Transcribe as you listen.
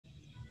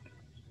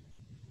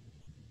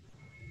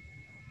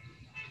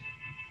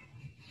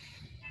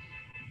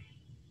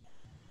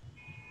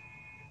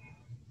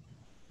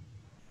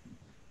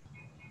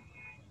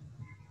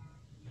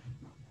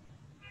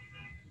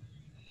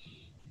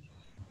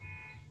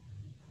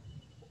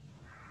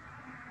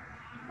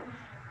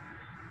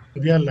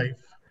We are live.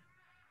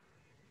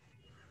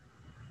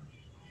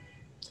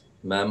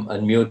 Ma'am,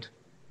 unmute.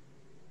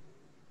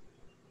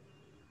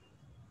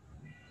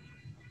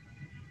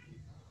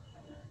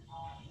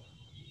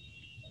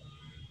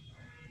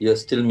 You're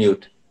still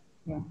mute.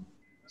 Yeah.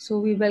 So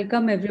we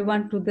welcome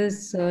everyone to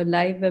this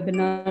live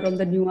webinar on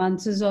the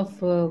nuances of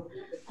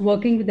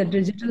working with the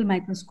digital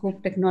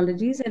microscope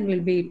technologies, and we'll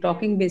be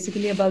talking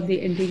basically about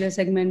the anterior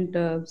segment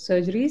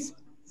surgeries.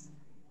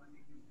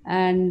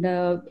 And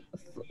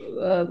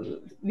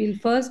we'll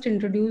first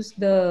introduce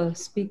the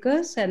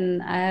speakers,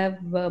 and I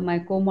have my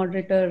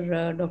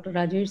co-moderator, Dr.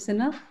 Rajesh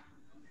Sinha,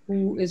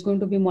 who is going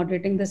to be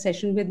moderating the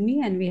session with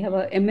me, and we have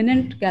an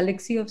eminent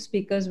galaxy of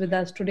speakers with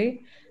us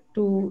today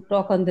to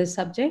talk on this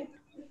subject.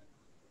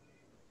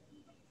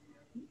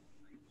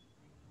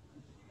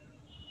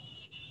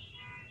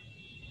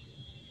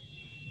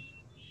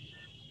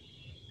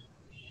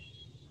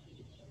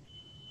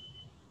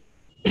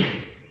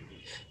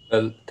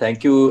 Well,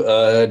 thank you,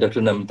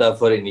 Dr. Namita,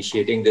 for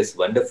initiating this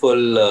wonderful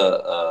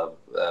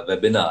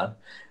webinar.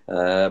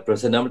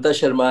 Professor Namita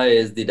Sharma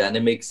is the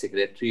Dynamic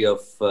Secretary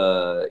of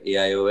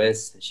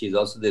AIOS. She's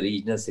also the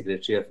Regional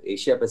Secretary of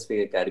Asia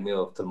Pacific Academy of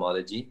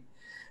Ophthalmology.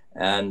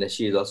 And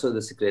she is also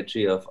the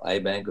Secretary of Eye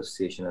Bank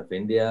Association of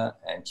India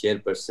and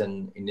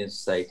Chairperson, Indian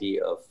Society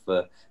of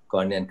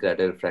Cornea and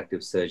Cataract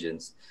Refractive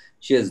Surgeons.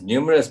 She has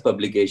numerous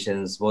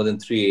publications, more than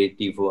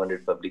 380,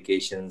 400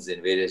 publications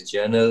in various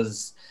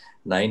journals,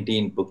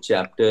 19 book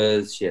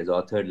chapters. She has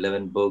authored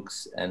 11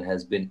 books and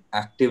has been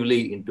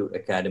actively into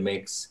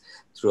academics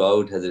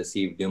throughout, has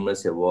received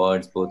numerous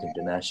awards, both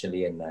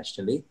internationally and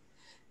nationally.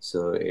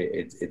 So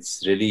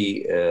it's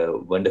really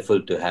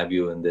wonderful to have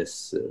you in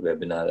this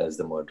webinar as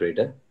the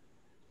moderator.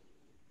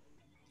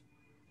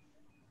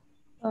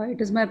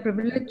 It is my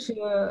privilege,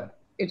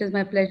 it is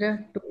my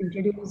pleasure to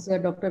introduce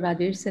Dr.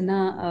 Rajesh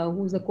Sinha,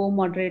 who's the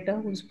co-moderator,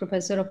 who's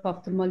Professor of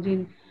Ophthalmology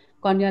in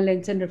Corneal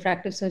Lens and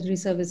Refractive Surgery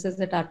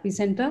Services at RP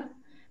Center.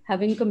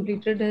 Having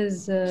completed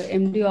his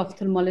MD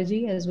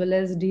Ophthalmology as well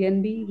as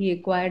DNB, he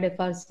acquired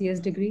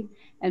FRCS degree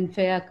and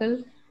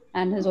FAACL,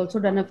 and has also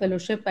done a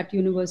fellowship at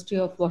University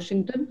of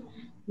Washington.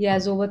 He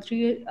has over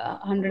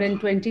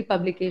 320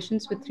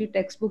 publications with 3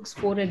 textbooks,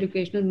 4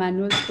 educational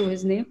manuals to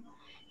his name.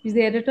 He's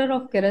the editor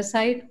of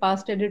Kerasite,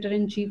 past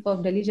editor-in-chief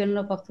of Delhi Journal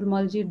of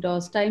Ophthalmology,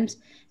 DOS Times,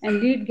 and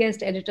lead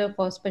guest editor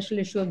for special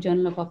issue of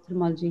Journal of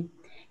Ophthalmology.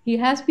 He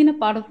has been a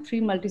part of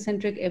 3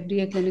 multicentric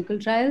FDA clinical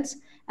trials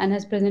and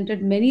has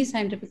presented many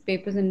scientific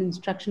papers and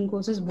instruction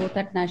courses both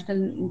at national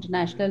and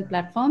international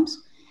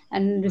platforms,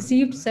 and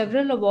received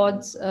several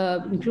awards,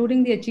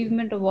 including the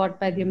Achievement Award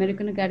by the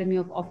American Academy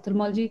of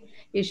Ophthalmology,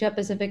 Asia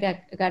Pacific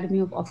Academy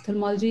of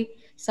Ophthalmology,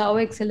 SAO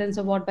Excellence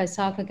Award by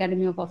SAC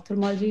Academy of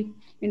Ophthalmology,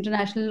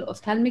 International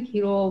Ophthalmic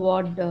Hero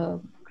Award,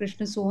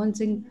 Krishna Sohan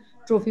Singh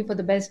Trophy for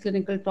the Best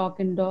Clinical Talk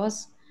in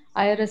DOS,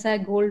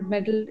 IRSI Gold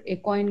Medal,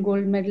 Ecoin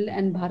Gold Medal,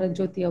 and Bharat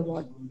Jyoti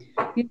Award.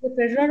 He is the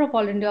Treasurer of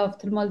All India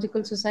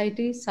Ophthalmological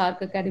Society,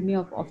 SARC Academy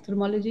of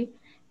Ophthalmology.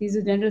 He is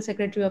the General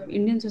Secretary of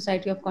Indian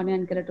Society of Cornea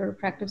and Cataract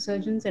Refractive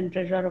Surgeons and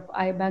Treasurer of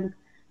Eye Bank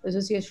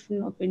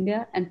Association of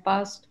India, and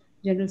past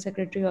General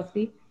Secretary of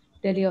the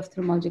Delhi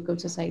Ophthalmological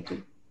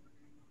Society.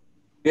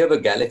 We have a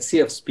galaxy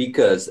of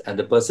speakers, and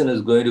the person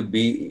who's going to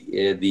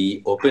be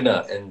the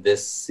opener in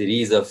this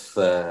series of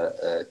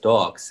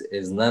talks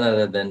is none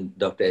other than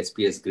Dr.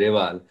 SPS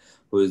Grewal,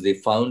 who is the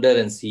founder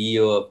and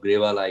CEO of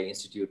Grewal Eye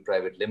Institute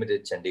Private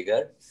Limited,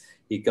 Chandigarh.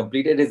 He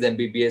completed his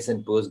MBBS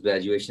and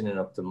post-graduation in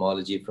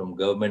ophthalmology from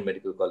Government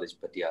Medical College,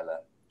 Patiala.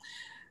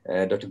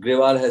 Dr.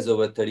 Grewal has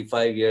over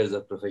 35 years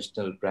of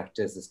professional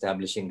practice,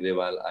 establishing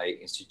Grewal Eye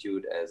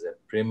Institute as a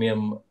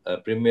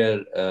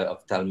premier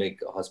ophthalmic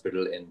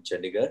hospital in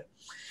Chandigarh.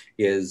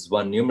 He has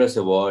won numerous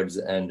awards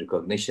and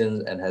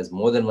recognitions and has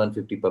more than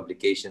 150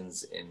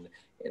 publications in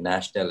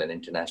national and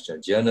international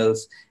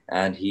journals.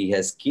 And he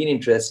has keen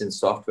interest in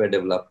software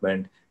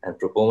development and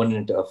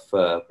proponent of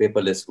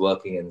paperless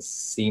working and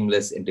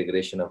seamless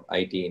integration of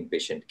IT in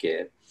patient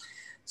care.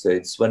 So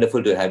it's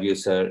wonderful to have you,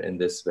 sir, in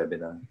this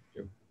webinar.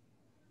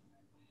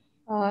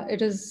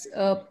 It is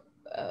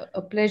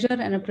a pleasure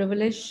and a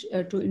privilege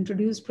to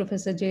introduce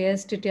Professor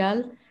J.S.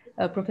 Tityal,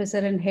 Professor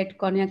and Head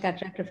Cornea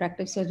Cataract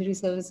Refractive Surgery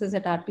Services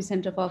at RP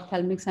Center for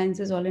Ophthalmic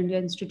Sciences, All India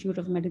Institute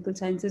of Medical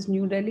Sciences,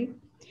 New Delhi.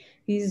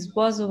 He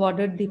was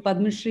awarded the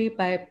Padma Shri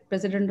by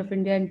President of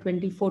India in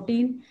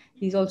 2014.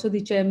 He's also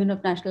the Chairman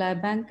of National Eye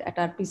Bank at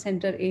RP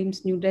Center,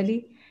 AIMS, New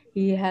Delhi.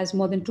 He has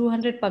more than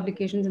 200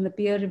 publications in the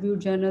peer-reviewed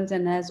journals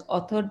and has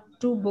authored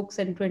 2 books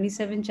and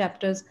 27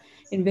 chapters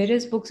in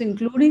various books,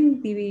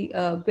 including the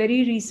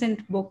very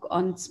recent book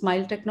on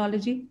smile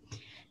technology.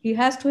 He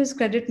has to his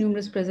credit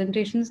numerous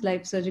presentations,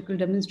 live surgical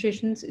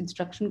demonstrations,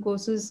 instruction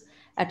courses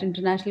at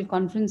international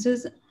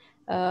conferences,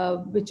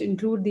 which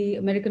include the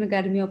American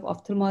Academy of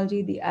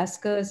Ophthalmology, the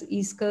ASCRS,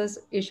 ESCRS,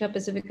 Asia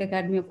Pacific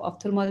Academy of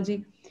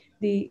Ophthalmology,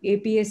 the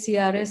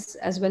APACRS,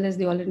 as well as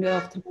the All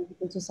India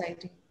Ophthalmological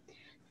Society.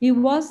 He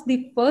was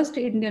the first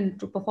Indian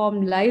to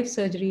perform live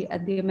surgery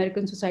at the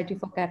American Society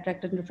for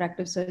Cataract and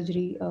Refractive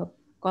Surgery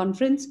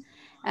conference.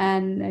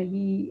 And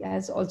he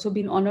has also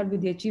been honored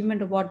with the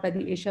Achievement Award by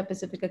the Asia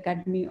Pacific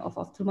Academy of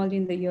Ophthalmology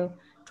in the year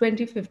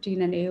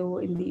 2015 and AO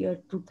in the year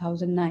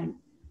 2009.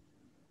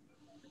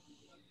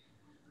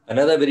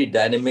 Another very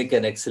dynamic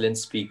and excellent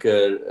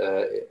speaker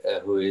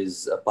who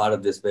is a part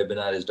of this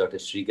webinar is Dr.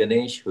 Sri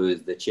Ganesh, who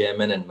is the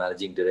chairman and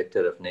managing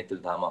director of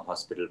Netradhama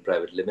Hospital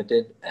Private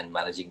Limited and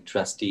managing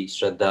trustee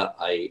Shraddha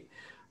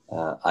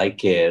Eye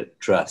Care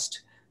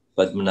Trust,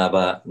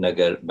 Padmanabha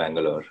Nagar,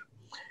 Bangalore.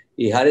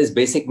 He had his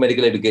basic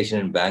medical education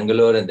in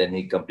Bangalore, and then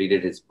he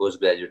completed his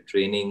postgraduate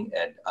training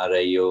at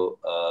RIO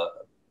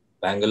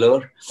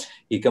Bangalore.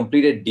 He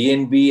completed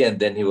DNB, and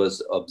then he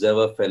was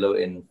Observer Fellow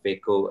in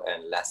FACO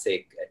and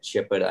LASIK at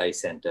Shepherd Eye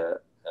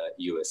Center,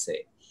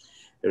 USA.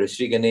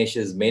 Sri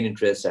Ganesh's main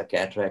interests are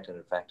cataract and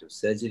refractive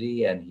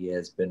surgery, and he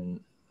has been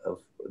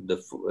in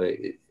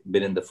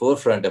the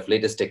forefront of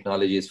latest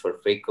technologies for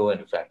FACO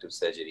and refractive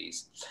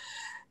surgeries.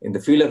 In the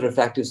field of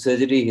refractive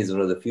surgery, he's one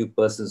of the few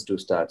persons to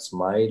start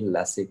SMILE,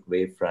 LASIK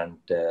wavefront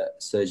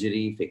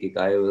surgery, phakic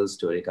IOLs,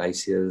 toric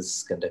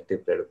ICLs,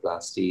 conductive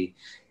keratoplasty,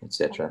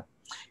 etc.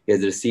 He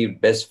has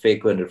received Best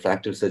Phaco and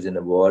Refractive Surgeon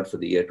Award for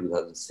the year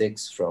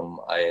 2006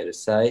 from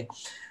IRSI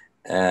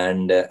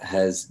and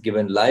has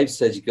given live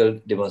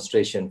surgical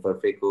demonstration for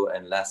Phaco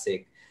and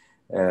LASIK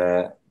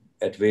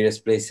at various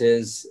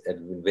places, at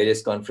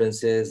various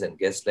conferences and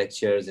guest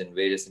lectures in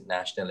various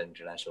national and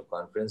international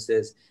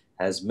conferences,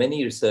 has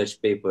many research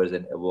papers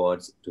and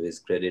awards to his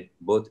credit,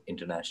 both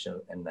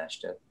international and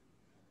national.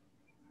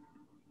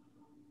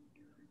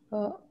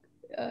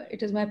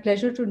 It is my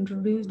pleasure to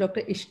introduce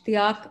Dr.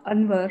 Ishtiaq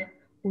Anwar,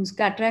 who's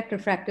cataract,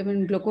 refractive,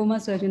 and glaucoma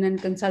surgeon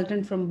and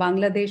consultant from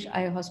Bangladesh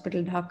Eye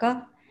Hospital,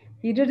 Dhaka.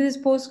 He did his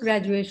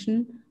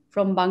post-graduation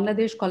from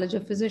Bangladesh College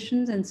of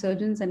Physicians and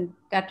Surgeons and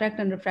Cataract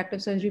and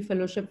Refractive Surgery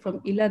Fellowship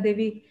from Ila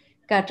Devi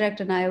Cataract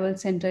and IOL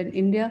Center in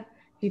India.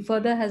 He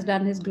further has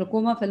done his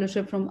glaucoma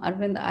fellowship from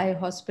Arvind Eye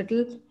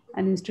Hospital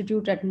and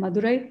Institute at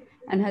Madurai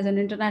and has an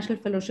international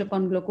fellowship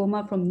on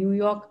glaucoma from New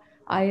York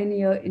Eye and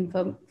Ear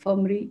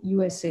Infirmary,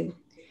 USA.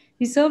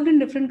 He served in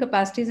different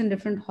capacities in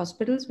different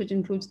hospitals, which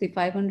includes the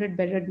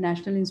 500-bedded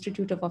National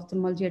Institute of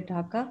Ophthalmology at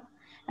Dhaka,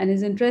 and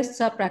his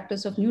interests are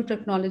practice of new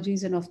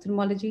technologies in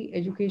ophthalmology,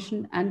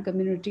 education, and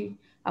community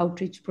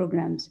outreach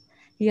programs.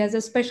 He has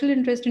a special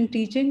interest in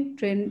teaching,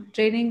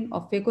 training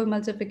of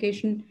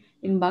phacoemulsification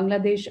in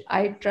Bangladesh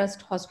Eye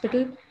Trust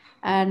Hospital,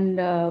 and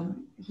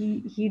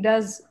he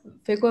does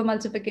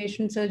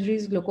phacoemulsification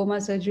surgeries, glaucoma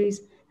surgeries,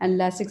 and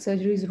LASIK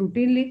surgeries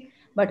routinely,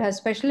 but has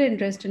special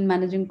interest in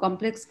managing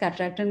complex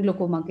cataract and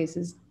glaucoma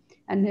cases.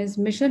 And his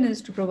mission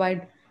is to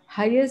provide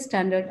highest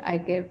standard eye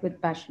care with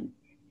passion.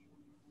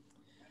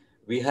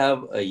 We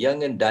have a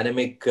young and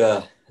dynamic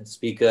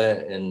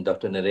speaker in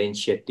Dr. Naren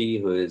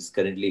Shetty, who is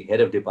currently head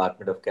of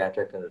Department of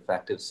Cataract and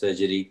Refractive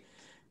Surgery,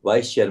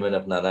 vice chairman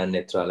of Narayan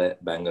Netralaya,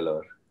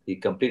 Bangalore. He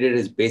completed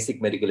his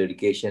basic medical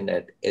education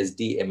at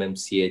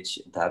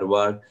SDMMCH,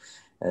 Dharwad,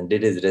 and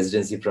did his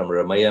residency from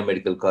Ramaya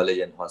Medical College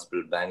and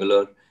Hospital,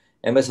 Bangalore,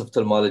 MS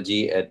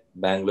Ophthalmology at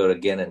Bangalore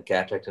again, and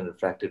cataract and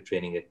refractive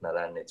training at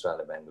Narayan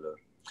Netralaya, Bangalore.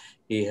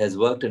 He has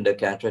worked under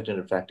cataract and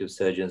refractive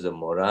surgeons of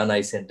Moran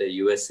Eye Center,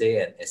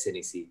 USA, and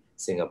SNEC,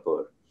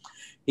 Singapore.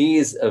 He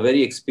is a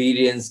very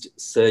experienced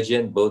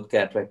surgeon, both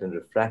cataract and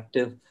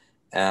refractive,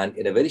 and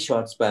in a very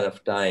short span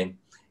of time,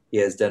 he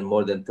has done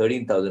more than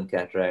 13,000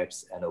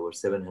 cataracts and over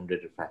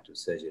 700 refractive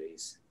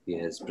surgeries. He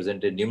has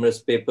presented numerous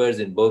papers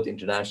in both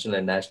international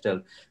and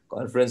national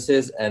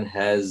conferences and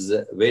has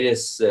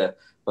various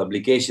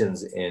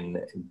publications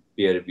in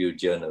peer-reviewed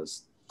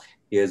journals.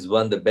 He has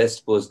won the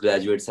Best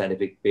Postgraduate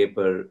Scientific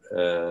Paper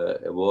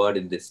Award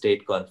in the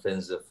State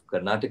Conference of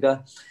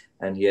Karnataka,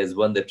 and he has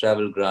won the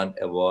Travel Grant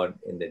Award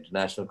in the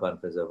International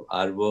Conference of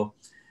ARVO,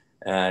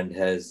 and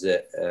has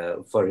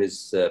for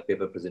his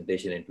paper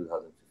presentation in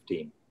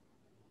 2015.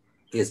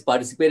 He has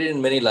participated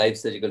in many live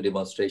surgical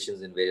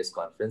demonstrations in various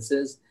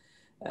conferences,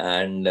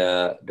 and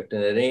Dr.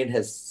 Naren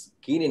has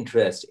keen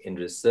interest in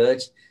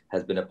research,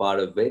 has been a part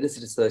of various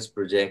research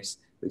projects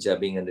which are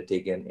being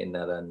undertaken in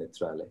Narayan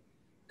Netralaya.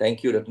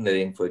 Thank you, Dr.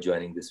 Naren, for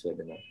joining this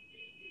webinar.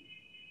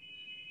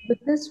 With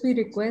this, we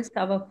request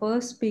our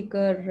first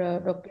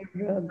speaker, Dr.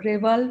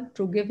 Grewal,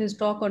 to give his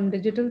talk on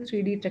digital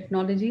 3D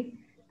technology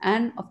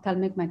and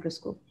ophthalmic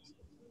microscope.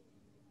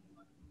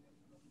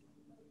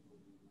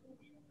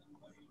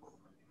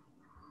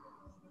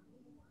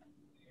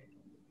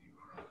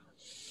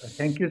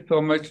 Thank you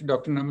so much,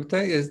 Dr.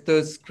 Namita. Is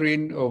the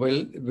screen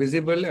well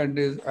visible and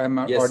I'm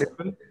yes,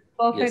 audible?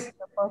 Perfect, yes.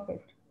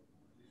 perfect.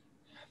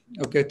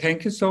 Okay,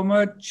 thank you so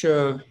much.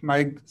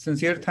 My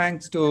sincere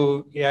thanks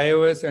to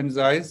AIOS and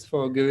Zeiss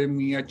for giving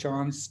me a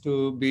chance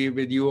to be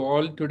with you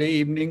all today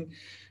evening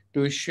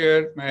to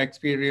share my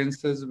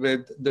experiences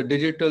with the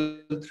digital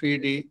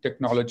 3D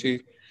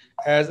technology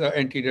as an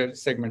anterior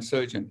segment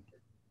surgeon.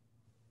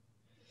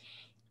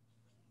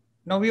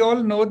 Now, we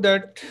all know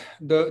that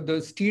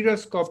the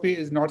stereoscopy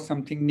is not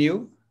something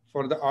new.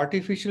 For the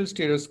artificial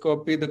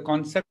stereoscopy, the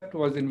concept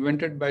was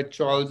invented by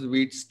Charles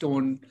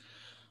Wheatstone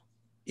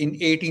in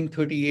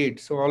 1838,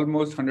 so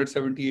almost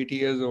 178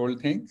 years old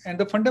thing. And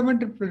the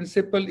fundamental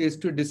principle is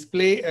to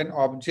display an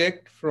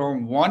object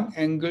from one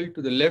angle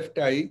to the left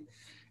eye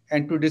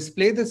and to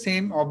display the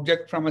same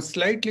object from a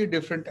slightly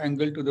different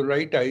angle to the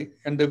right eye,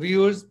 and the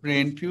viewer's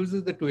brain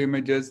fuses the two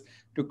images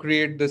to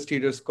create the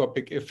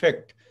stereoscopic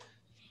effect.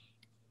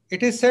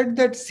 It is said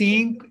that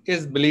seeing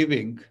is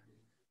believing,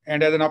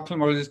 and as an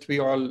ophthalmologist, we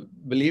all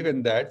believe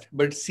in that,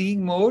 but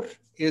seeing more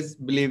is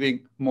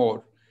believing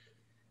more.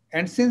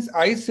 And since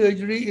eye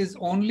surgery is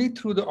only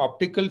through the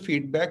optical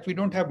feedback, we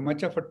don't have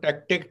much of a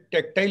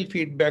tactile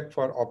feedback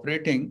for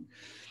operating.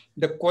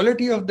 The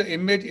quality of the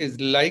image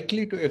is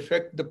likely to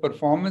affect the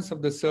performance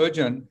of the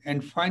surgeon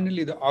and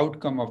finally the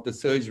outcome of the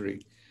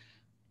surgery.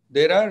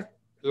 There are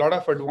a lot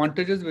of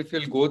advantages which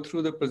we'll go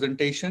through the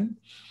presentation.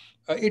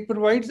 It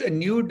provides a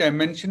new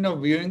dimension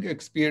of viewing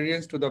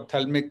experience to the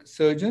ophthalmic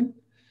surgeon,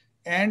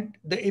 and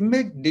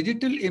the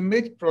digital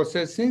image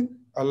processing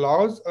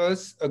allows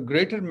us a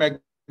greater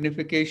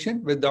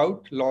magnification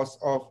without loss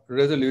of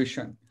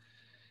resolution.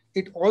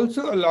 It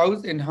also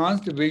allows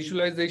enhanced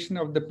visualization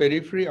of the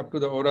periphery up to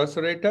the ora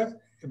serrata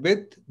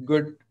with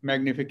good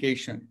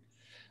magnification.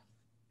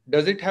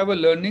 Does it have a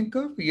learning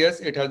curve? Yes,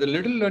 it has a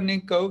little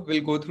learning curve.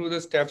 We'll go through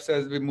the steps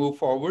as we move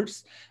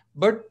forwards.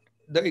 But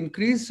the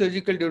increased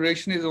surgical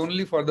duration is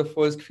only for the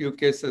first few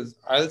cases.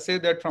 I'll say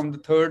that from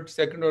the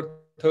second or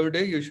third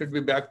day, you should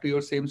be back to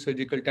your same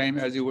surgical time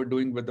as you were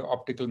doing with the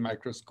optical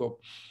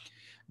microscope.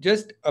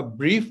 Just a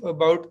brief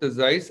about the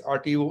Zeiss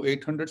RTO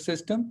 800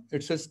 system.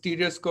 It's a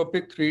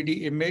stereoscopic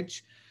 3D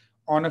image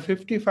on a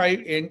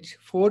 55-inch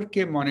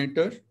 4K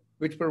monitor,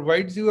 which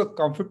provides you a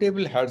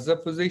comfortable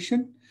heads-up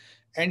position,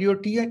 and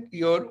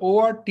your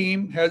OR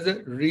team has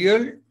a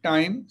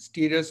real-time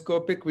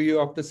stereoscopic view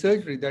of the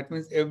surgery. That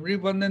means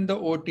everyone in the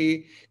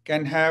OT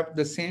can have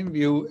the same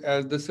view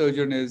as the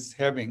surgeon is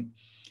having.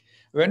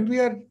 When we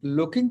are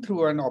looking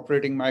through an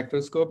operating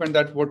microscope, and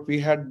that's what we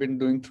had been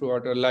doing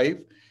throughout our life,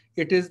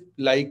 it is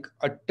like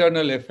a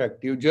tunnel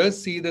effect. You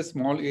just see the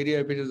small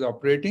area which is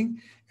operating,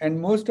 and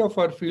most of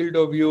our field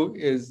of view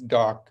is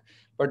dark.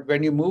 But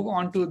when you move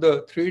on to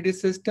the 3D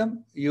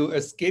system, you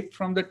escape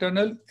from the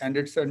tunnel, and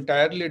it's an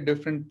entirely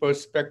different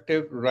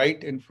perspective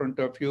right in front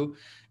of you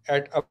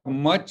at a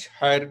much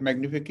higher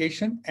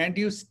magnification, and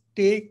you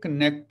stay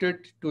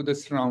connected to the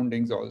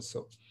surroundings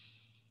also.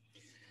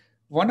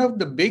 One of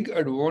the big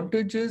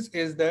advantages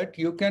is that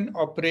you can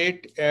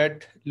operate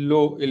at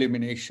low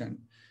illumination.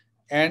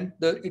 And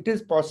it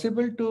is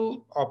possible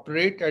to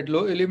operate at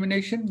low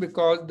illumination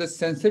because the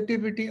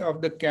sensitivity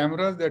of the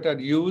cameras that are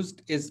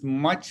used is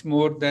much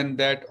more than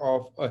that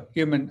of a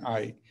human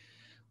eye.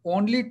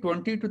 Only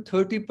 20 to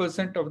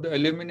 30% of the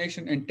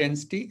illumination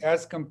intensity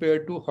as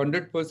compared to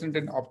 100%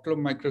 in optical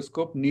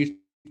microscope needs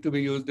to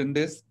be used in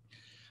this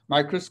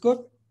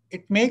microscope.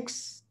 It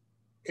makes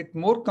it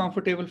more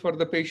comfortable for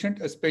the patient,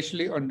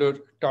 especially under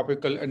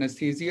topical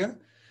anesthesia.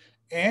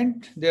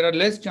 And there are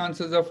less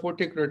chances of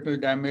photic retinal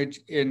damage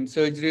in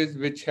surgeries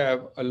which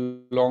have a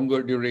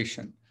longer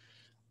duration.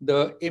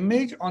 The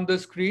image on the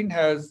screen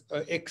has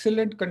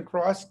excellent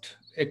contrast,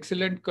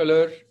 excellent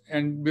color,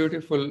 and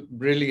beautiful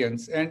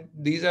brilliance. And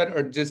these are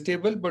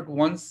adjustable, but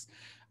once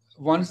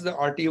the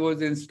RTO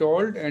is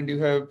installed and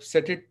you have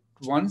set it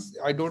once,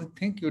 I don't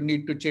think you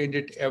need to change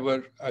it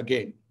ever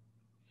again.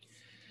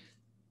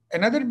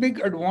 Another big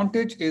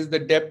advantage is the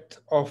depth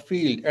of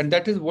field, and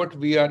that is what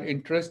we are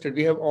interested.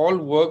 We have all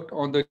worked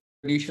on the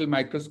initial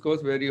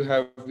microscopes where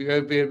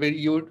where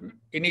you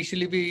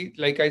initially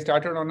like I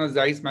started on a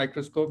Zeiss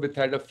microscope which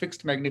had a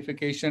fixed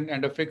magnification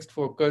and a fixed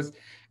focus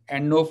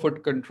and no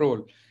foot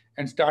control.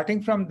 And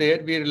starting from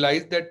there, we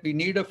realized that we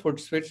need a foot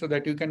switch so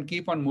that you can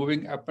keep on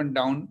moving up and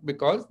down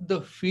because the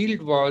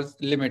field was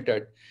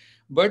limited.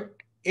 But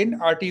in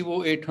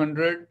RTO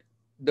 800,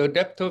 the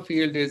depth of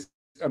field is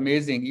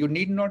amazing. You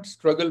need not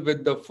struggle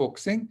with the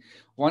focusing.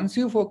 Once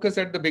you focus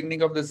at the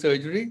beginning of the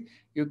surgery,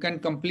 you can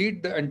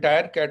complete the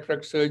entire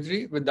cataract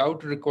surgery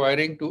without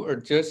requiring to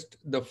adjust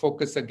the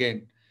focus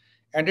again.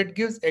 And it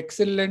gives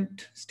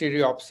excellent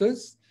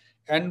stereopsis.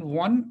 And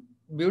one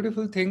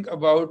beautiful thing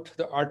about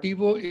the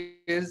RTO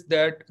is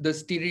that the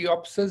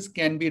stereopsis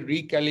can be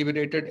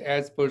recalibrated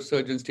as per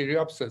surgeon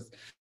stereopsis.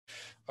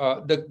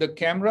 The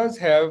cameras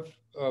have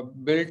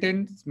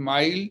built-in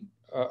smile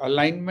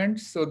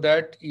alignments so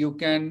that you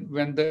can,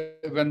 when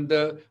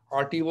the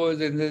RTO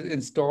is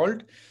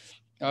installed,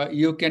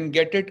 you can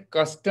get it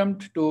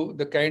accustomed to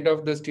the kind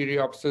of the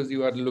stereopsis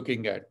you are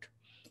looking at.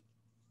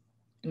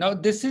 Now,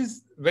 this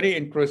is very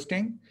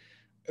interesting.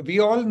 We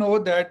all know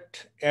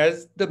that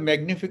as the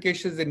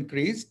magnification is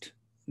increased,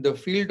 the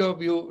field of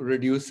view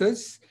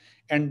reduces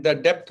and the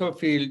depth of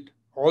field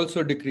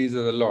also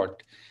decreases a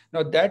lot.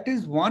 Now, that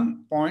is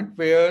one point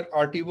where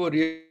RTO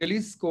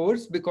really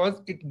scores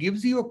because it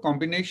gives you a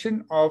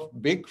combination of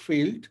big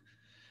field,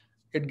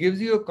 it gives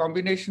you a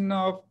combination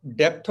of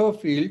depth of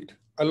field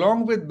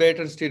along with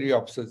better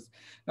stereopsis.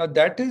 Now,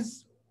 that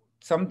is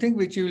something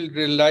which you will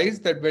realize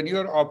that when you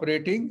are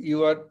operating,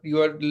 you are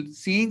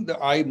seeing the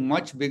eye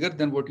much bigger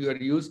than what you are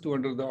used to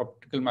under the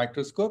optical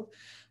microscope.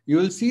 You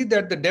will see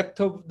that the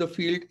depth of the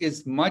field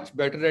is much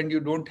better and you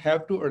don't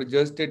have to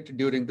adjust it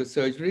during the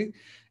surgery.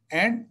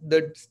 And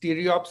the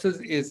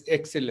stereopsis is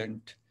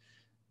excellent.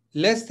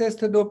 Less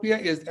esthetopia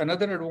is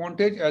another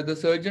advantage as the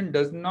surgeon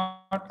does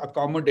not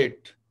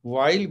accommodate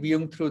while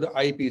viewing through the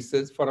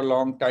eyepieces for a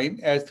long time,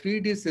 as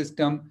 3D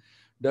system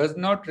does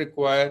not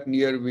require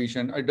near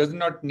vision. It does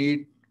not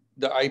need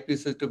the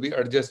eyepieces to be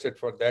adjusted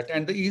for that.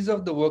 And the ease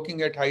of the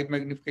working at high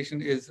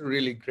magnification is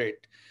really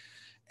great.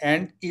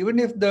 And even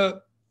if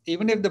the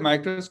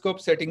microscope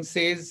setting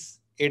says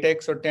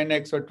 8x or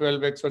 10x or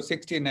 12x or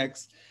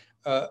 16x,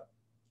 uh,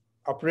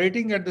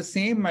 operating at the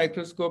same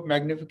microscope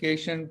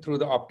magnification through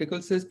the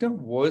optical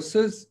system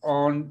versus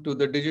on to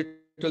the digital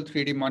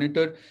 3D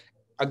monitor,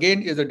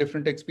 again is a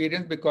different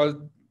experience because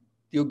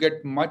you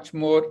get much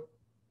more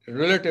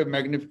relative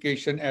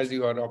magnification as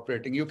you are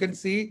operating. You can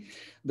see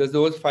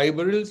those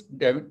fibrils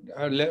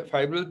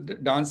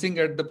dancing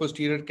at the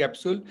posterior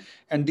capsule,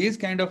 and these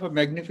kind of a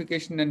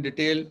magnification and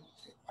detail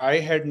I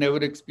had never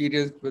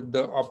experienced with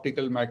the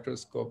optical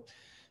microscope.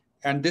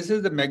 And this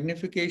is the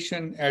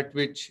magnification at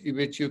which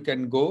you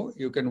can go.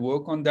 You can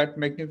work on that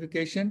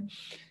magnification.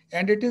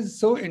 And it is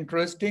so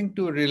interesting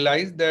to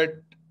realize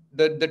that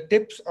the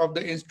tips of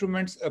the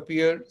instruments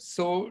appear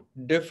so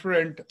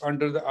different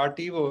under the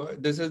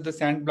RTO. This is the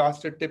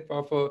sandblasted tip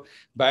of a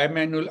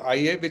bimanual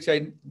IA, which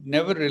I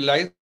never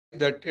realized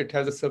that it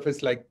has a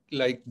surface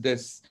like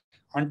this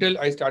until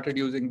I started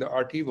using the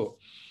RTO.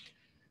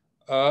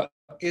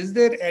 Is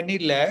there any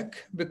lag?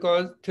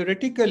 Because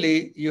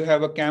theoretically, you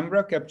have a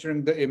camera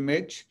capturing the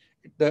image.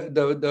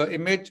 The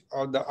image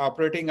of the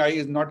operating eye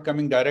is not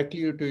coming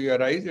directly to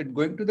your eyes. It's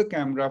going to the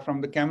camera. From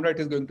the camera, it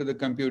is going to the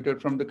computer.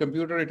 From the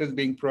computer, it is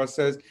being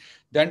processed.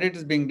 Then it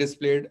is being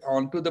displayed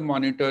onto the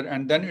monitor,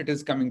 and then it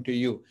is coming to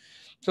you.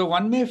 So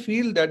one may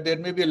feel that there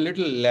may be a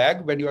little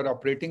lag when you are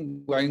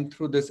operating going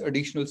through this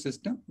additional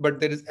system,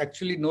 but there is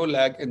actually no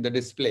lag in the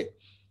display.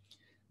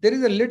 There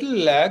is a little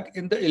lag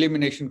in the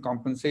illumination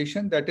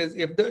compensation. That is,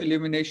 if the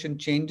illumination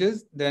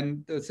changes,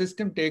 then the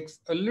system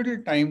takes a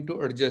little time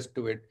to adjust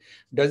to it.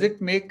 Does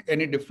it make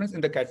any difference in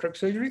the cataract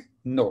surgery?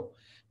 No,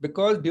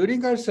 because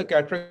during our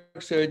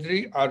cataract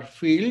surgery, our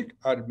field,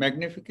 our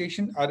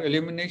magnification, our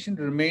illumination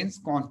remains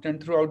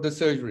constant throughout the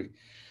surgery.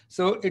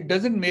 So it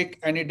doesn't make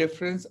any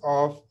difference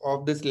of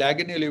this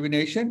lag in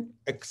illumination,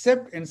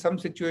 except in some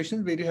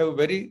situations where you have a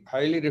very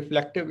highly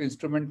reflective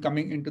instrument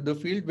coming into the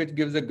field, which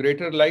gives a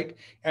greater light,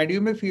 and you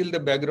may feel the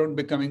background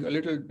becoming a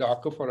little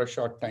darker for a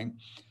short time.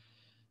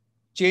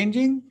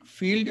 Changing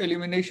field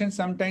illumination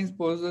sometimes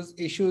poses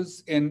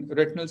issues in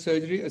retinal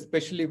surgery,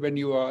 especially when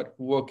you are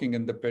working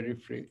in the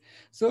periphery.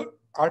 So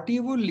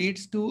RTO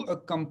leads to a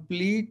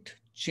complete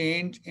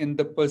change in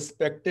the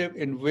perspective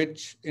in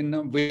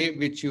a way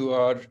which you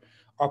are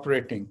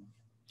operating.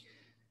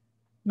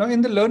 Now,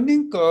 in the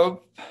learning curve,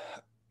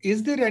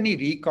 is there any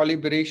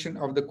recalibration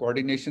of the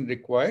coordination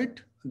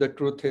required? The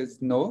truth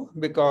is no,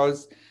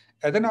 because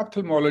as an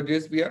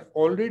ophthalmologist, we are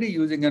already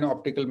using an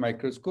optical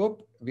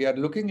microscope. We are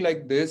looking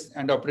like this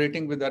and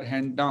operating with our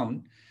hand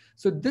down.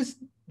 So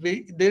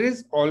there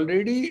is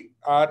already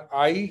our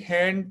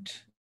eye-hand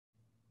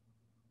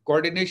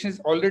coordination is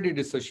already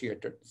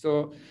dissociated.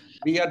 So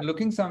we are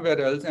looking somewhere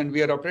else and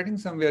we are operating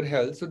somewhere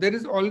else. So there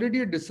is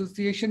already a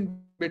dissociation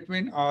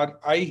between our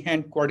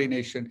eye-hand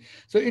coordination.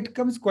 So it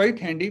comes quite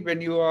handy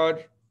when you are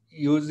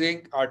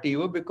using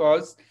RTO,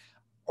 because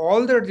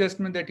all the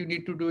adjustment that you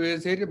need to do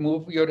is here,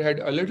 move your head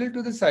a little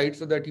to the side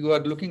so that you are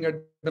looking at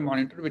the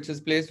monitor, which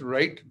is placed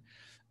right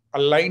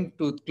aligned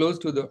to close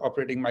to the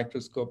operating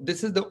microscope.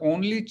 This is the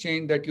only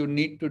change that you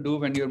need to do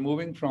when you're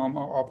moving from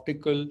an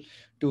optical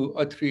to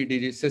a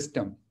 3D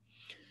system.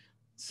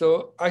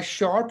 So a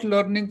short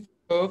learning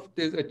curve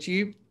is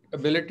achieved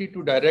ability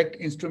to direct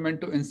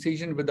instrument to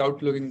incision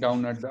without looking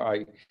down at the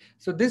eye.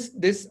 So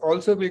this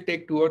also will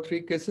take 2 or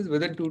 3 cases.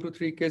 Within 2 to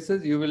 3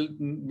 cases, you will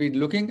be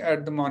looking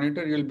at the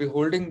monitor, you'll be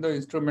holding the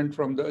instrument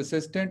from the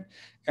assistant,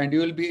 and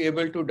you will be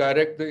able to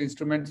direct the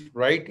instruments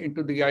right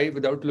into the eye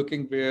without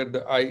looking where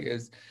the eye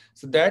is.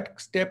 So that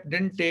step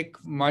didn't take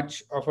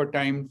much of a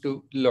time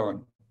to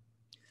learn.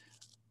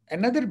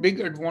 Another big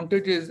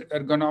advantage is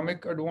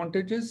ergonomic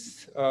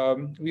advantages.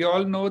 We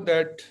all know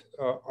that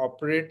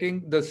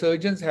the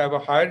surgeons have a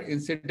higher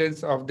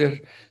incidence of their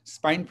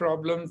spine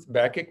problems,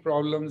 backache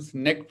problems,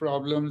 neck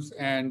problems,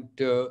 and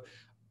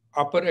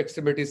upper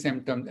extremity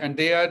symptoms. And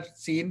they are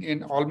seen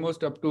in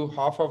almost up to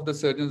half of the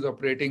surgeons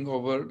operating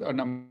over a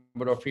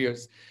number of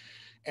years.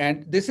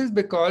 And this is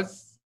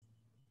because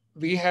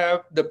we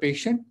have the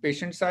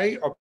patient's eye,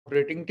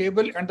 operating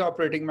table, and the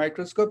operating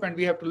microscope, and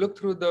we have to look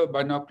through the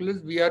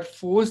binoculars. We are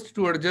forced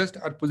to adjust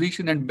our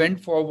position and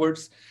bend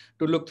forwards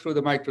to look through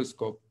the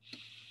microscope.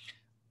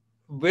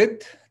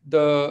 With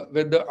the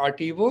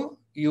RTO,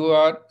 you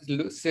are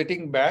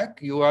sitting back.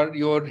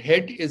 Your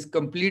head is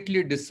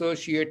completely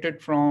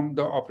dissociated from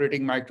the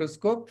operating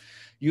microscope.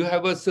 You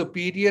have a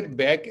superior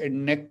back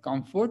and neck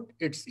comfort.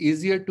 It's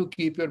easier to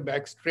keep your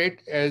back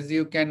straight as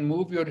you can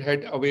move your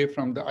head away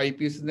from the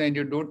eyepieces and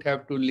you don't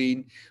have to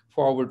lean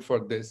forward for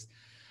this.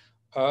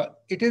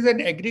 It is an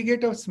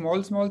aggregate of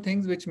small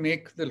things which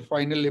make the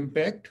final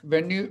impact.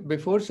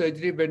 Before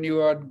surgery, when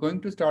you are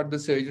going to start the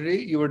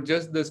surgery, you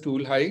adjust the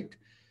stool height.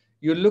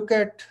 You look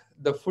at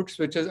the foot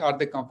switches, are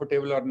they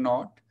comfortable or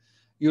not?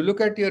 You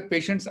look at your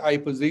patient's eye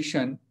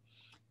position,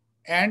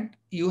 and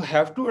you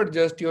have to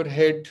adjust your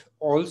head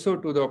also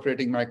to the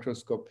operating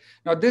microscope.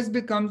 Now, this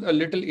becomes a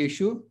little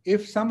issue.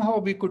 If somehow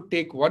we could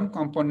take one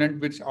component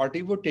which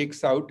Artivo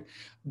takes out,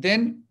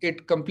 then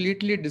it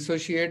completely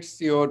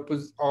dissociates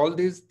all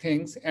these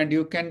things, and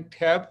you can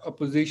have a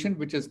position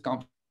which is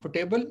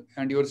comfortable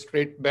and you're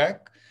straight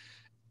back.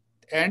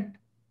 And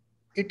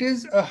it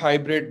is a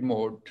hybrid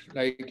mode.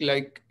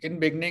 Like in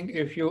beginning,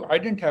 if you I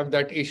didn't have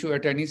that issue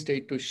at any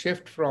stage to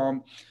shift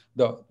from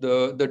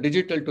the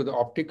digital to the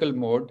optical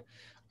mode.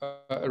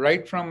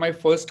 Right from my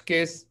first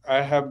case,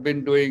 I have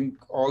been doing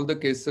all the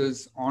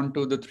cases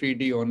onto the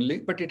 3D only,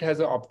 but it has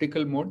an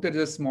optical mode. There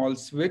is a small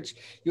switch.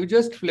 You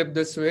just flip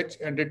the switch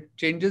and it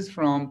changes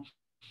from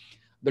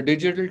the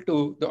digital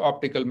to the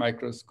optical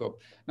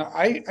microscope. Now,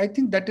 I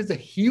think that is a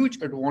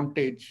huge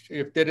advantage.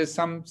 If there is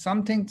some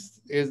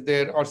things is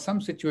there or some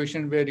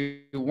situation where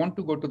you want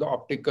to go to the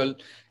optical,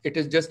 it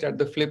is just at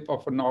the flip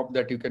of a knob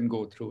that you can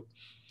go through.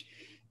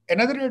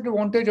 Another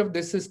advantage of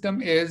this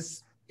system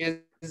is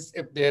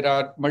if there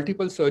are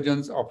multiple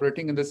surgeons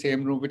operating in the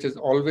same room, which is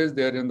always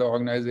there in the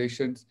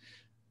organizations,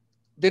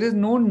 there is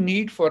no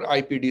need for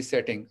IPD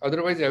setting.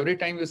 Otherwise, every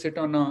time you sit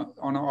on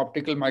an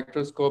optical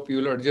microscope, you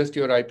will adjust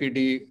your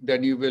IPD,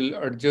 then you will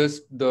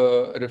adjust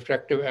the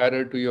refractive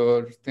error to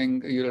your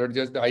thing. You'll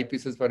adjust the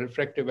eyepieces for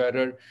refractive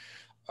error.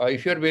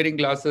 If you're wearing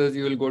glasses,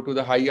 you will go to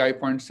the high eye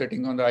point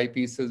setting on the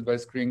eyepieces by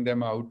screwing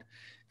them out.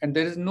 And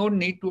there is no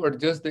need to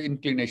adjust the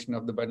inclination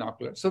of the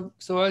binocular.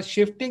 So a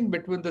shifting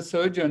between the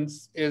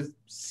surgeons is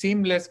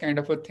seamless kind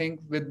of a thing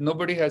with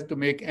nobody has to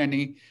make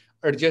any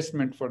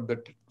adjustment for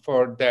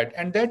that.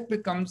 And that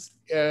becomes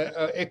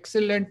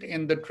excellent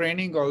in the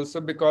training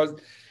also, because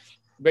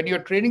when you're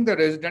training the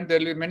resident, there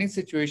will be many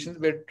situations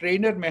where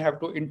trainer may have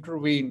to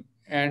intervene,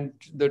 and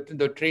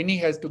the trainee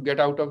has to get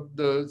out of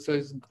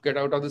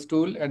the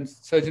stool, and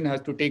surgeon has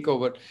to take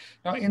over.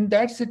 Now, in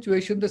that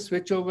situation, the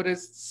switchover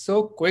is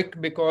so quick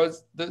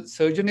because the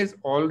surgeon is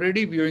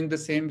already viewing the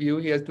same view.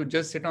 He has to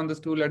just sit on the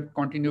stool and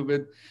continue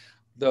with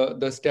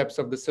the steps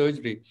of the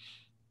surgery.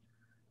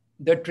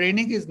 The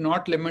training is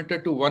not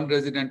limited to one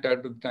resident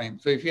at a time.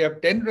 So if you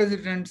have 10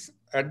 residents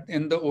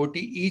in the OT,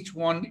 each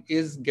one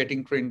is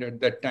getting trained at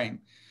that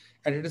time.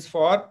 And it is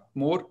far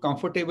more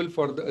comfortable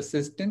for the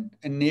assistant,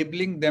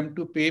 enabling them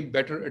to pay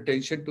better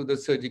attention to the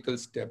surgical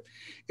step.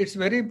 It's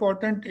very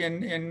important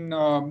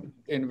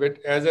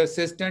as an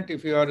assistant,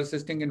 if you are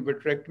assisting in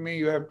vitrectomy,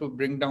 you have to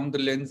bring down the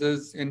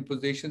lenses in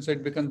position. So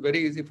it becomes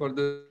very easy for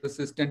the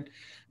assistant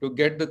to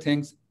get the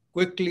things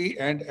quickly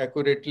and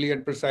accurately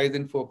and precise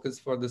in focus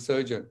for the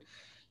surgeon.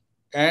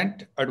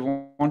 And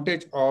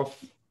advantage of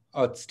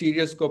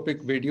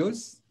stereoscopic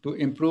videos to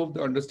improve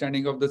the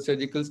understanding of the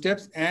surgical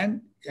steps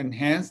and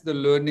enhance the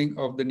learning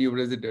of the new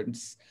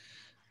residents.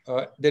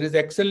 There is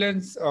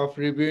excellence of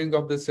reviewing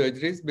of the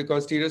surgeries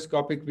because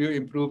stereoscopic view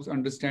improves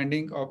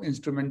understanding of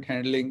instrument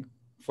handling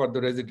for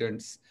the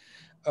residents.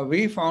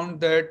 We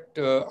found that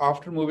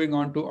after moving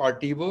on to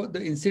Artivo,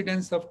 the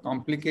incidence of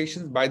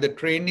complications by the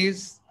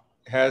trainees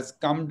has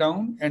come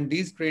down, and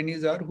these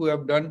trainees are who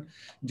have done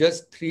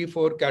just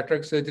 3-4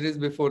 cataract surgeries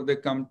before they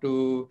come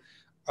to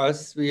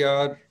us. We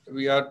are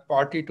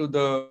part of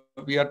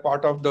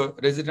the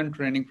resident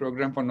training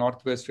program for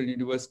Northwestern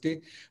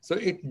University. So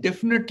it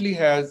definitely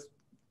has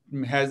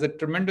a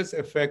tremendous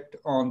effect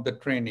on the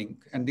training,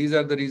 and these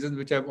are the reasons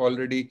which I've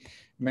already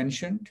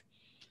mentioned.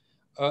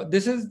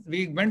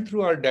 We went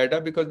through our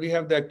data because we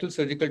have the actual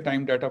surgical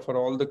time data for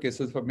all the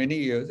cases for many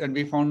years, and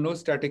we found no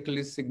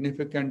statistically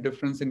significant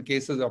difference in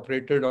cases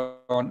operated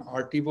on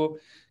Artivo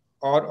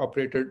or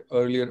operated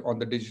earlier on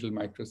the digital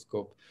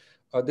microscope.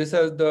 This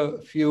has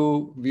the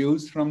few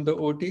views from the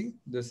OT.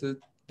 This is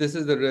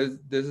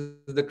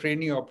the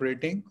trainee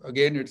operating.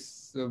 Again,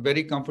 it's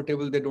very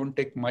comfortable. They don't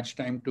take much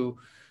time to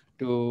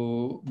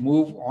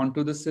move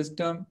onto the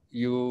system.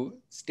 You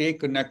stay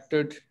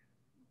connected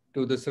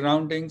to the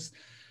surroundings.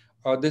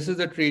 This is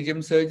a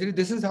tracheum surgery.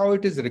 This is how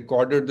it is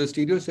recorded. The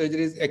stereo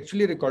surgery is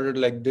actually recorded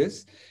like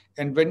this.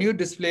 And when you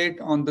display it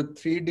on the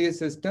 3D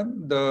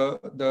system,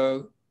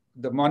 the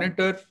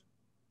monitor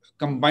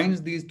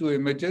combines these two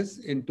images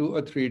into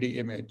a 3D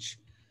image.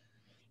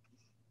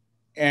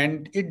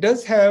 And it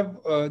does have,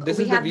 this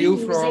is the view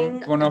from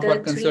one of our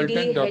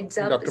consultants,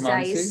 Dr.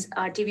 Zeiss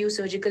RTView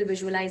Surgical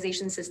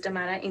Visualization System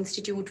at our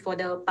institute for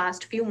the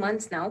past few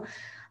months now.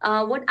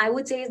 What I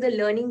would say is the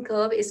learning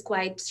curve is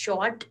quite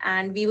short,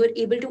 and we were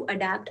able to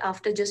adapt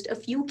after just a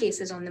few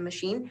cases on the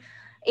machine.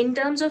 In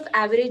terms of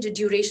average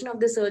duration of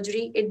the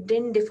surgery, it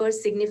didn't differ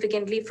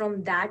significantly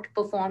from that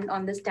performed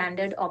on the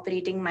standard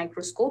operating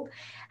microscope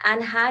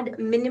and had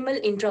minimal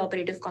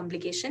intraoperative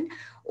complication.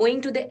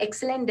 owing to the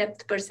excellent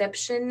depth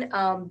perception,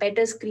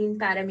 better screen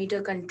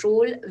parameter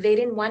control,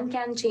 wherein one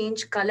can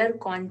change color,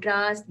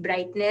 contrast,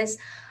 brightness,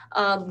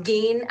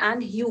 gain,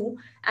 and hue,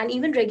 and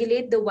even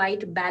regulate the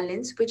white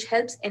balance, which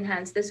helps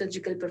enhance the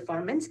surgical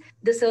performance.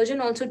 The surgeon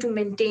also to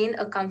maintain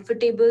a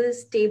comfortable,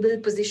 stable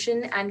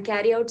position and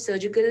carry out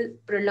surgical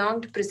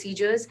prolonged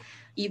procedures,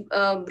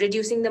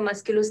 reducing the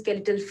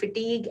musculoskeletal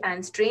fatigue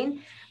and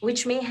strain,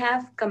 which may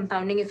have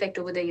compounding effect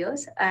over the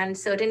years, and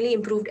certainly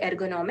improved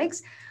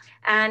ergonomics.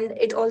 And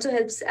it also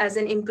helps as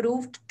an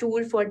improved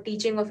tool for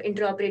teaching of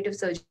intraoperative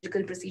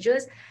surgical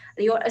procedures.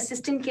 Your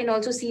assistant can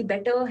also see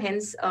better,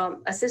 hence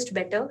assist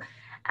better.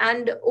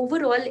 And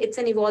overall, it's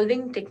an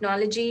evolving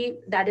technology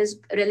that is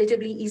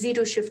relatively easy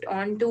to shift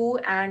on to,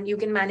 and you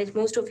can manage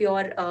most of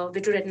your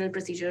vitreoretinal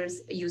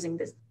procedures using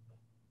this.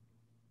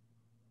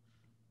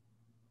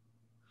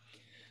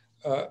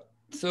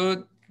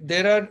 So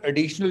there are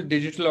additional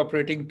digital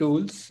operating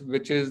tools,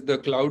 which is the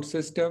cloud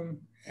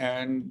system,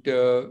 and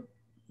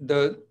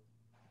the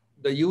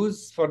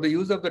use for the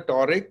use of the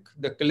toric,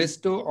 the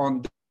Callisto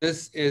on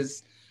this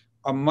is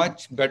a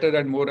much better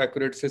and more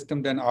accurate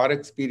system than our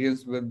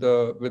experience with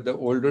the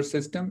older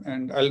system.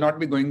 And I'll not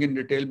be going in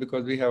detail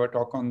because we have a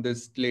talk on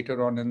this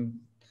later on in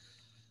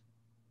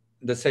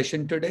the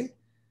session today.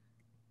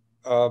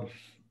 Uh,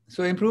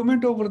 so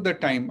improvement over the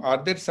time,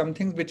 are there some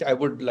things which I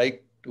would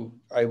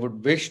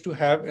wish to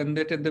have in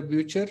it in the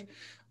future?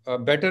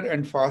 Better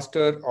and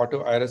faster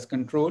auto iris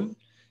control,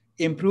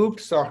 improved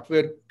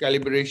software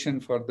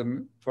calibration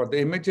for the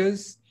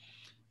images,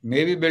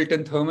 maybe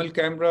built-in thermal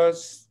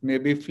cameras,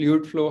 maybe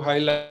fluid flow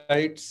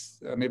highlights,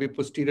 maybe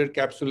posterior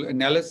capsule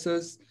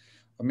analysis,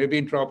 or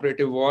maybe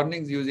intraoperative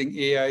warnings using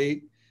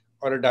AI,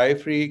 or a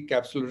dye-free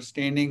capsular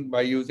staining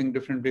by using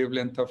different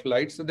wavelength of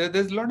light. So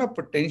there's a lot of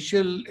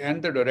potential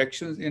and the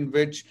directions in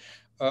which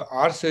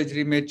our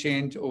surgery may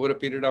change over a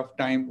period of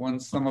time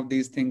once some of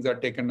these things are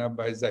taken up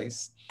by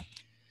Zeiss.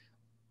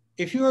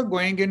 If you are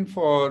going in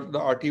for the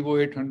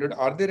RTO 800,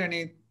 are there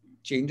any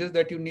changes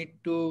that you need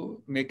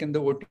to make in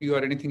the OT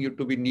or anything you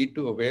to be need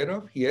to aware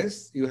of?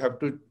 Yes, you have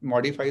to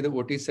modify the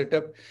OT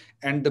setup.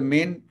 And the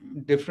main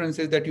difference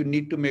is that you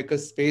need to make a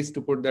space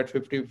to put that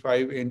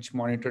 55-inch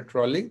monitor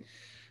trolley.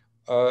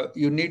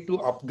 You need to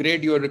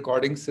upgrade your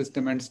recording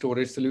system and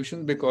storage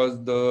solution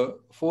because the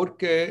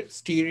 4K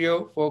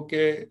stereo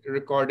 4K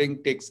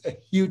recording takes a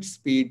huge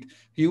speed,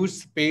 huge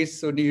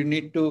space. So you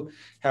need to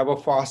have a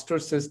faster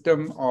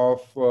system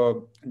of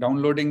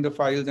downloading the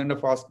files and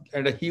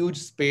a huge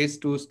space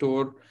to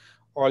store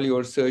all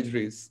your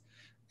surgeries.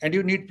 And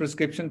you need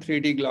prescription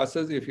 3D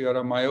glasses if you are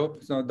a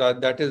myope. So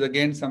that is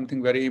again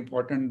something very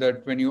important,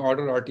 that when you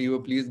order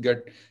RTO, please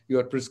get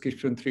your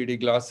prescription 3D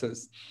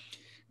glasses.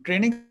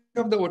 Training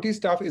of the OT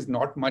staff is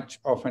not much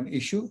of an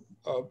issue.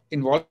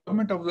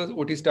 Involvement of the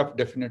OT staff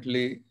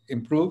definitely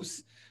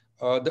improves.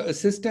 The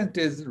assistant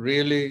is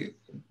really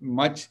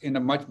in a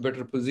much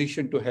better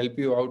position to help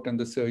you out in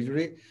the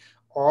surgery.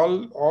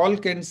 All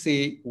can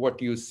see what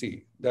you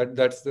see.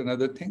 That's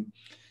another thing.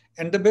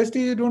 And the best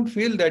is you don't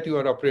feel that you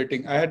are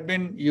operating. I had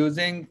been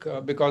using,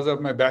 because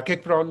of my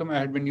backache problem, I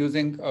had been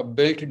using a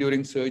belt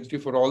during surgery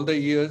for all the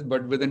years,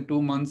 but within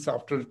 2 months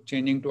after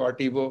changing to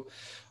Artivo,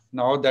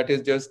 now that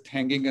is just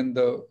hanging in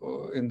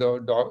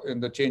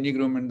the changing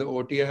room in the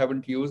OT. I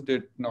haven't used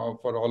it now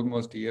for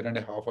almost a year and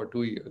a half or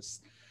 2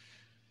 years.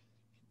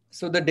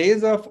 So the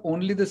days of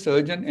only the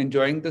surgeon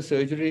enjoying the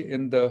surgery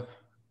in the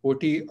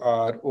OT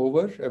are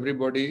over.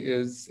 Everybody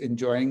is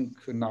enjoying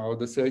now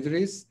the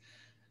surgeries.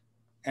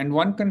 And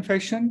one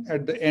confession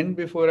at the end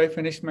before I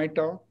finish my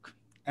talk,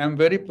 I'm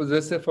very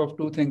possessive of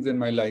 2 things in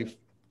my life.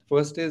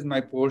 First is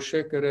my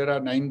Porsche Carrera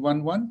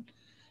 911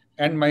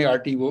 and my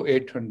RTO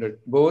 800,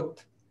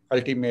 both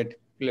ultimate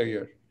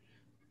player.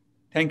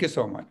 Thank you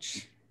so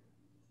much.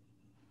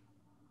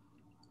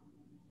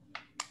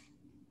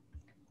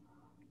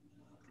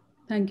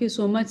 Thank you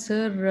so much,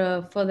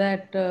 sir, for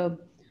that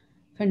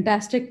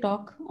fantastic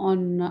talk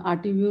on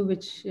RTView,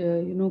 which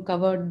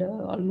covered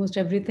almost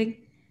everything.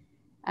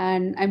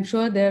 And I'm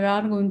sure there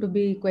are going to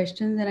be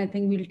questions, and I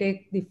think we'll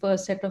take the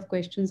first set of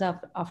questions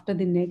after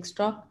the next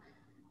talk.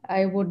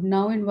 I would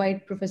now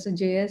invite Professor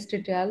J.S.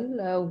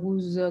 Tityal,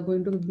 who's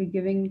going to be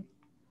giving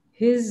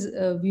his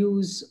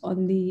views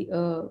on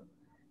the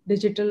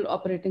digital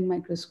operating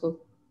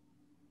microscope.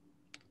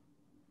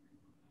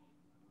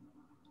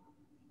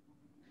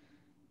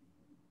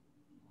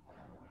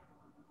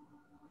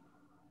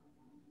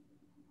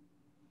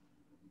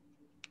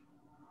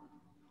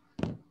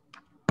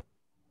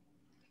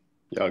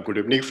 Yeah, good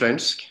evening,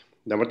 friends.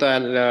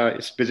 Namrata,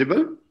 is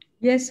visible?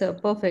 Yes, sir.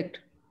 Perfect.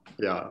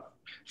 Yeah.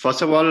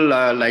 First of all,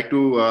 I'd like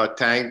to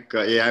thank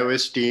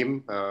AIOS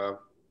team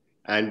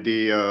and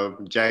the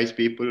JICE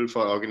people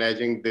for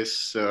organizing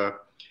this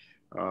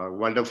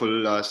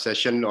wonderful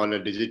session on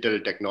digital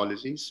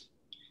technologies.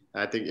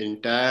 I think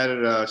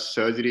entire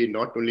surgery,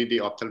 not only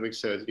the ophthalmic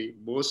surgery,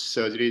 most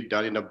surgery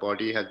done in a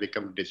body has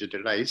become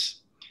digitalized,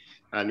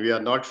 and we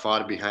are not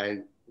far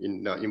behind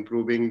in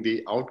improving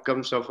the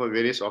outcomes of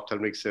various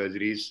ophthalmic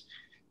surgeries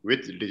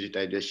with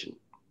digitization.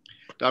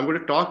 So I'm going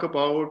to talk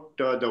about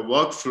the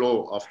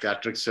workflow of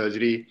cataract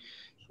surgery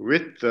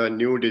with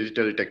new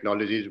digital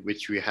technologies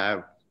which we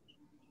have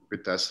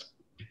with us.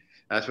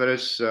 As far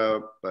as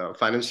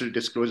financial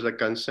disclosure are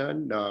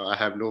concerned, I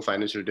have no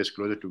financial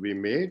disclosure to be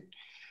made.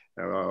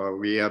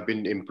 We have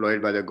been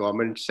employed by the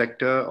government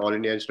sector, All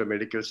India Institute of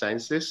Medical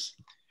Sciences.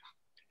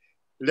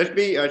 Let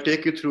me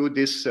take you through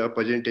this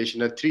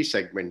presentation in three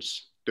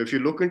segments. So if you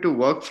look into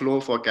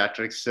workflow for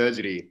cataract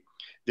surgery,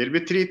 there'll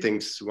be three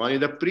things. One is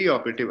the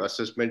pre-operative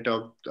assessment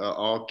of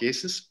our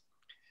cases.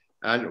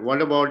 And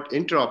what about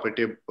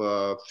intraoperative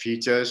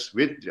features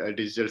with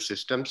digital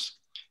systems?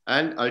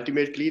 And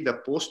ultimately, the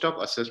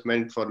post-op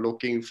assessment for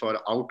looking for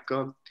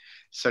outcome,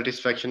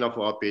 satisfaction of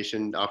our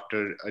patient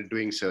after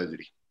doing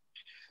surgery.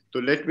 So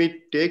let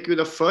me take you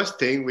the first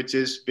thing, which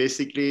is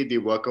basically the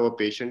work of a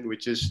patient,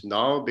 which is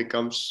now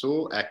become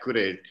so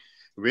accurate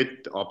with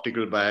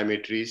optical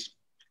biometries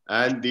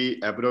and the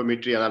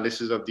aberrometry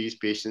analysis of these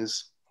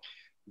patients.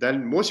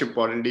 Then most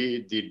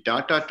importantly, the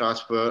data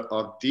transfer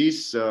of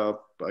these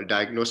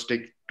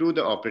diagnostic to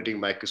the operating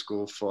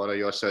microscope for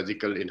your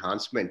surgical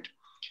enhancement.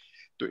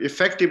 So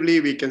effectively,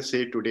 we can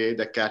say today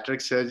the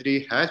cataract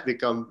surgery has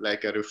become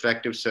like a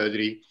refractive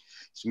surgery.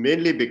 It's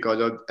mainly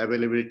because of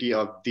availability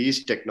of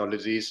these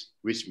technologies,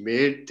 which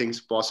made things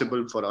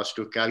possible for us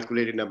to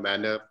calculate in a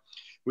manner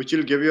which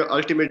will give you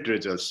ultimate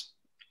results.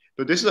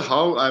 So this is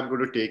how I'm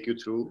going to take you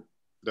through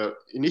the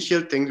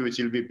initial things, which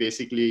will be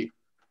basically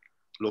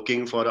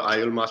looking for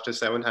IOL Master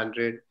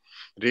 700,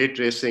 ray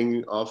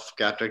tracing of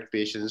cataract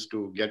patients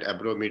to get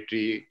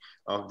aberrometry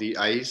of the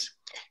eyes,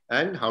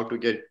 and how to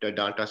get the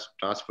data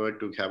transferred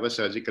to have a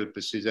surgical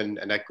precision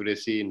and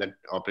accuracy in the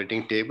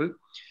operating table,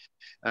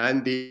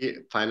 and the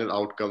final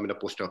outcome in a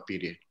post-op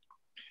period.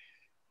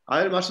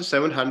 IOL Master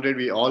 700,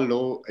 we all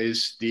know,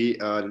 is the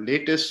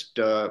latest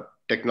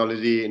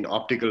technology in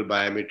optical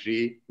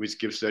biometry, which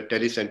gives a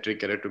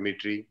telecentric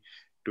keratometry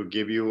to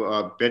give you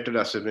a better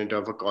assessment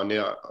of a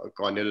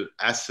corneal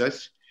as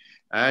such,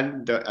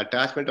 and the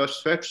attachment of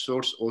swept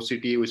source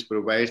OCT, which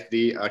provides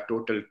the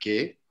total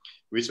K,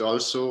 which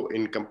also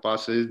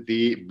encompasses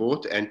the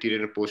both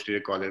anterior and posterior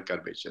corneal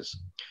curvatures.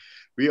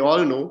 We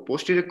all know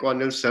posterior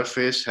corneal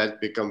surface has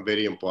become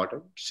very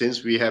important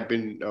since we have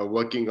been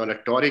working on a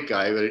toric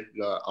IOL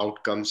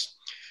outcomes.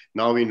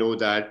 Now we know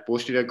that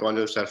posterior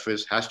corneal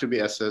surface has to be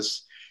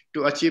assessed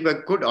to achieve a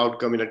good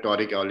outcome in a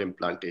toric IOL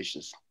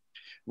implantations.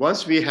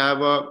 Once we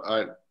have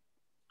a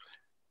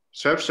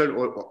swept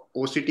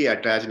OCT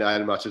attached in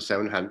IOL Master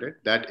 700,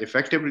 that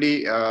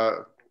effectively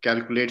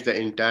calculates the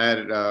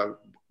entire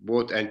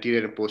both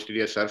anterior and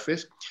posterior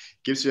surface,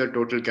 gives you a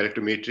total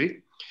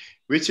keratometry,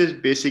 which is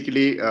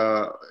basically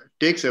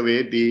takes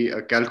away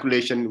the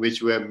calculation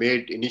which were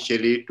made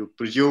initially to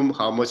presume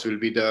how much will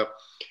be the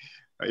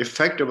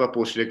effect of a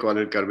posterior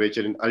corneal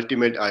curvature in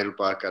ultimate IOL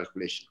power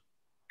calculation.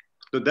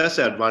 So that's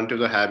the advantage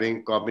of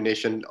having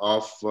combination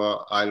of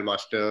IOL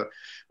Master,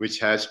 which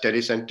has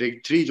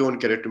telecentric 3-zone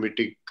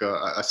keratometric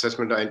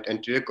assessment of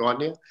anterior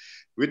cornea.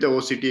 With the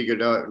OCT,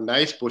 get a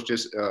nice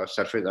posterior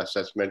surface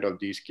assessment of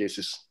these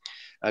cases.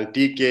 And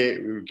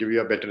TK will give you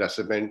a better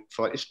assessment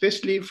for,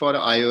 especially for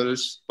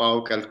IOLs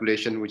power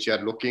calculation, which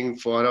are looking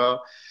for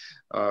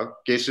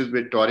cases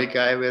with toric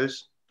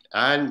IOLs.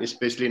 And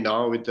especially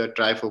now with the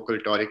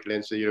trifocal toric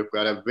lens, you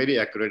require a very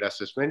accurate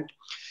assessment.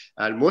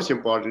 And most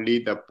importantly,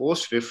 the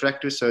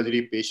post-refractive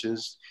surgery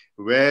patients,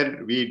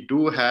 where we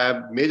do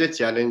have major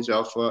challenge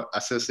of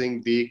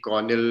assessing the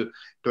corneal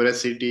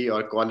toricity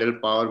or corneal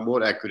power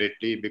more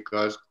accurately,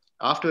 because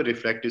after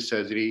refractive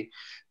surgery,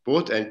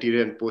 both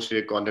anterior and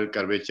posterior corneal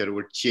curvature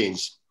would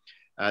change.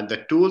 And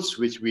the tools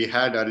which we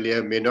had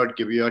earlier may not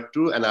give you a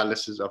true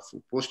analysis of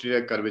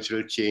posterior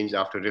curvatural change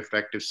after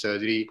refractive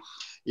surgery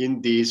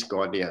in these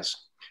corneas.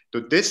 So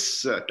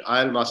this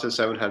IOL Master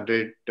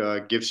 700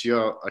 gives you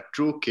a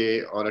true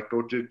K or a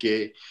total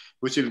K,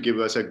 which will give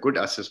us a good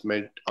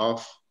assessment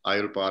of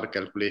IOL power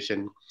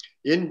calculation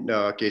in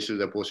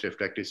cases of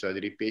post-refractive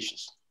surgery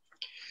patients.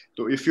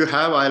 So if you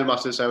have IOL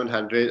Master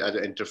 700 as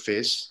an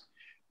interface,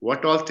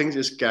 what all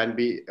things can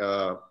be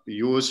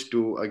used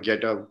to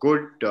get a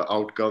good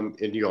outcome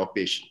in your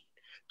patient.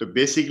 So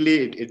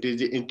basically, it is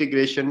the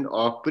integration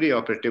of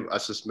preoperative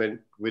assessment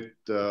with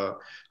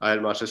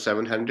IOL Master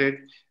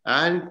 700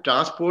 and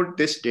transport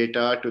this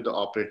data to the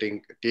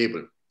operating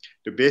table.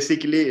 So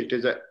basically, it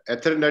is an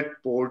Ethernet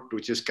port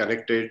which is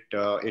connected,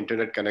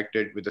 internet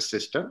connected with the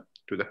system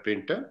to the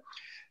printer.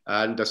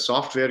 And the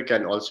software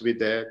can also be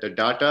there. The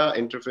data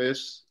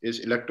interface is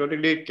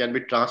electronically, can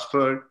be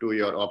transferred to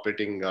your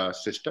operating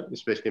system,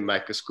 especially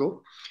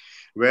Microscope,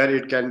 where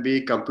it can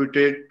be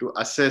computed to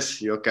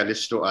assess your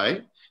Callisto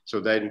eye. So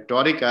the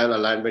toric IOL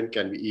alignment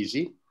can be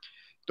easy.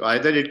 So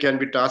either it can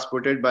be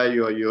transported by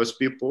your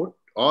USB port,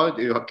 or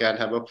you can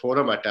have a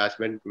forum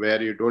attachment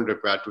where you don't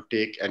require to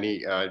take any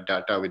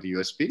data with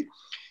USB.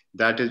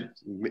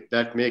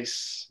 That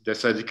makes the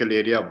surgical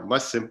area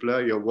much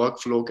simpler. Your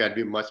workflow can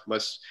be much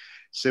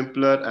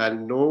simpler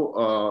and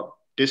no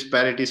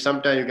disparity.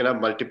 Sometimes you can have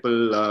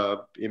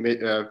multiple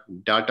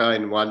data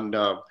in one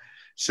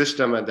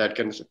system, and that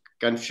can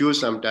confuse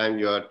sometimes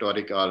your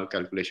toric IOL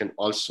calculation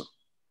also.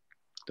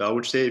 So I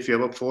would say if you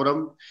have a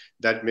forum,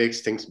 that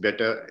makes things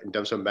better in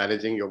terms of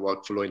managing your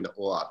workflow in the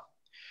OR.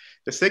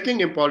 The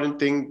second important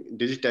thing,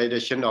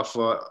 digitization of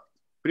a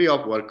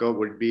pre-op workup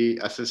would be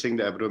assessing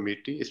the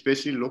abrometry,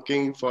 especially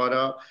looking for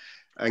a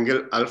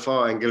angle alpha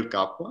or angle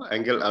kappa.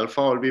 Angle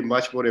alpha will be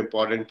much more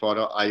important for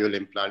a IOL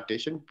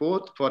implantation,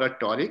 both for a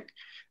toric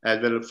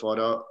as well for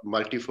a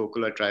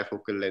multifocal or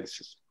trifocal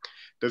lenses.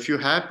 So if you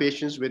have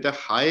patients with a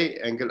high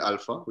angle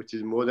alpha, which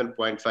is more than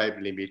 0.5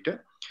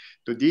 millimeter,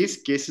 so these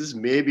cases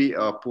may be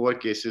poor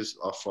cases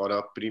for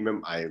a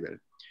premium IOL.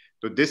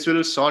 So this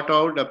will sort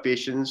out the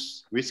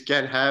patients which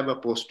can have a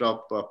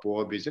post-op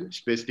poor vision,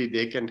 especially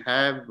they can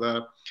have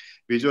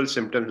visual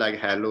symptoms like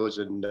halos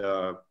and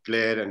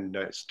glare and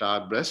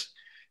star burst.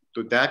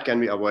 So that can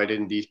be avoided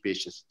in these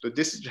patients. So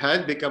this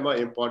has become an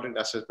important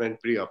assessment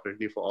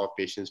pre-operatively for our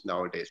patients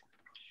nowadays.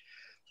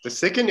 The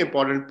second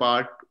important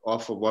part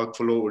of a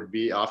workflow would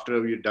be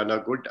after you've done a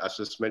good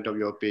assessment of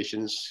your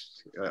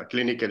patients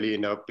clinically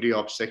in a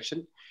pre-op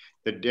section,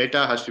 the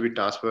data has to be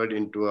transferred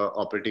into an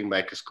operating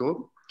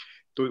microscope.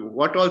 So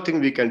what all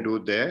things we can do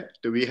there?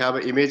 So we have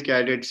image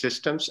guided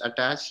systems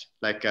attached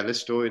like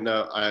Callisto in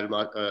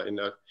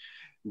a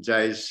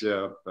JAIS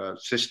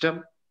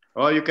system,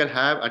 or you can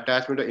have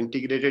attachment of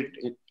integrated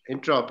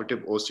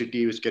intraoperative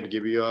OCT, which can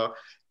give you a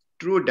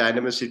true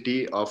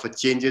dynamicity of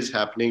changes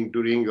happening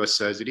during your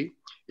surgery.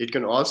 It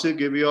can also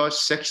give you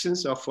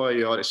sections of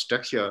your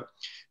structure,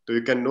 so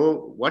you can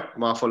know what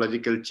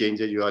morphological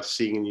changes you are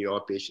seeing in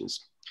your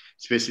patients,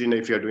 especially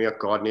if you're doing a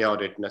cornea or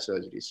retina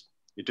surgeries.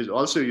 It is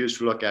also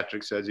useful for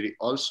cataract surgery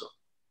also.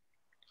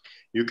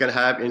 You can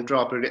have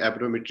intraoperative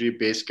abrometry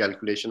based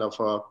calculation of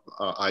a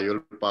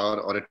IOL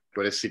power or a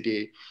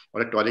toricity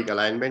or a toric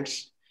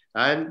alignments.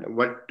 And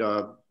what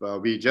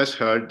we just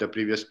heard the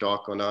previous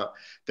talk on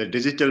the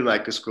digital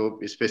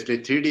microscope, especially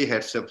 3D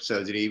heads-up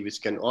surgery,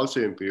 which can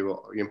also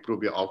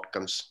improve your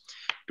outcomes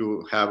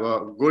to have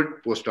a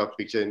good post-op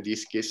picture in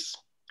these cases.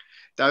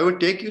 So I would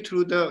take you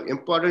through the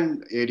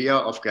important area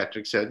of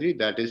cataract surgery,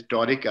 that is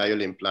toric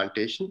IOL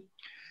implantation.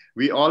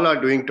 We all are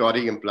doing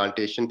toric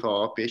implantation for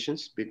our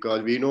patients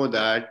because we know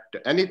that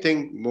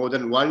anything more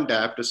than one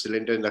diopter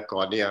cylinder in the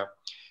cornea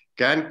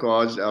can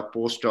cause a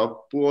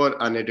post-op poor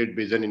unaided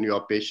vision in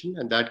your patient,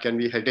 and that can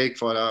be a headache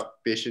for a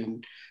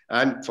patient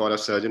and for a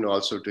surgeon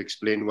also to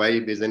explain why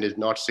vision is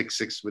not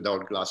 6/6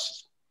 without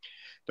glasses.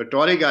 The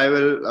toric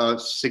IOL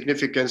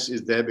significance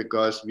is there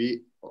because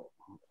we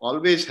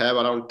always have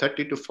around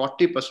 30 to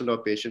 40%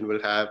 of patients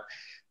will have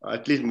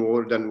at least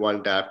more than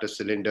one diopter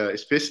cylinder,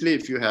 especially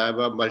if you have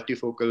a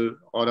multifocal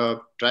or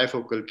a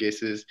trifocal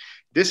cases.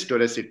 This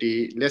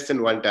toricity, less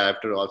than one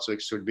diopter also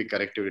should be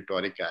corrected with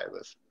toric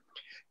IOLs.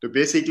 So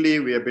basically,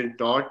 we have been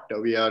taught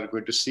we are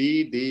going to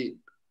see the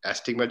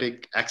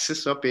astigmatic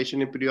axis of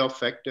patient in pre-op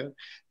factor.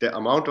 The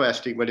amount of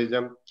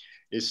astigmatism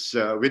is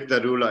with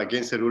the rule,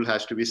 against the rule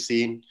has to be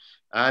seen.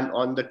 And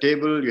on the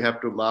table, you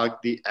have to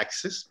mark the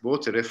axis,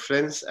 both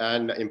reference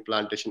and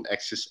implantation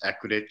axis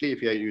accurately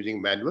if you are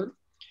using manual.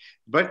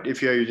 But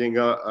if you're using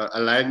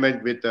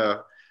alignment with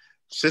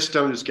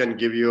systems, which can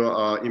give you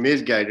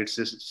image-guided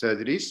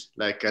surgeries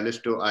like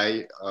Callisto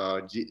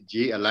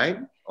G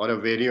Align or a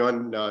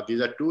Varion,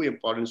 these are two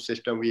important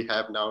systems we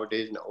have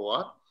nowadays in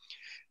OR,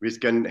 which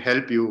can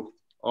help you.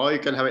 Or you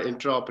can have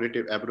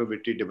intraoperative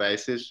abrometry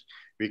devices.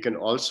 We can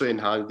also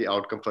enhance the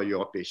outcome for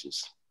your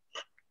patients.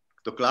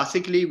 So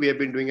classically, we have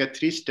been doing a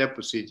 3-step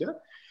procedure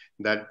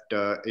that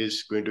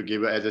is going to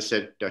give, as I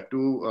said,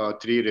 2,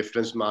 3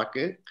 reference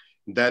markers.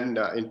 Then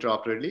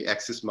intraoperatively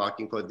axis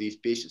marking for these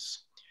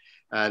patients,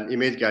 and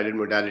image guided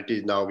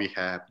modalities now we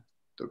have.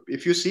 So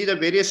if you see the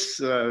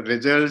various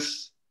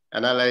results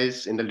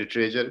analyzed in the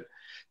literature,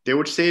 they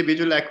would say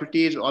visual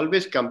acuity is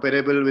always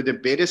comparable with the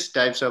various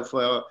types of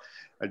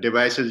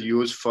devices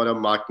used for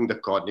marking the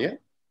cornea,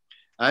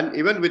 and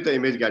even with the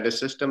image guided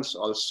systems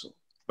also.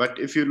 But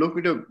if you look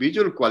at the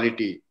visual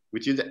quality,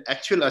 which is the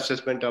actual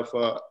assessment of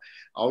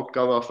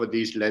outcome of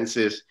these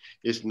lenses,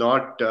 is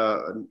not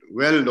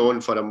well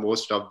known for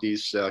most of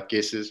these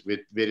cases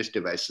with various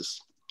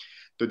devices.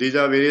 So these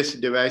are various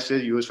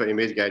devices used for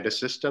image guided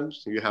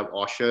systems. You have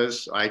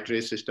Osher's eye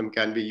trace system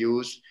can be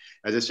used.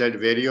 As I said,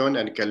 Varion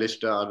and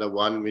Callista are the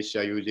one which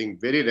are using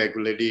very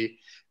regularly,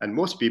 and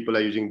most people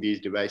are using these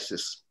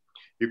devices.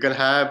 You can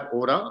have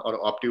Aura or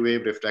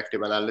OptiWave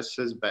refractive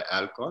analysis by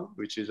Alcon,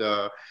 which is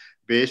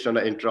based on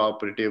an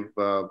intraoperative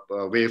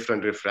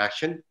wavefront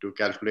refraction to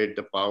calculate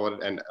the power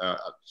and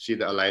see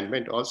the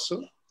alignment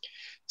also.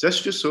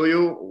 Just to show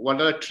you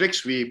what are the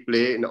tricks we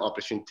play in the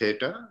operation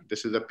theater.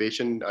 This is a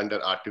patient under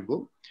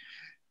Artigo.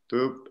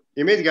 So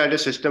image guided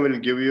system will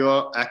give you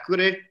an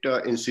accurate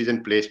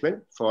incision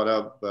placement for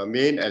a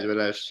main as well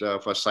as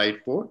for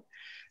side port.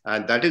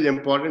 And that is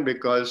important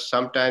because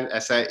sometimes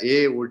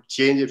SIA would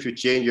change if you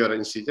change your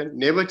incision.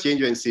 Never change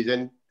your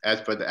incision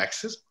as per the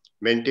axis.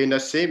 Maintain the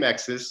same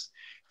axis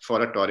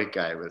for a toric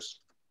IOL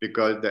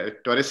because the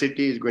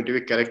toricity is going to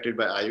be corrected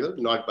by IOL,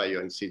 not by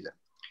your incision.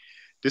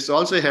 This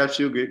also helps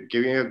you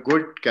giving a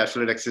good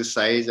capsular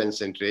exercise and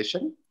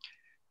centration,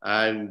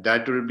 and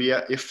that will be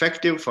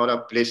effective for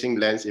placing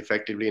lens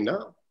effectively in a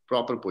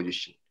proper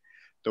position.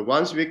 So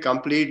once we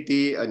complete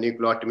the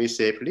nucleotomy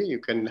safely, you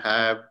can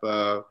have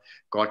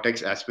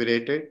cortex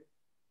aspirated.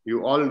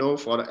 You all know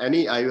for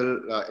any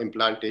IOL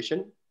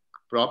implantation,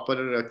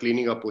 proper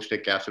cleaning of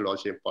posterior capsule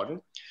also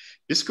important.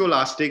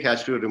 Viscoelastic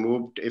has to be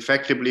removed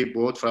effectively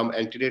both from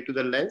anterior to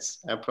the lens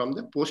and from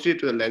the posterior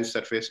to the lens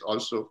surface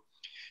also,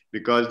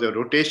 because the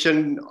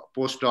rotation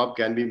post-op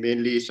can be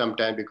mainly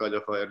sometimes because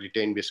of a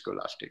retained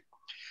viscoelastic.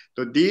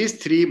 So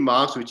these three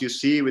marks which you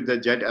see with the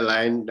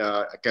jet-aligned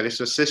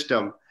callisto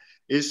system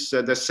is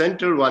the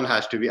central one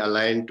has to be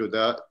aligned to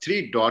the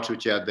three dots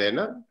which are there in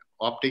a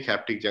optic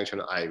haptic junction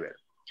IOL.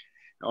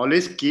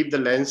 Always keep the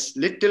lens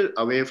little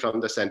away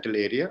from the central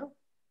area,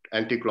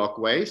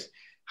 anti-clockwise,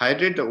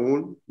 hydrate the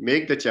wound,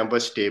 make the chamber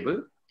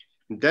stable,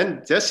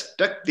 then just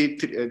tuck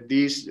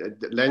these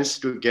lens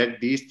to get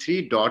these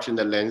three dots in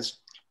the lens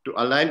to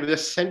align with the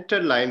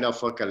center line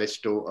of a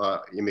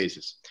callisto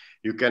images.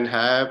 You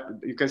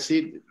can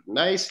see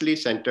nicely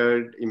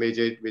centered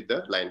images with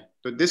the line.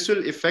 So this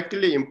will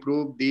effectively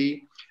improve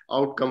the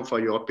outcome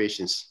for your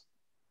patients.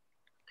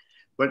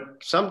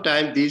 But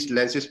sometimes these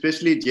lenses,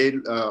 especially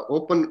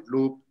open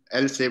loop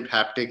L-shaped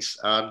haptics,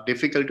 are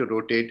difficult to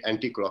rotate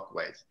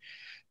anti-clockwise.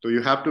 So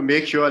you have to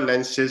make sure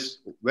lens is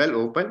well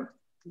open.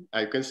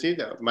 I can see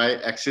that my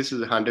axis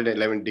is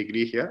 111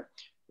 degree here,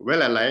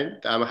 well aligned.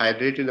 I'm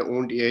hydrating the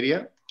wound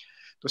area.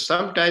 So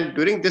sometimes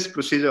during this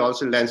procedure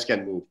also lens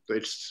can move. So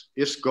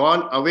it's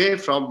gone away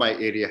from my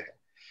area.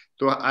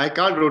 So I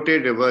can't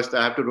rotate reverse.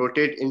 I have to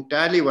rotate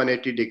entirely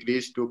 180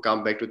 degrees to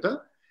come back to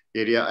the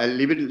area. I'll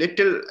leave it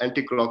little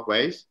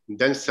anti-clockwise,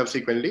 then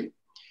subsequently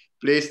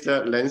place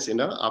the lens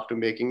after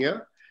making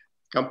a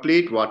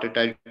complete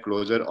watertight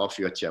closure of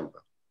your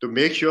chamber. To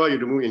make sure you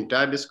remove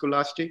entire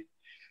viscoelastic,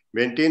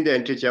 maintain the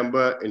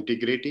antechamber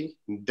integrity,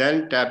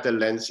 then tap the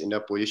lens in a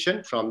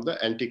position from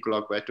the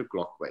anti-clockwise to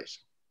clockwise.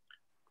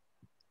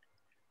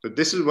 So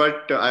this is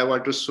what I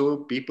want to show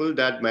people,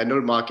 that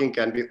manual marking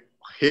can be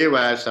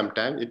haywire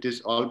sometimes. It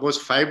is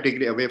almost 5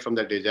 degrees away from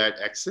the desired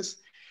axis.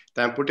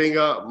 So I'm putting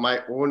my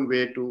own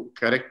way to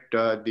correct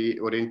the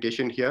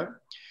orientation here.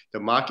 The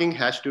marking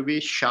has to be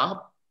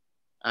sharp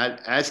and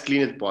as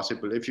clean as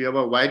possible. If you have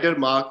a wider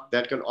mark,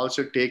 that can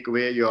also take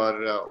away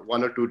your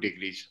 1 or 2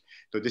 degrees.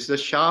 So this is a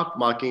sharp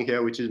marking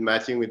here, which is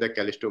matching with the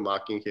callisto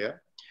marking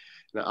here.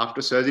 Now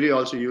after surgery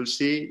also, you'll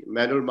see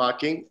manual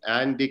marking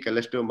and the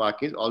callisto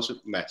marking is also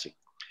matching.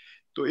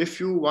 So if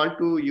you want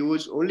to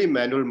use only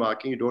manual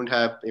marking, you don't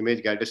have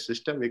image guided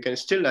system, you can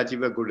still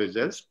achieve a good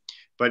results,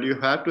 but you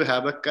have to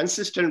have a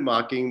consistent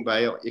marking by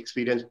an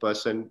experienced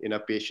person in a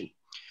patient.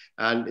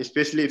 And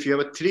especially if you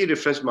have a 3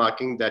 reference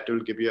marking, that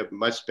will give you a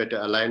much better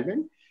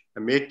alignment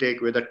and may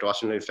take away the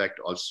torsional effect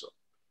also.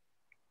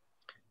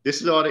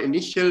 This is our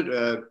initial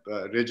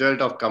result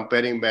of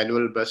comparing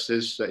manual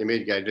versus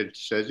image guided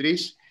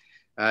surgeries.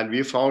 And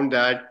we found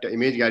that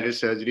image guided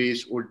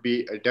surgeries would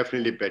be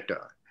definitely better.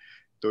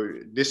 So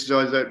this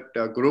was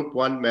a group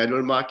 1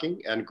 manual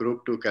marking and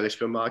group 2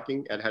 callisto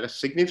marking, and had a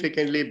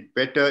significantly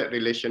better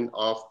relation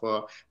of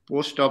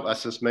post-op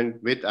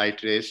assessment with eye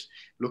trace,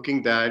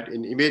 looking that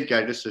in image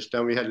guided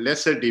system, we had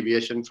lesser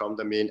deviation from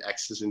the main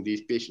axis in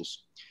these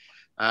patients.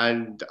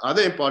 And the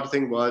other important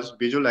thing was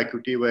visual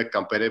acuity were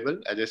comparable,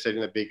 as I said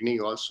in the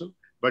beginning also.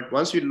 But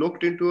once we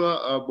looked into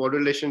a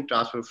modulation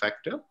transfer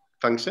factor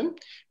function,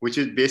 which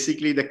is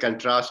basically the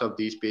contrast of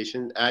these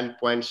patients and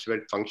point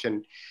sweat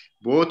function,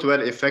 both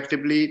were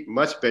effectively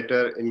much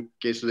better in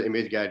case of the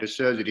image guided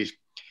surgeries.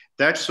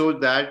 That shows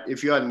that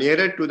if you are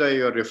nearer to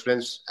your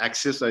reference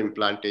axis of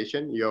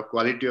implantation, your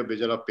quality of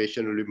vision of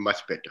patient will be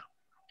much better.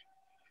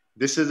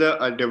 This is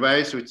a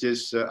device which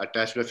is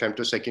attached to a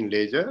femtosecond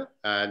laser.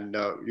 And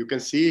you can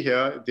see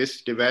here,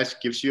 this device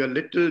gives you a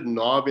little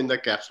knob in the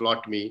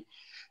capsulotomy,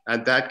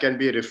 and that can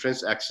be a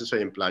reference axis for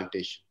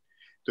implantation.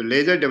 So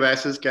laser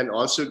devices can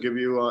also give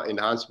you an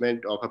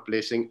enhancement of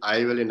placing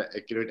IOL in an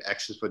accurate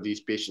axis for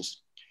these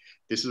patients.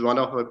 This is one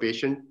of our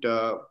patient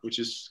which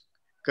is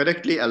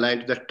correctly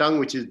aligned to the tongue,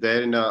 which is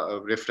there in a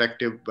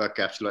refractive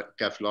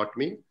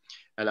capsulotomy,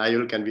 and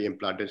IOL can be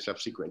implanted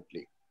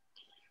subsequently.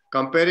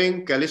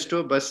 Comparing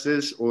Callisto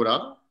versus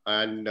Aura,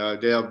 and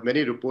there are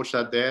many reports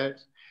out there.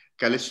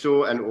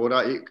 Callisto and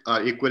Aura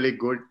are equally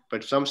good,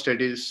 but some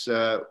studies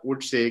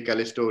would say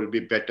Callisto will be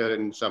better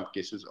in some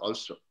cases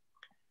also.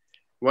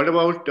 What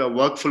about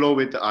workflow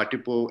with the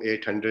Artipo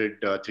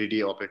 800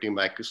 3D operating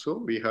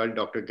microscope? We heard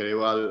Dr.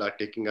 Grewal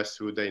taking us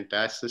through the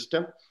entire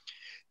system.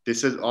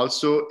 This is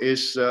also a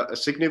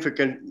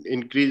significant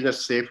increase in the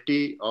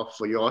safety of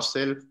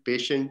yourself,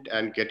 patient,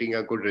 and getting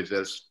a good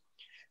results.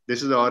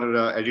 This is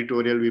our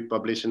editorial we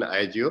published in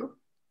IGO,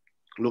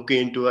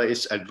 looking into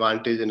its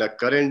advantage in a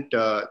current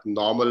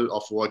normal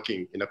of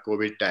working in a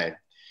COVID time.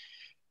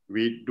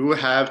 We do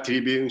have 3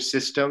 beam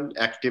system,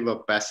 active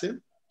or passive.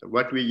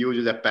 What we use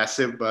is a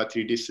passive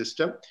 3D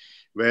system,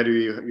 where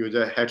we use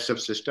a heads-up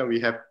system.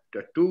 We have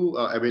 2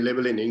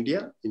 available in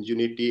India,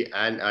 Ingenuity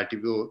and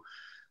Artivo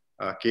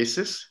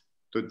cases.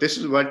 So this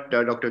is what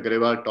Dr.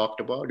 Grewal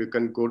talked about. You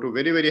can go to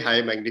very, very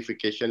high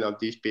magnification of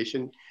these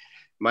patients.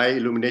 My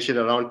illumination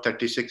around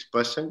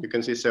 36%. You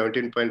can see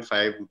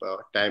 17.5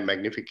 time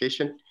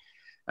magnification.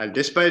 And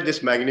despite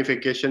this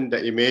magnification,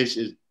 the image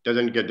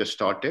doesn't get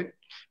distorted.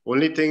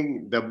 Only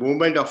thing, the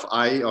movement of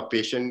eye of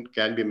patient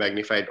can be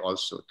magnified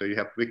also. So you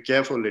have to be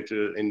careful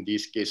little in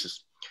these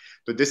cases.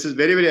 So this is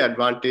very, very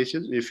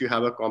advantageous. If you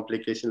have a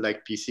complication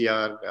like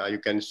PCR, you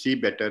can see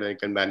better and you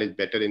can manage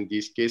better in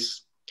these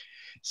cases.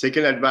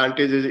 Second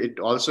advantage is it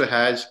also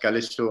has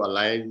callisto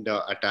aligned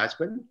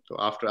attachment. So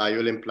after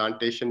IOL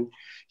implantation,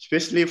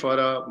 especially for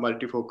a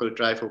multifocal,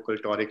 trifocal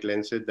toric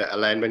lenses, the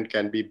alignment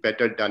can be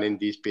better done in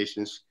these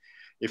patients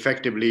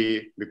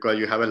effectively because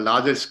you have a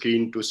larger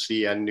screen to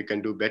see and you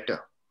can do better.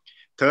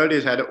 Third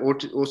is had an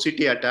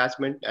OCT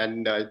attachment,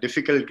 and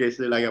difficult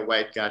cases like a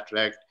white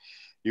cataract,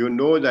 you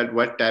know that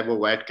what type of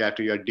white cataract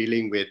you are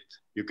dealing with.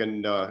 You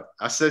can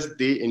assess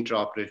the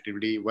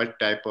intraoperatively what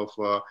type of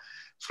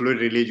fluid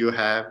release you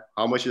have,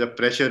 how much is the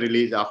pressure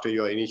release after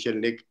your initial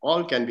nick,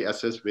 all can be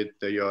assessed with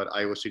your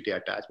IOCT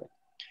attachment.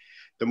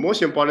 The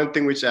most important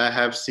thing which I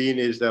have seen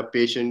is the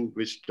patient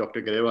which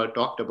Dr. Grewal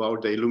talked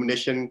about, the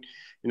illumination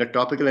in a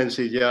topical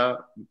anesthesia,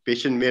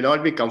 patient may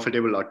not be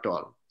comfortable at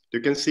all.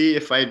 You can see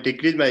if I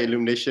decrease my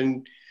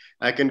illumination,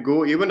 I can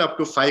go even up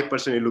to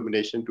 5%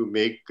 illumination to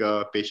make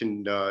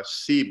patient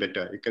see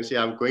better. You can see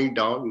I'm going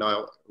down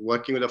now,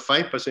 working with a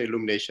 5%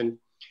 illumination,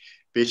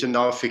 patient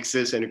now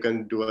fixes and you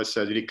can do a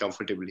surgery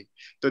comfortably.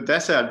 So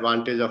that's the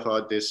advantage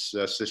of this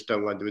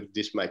system with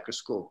this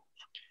microscope.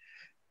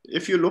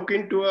 If you look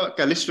into a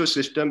callisto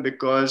system,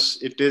 because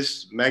it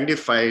is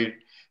magnified,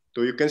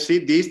 so you can see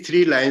these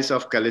three lines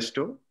of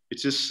callisto,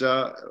 which is,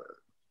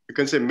 you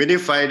can say,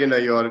 minified in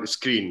your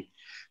screen.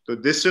 So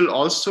this will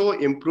also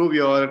improve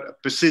your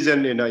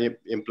precision in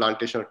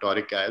implantation of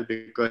toric IOL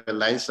because the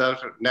lines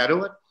are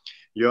narrower.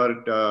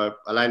 Your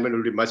alignment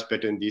will be much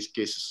better in these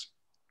cases.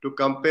 To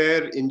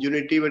compare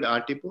Ingenuity with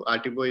Artipo,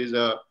 Artipo is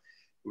a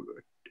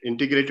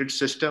integrated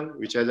system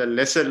which has a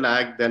lesser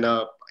lag than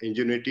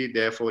Ingenuity.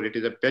 Therefore, it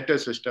is a better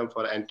system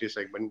for anterior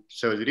segment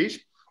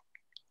surgeries,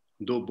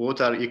 though both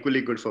are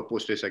equally good for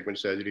posterior segment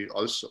surgery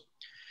also.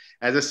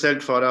 As I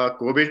said, for a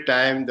COVID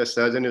time, the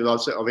surgeon is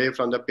also away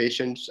from the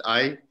patient's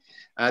eye,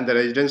 and the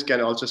residents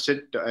can also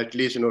sit at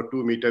least 2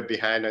 meters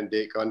behind, and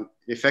they can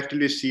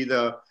effectively see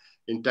the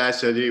entire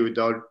surgery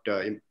without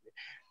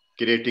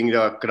creating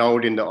a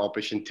crowd in the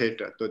operation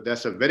theater. So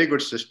that's a very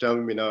good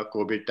system in a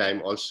COVID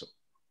time also.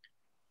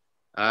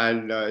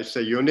 And it's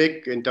a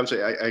unique in terms of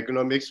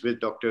ergonomics, which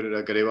Dr.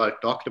 Grewal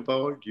talked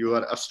about. You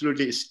are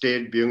absolutely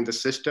straight viewing the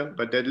system,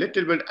 but a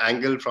little bit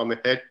angle from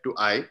head to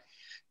eye.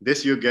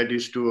 This you get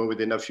used to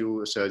within a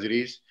few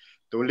surgeries.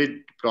 The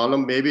only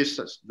problem maybe is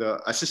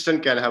the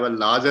assistant can have a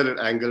larger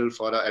angle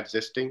for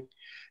adjusting.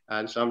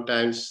 And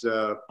sometimes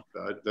the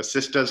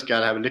sisters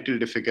can have a little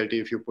difficulty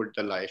if you put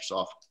the lights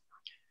off.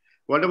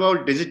 What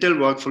about digital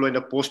workflow in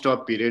the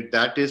post-op period?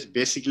 That is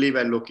basically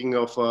by looking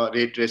of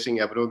ray tracing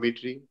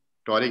aberrometry,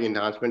 toric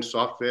enhancement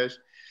softwares,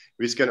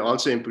 which can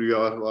also improve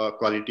your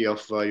quality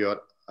of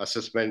your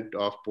assessment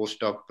of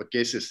post-op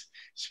cases,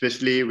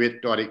 especially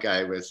with toric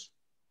IOLs.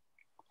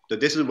 So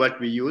this is what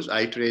we use,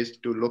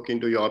 iTrace, to look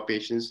into your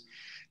patients.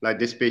 Like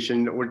this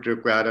patient would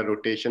require a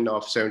rotation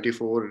of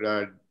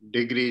 74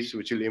 degrees,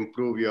 which will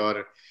improve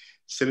your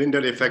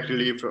cylinder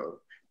effectively to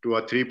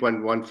a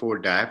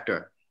 3.14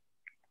 diopter.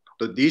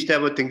 So these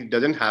type of things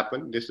doesn't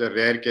happen. This is a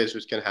rare case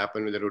which can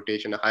happen with a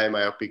rotation, a high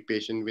myopic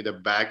patient with a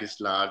bag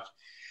is large.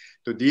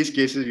 So these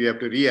cases you have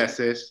to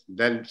reassess,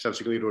 then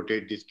subsequently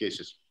rotate these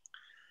cases.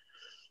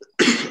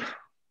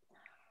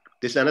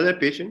 This is another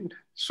patient,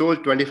 shows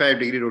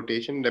 25-degree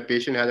rotation. The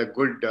patient has a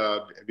good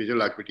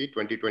visual acuity,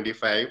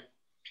 20-25,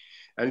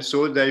 and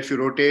shows that if you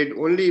rotate,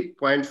 only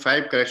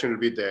 0.5 correction will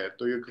be there.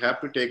 So you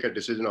have to take a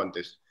decision on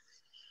this.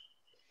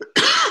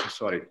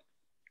 Sorry.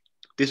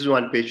 This is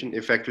one patient,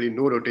 effectively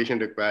no rotation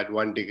required,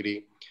 1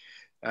 degree.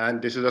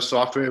 And this is a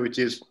software which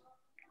is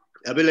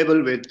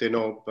available with,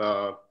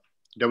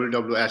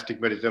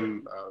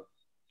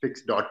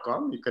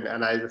 www.astigmatismfix.com. You can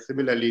analyze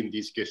similarly in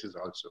these cases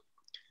also.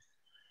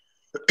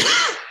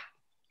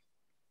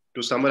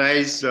 To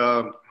summarize,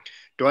 toric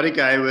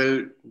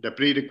IOL, the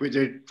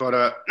prerequisite for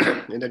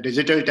in the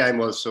digital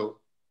time also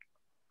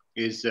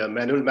is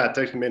manual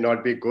methods may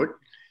not be good,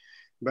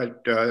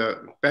 but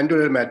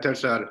pendular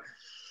methods are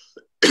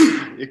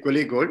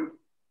equally good.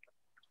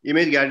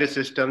 Image guided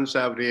systems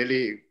have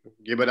really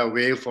given a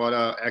way for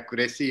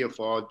accuracy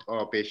for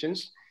our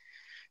patients.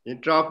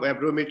 Intraop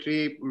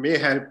aberrometry may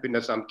help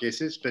in some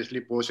cases, especially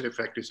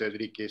post-refractive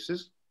surgery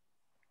cases.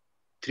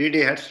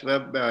 3D head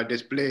swab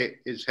display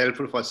is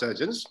helpful for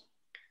surgeons.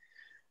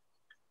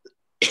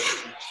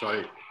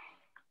 Sorry,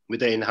 with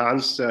the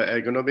enhanced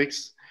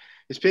ergonomics,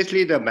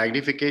 especially the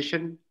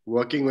magnification,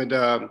 working with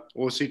the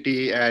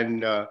OCT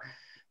and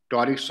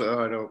toric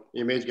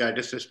image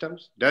guided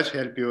systems does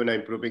help you in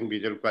improving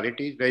visual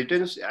quality.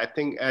 Residents, I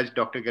think, as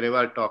Dr.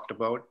 Grewal talked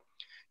about,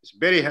 it's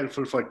very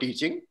helpful for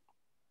teaching.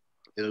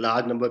 A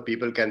large number of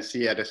people can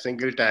see at a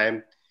single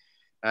time.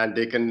 and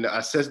they can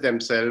assess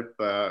themselves,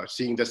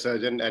 seeing the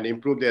surgeon, and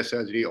improve their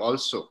surgery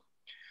also.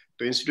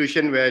 The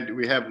institution where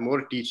we have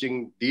more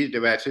teaching, these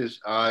devices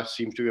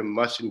seem to be a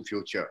must in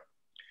future.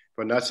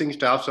 For nursing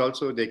staffs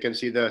also, they can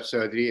see the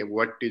surgery,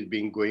 what is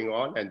being going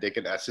on, and they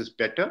can assess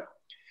better.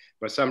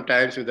 But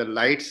sometimes if the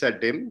lights are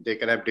dim, they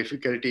can have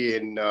difficulty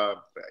in,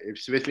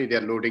 especially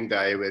they're loading the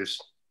IOLs.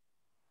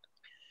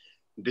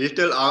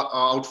 Digital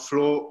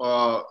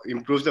outflow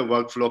improves the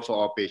workflow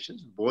for our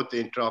patients, both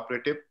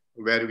intraoperative,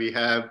 where we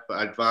have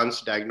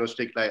advanced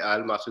diagnostic like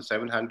IL-Master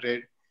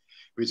 700,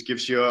 which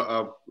gives you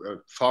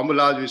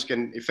formulas which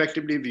can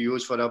effectively be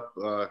used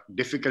for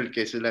difficult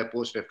cases like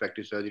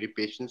post-refractive surgery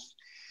patients,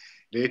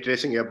 ray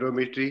tracing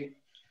abrometry.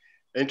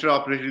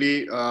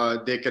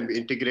 Intraoperatively, they can be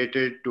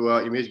integrated to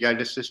an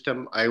image-guided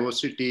system,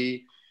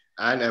 IOCT,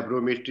 and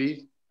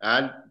abrometry.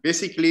 And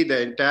basically,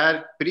 the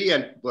entire pre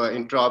and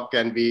intraop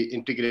can be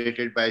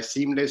integrated by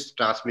seamless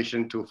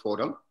transmission to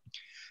forum.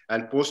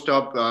 And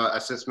post-op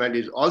assessment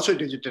is also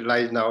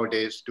digitalized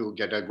nowadays to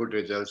get a good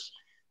results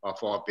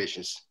for our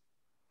patients.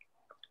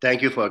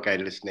 Thank you for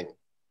kind listening.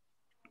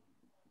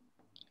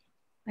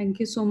 Thank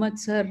you so much,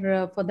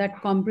 sir, for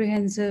that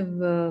comprehensive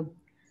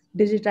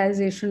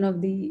digitization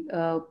of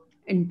the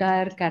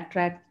entire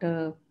cataract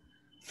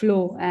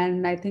flow.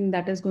 And I think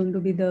that is going to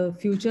be the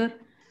future.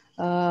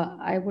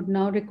 I would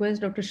now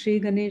request Dr. Sri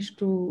Ganesh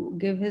to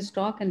give his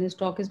talk, and his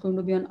talk is going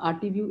to be on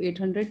RTView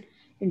 800,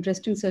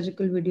 interesting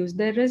surgical videos.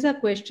 There is a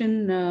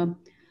question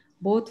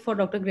both for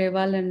Dr.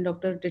 Grewal and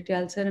Dr.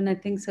 Tityal sir, and I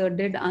think sir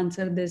did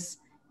answer this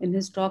in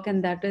his talk,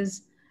 and that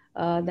is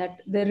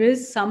that there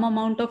is some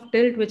amount of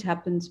tilt which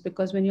happens,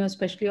 because when you're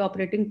especially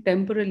operating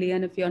temporally,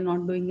 and if you're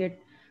not doing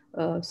it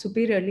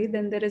superiorly,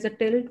 then there is a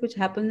tilt which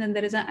happens, and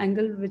there is an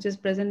angle which is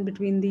present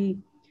between the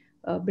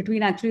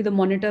between actually the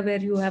monitor where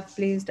you have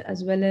placed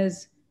as well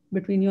as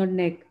between your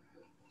neck.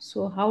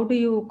 So how do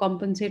you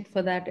compensate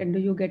for that, and do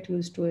you get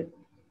used to it?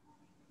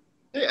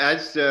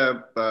 As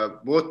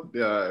both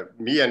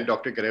me and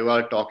Dr.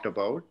 Grewal talked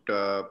about,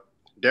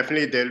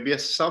 definitely there will be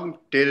some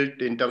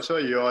tilt in terms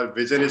of your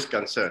vision is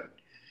concerned,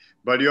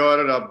 but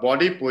your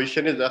body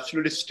position is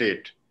absolutely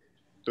straight.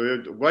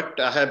 So what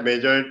I have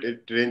measured,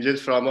 it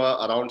ranges from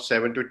around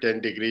 7 to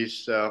 10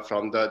 degrees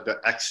from the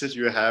axis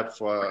you have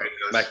for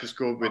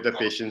microscope with the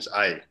patient's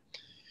eye.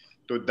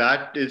 So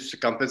that is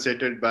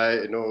compensated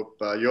by,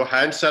 your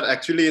hands are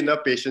actually in the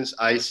patient's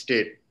eye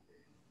state.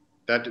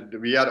 That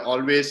we are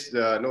always,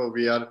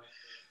 we are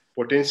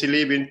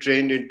potentially been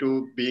trained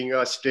into being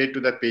straight to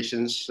the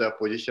patient's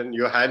position.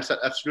 Your hands are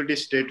absolutely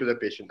straight to the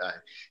patient eye.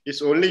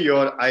 It's only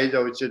your eyes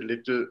are which is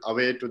little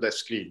away to the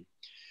screen.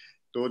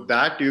 So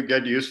that you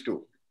get used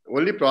to.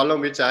 Only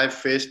problem which I've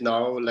faced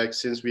now, like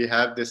since we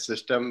have this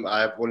system,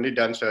 I've only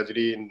done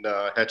surgery in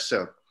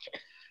headset.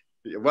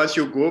 Once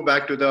you go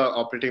back to the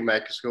operating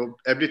microscope,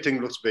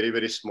 everything looks very,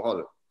 very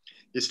small.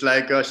 It's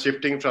like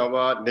shifting from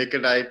a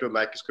naked eye to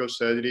microscope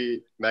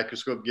surgery.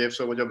 Microscope gave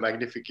so much of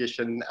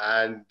magnification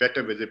and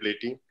better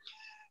visibility.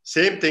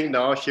 Same thing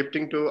now,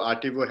 shifting to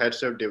RTView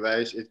headset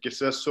device, it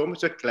gives us so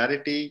much of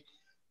clarity,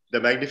 the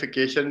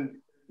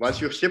magnification.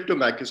 Once you shift to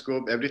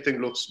microscope,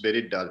 everything looks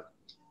very dull.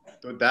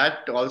 So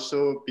that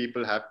also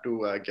people have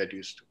to get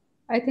used to.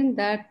 I think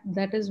that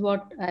is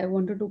what I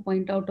wanted to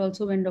point out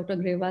also when Dr.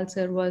 Grewal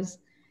sir was,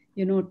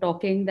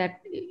 talking,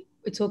 that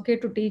it's okay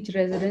to teach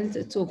residents,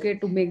 it's okay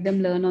to make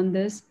them learn on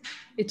this,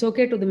 it's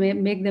okay to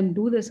make them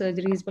do the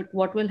surgeries, but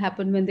what will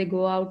happen when they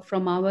go out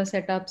from our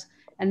setups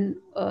and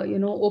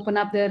open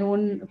up their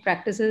own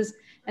practices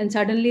and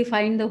suddenly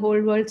find the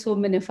whole world so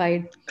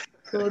minified?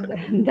 So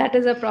that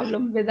is a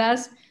problem with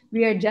us.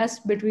 We are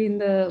just between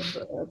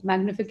the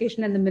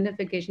magnification and the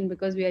minification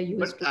because we are used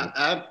But to it.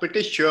 I'm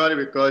pretty sure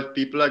because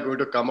people are going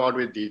to come out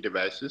with these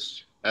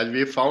devices. And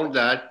we found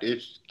that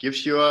it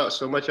gives you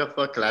so much of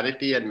a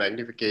clarity and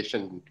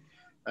magnification,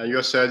 and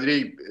your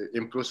surgery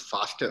improves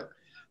faster.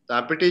 So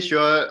I'm pretty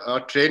sure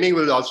training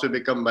will also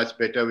become much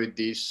better with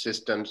these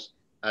systems.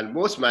 And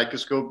most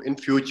microscope in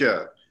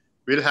future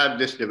will have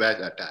this device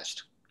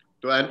attached.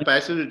 So and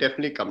prices will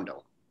definitely come down.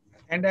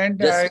 And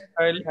Yes.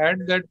 I'll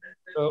add that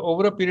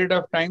over a period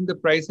of time, the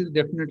price is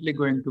definitely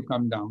going to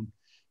come down.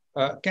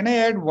 Can I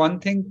add one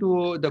thing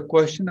to the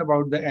question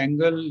about the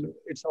angle?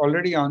 It's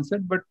already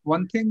answered, but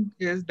one thing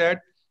is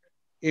that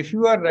if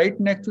you are right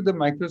next to the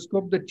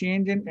microscope, the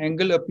change in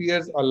angle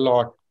appears a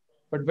lot.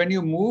 But when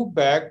you move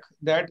back,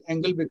 that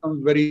angle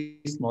becomes very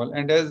small.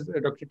 And as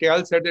Dr.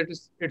 Tyal said,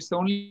 it's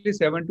only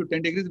 7 to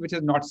 10 degrees, which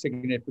is not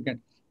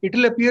significant. It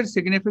will appear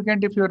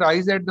significant if your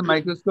eyes at the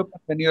microscope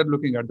and then you're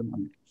looking at the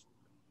monitor.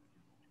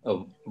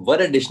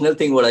 One additional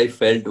thing what I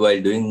felt while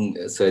doing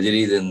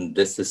surgeries in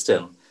this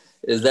system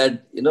is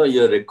that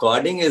your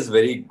recording is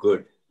very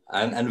good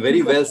and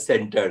very well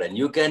centered, and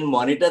you can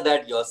monitor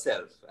that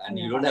yourself, and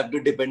you don't have to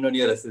depend on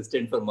your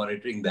assistant for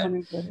monitoring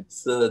that.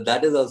 So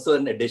that is also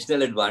an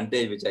additional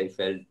advantage which I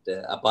felt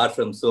apart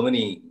from so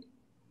many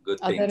good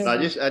things.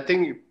 Rajesh, I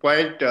think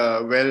point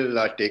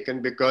well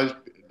taken, because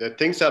the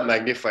things are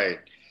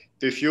magnified.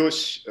 If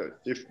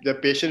the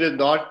patient is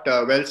not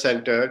well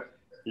centered,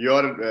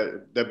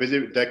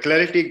 the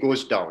clarity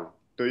goes down.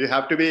 So you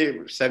have to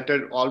be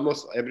centered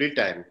almost every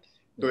time.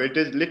 So it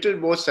is little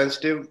more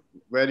sensitive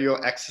where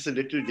your axis is a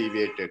little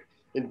deviated.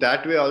 In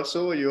that way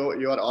also,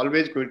 you are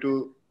always going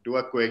to do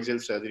a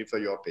coaxial surgery for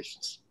your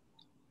patients.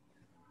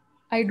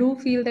 I do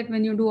feel that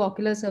when you do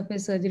ocular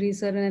surface surgery,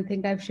 sir, and I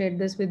think I've shared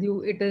this with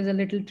you, it is a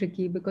little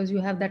tricky because you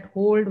have that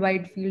whole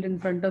wide field in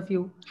front of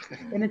you.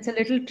 And it's a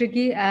little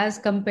tricky as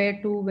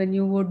compared to when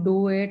you would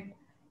do it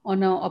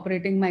on a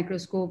operating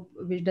microscope,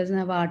 which doesn't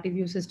have a RT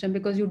view system,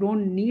 because you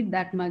don't need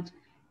that much.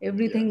 Yeah.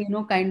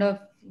 Everything, kind of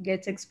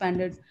gets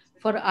expanded.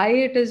 For eye,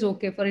 it is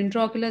okay. For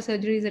intraocular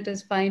surgeries, it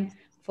is fine.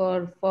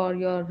 For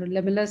your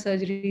lamellar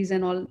surgeries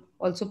and all,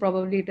 also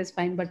probably it is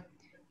fine. But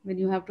when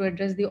you have to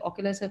address the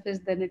ocular surface,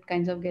 then it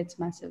kind of gets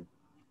massive.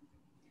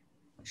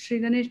 Shri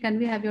Ganesh, can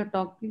we have your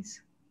talk,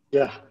 please?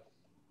 Yeah.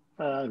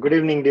 Good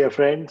evening, dear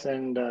friends,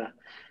 and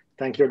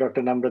thank you,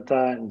 Dr.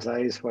 Namrata and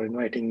Zais, for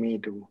inviting me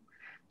to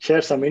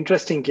share some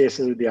interesting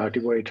cases with the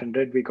RTO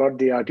 800. We got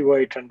the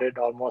RTO 800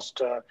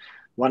 almost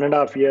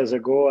 1.5 years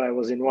ago. I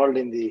was involved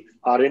in the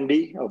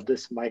R&D of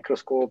this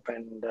microscope,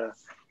 and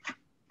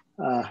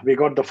we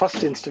got the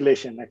first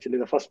installation, actually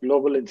the first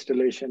global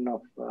installation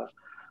of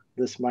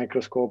this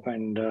microscope,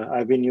 and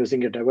I've been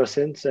using it ever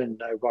since,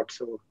 and I got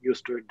so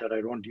used to it that I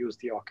don't use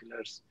the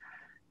oculars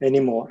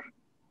anymore.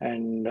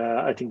 And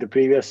I think the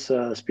previous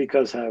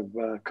speakers have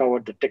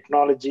covered the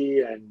technology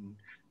and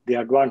the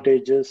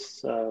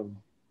advantages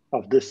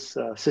of this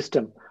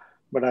system.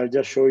 But I'll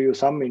just show you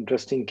some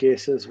interesting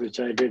cases which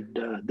I did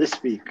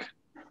this week.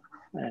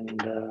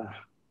 And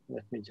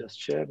let me just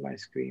share my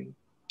screen.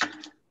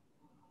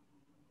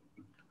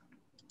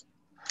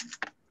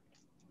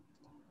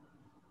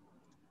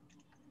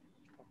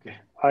 Okay,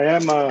 I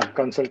am a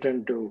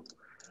consultant to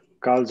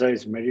Carl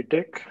Zeiss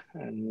Meditech,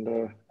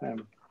 and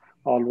I'm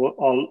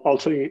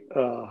also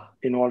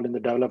involved in the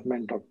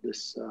development of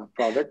this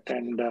product.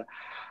 And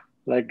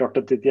like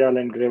Dr. Tityal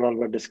and Grewal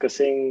were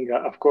discussing,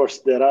 of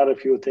course, there are a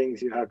few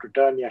things you have to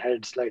turn your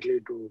head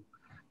slightly to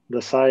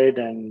the side,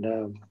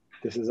 and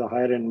this is a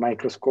higher-end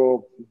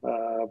microscope,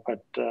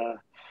 but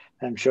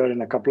I'm sure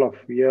in a couple of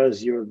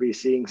years you will be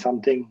seeing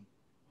something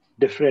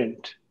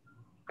different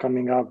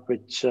coming up,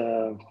 which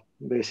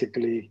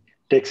basically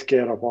takes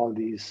care of all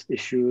these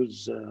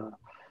issues.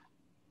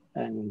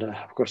 And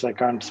of course, I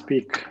can't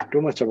speak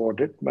too much about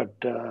it, but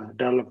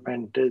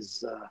development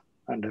is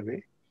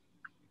underway.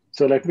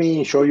 So let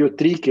me show you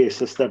 3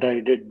 cases that I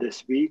did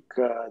this week.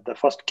 The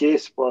first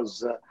case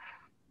was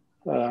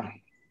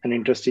an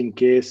interesting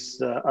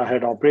case. I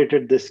had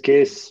operated this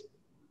case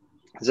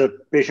as a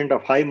patient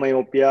of high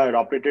myopia. I had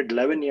operated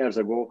 11 years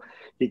ago.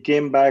 He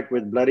came back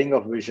with blurring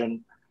of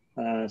vision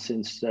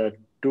since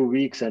 2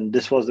 weeks, and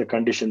this was the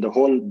condition. The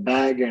whole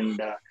bag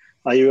and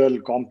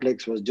IOL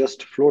complex was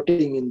just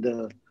floating in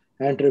the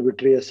anterior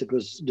vitreous. It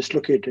was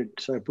dislocated.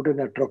 So I put in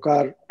a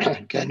trocar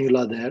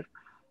cannula there,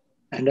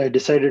 and I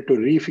decided to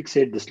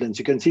refixate this lens.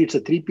 You can see it's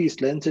a 3-piece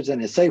lens. It's an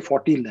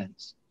SI40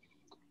 lens.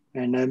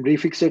 And I'm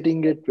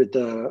refixating it with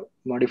a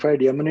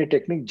modified M&A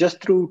technique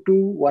just through 2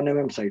 1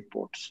 mm side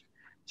ports.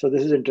 So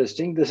this is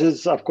interesting. This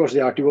is, of course, the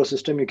RTO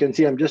system. You can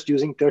see I'm just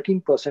using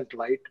 13%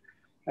 light,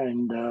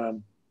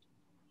 and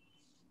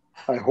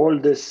I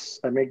hold this,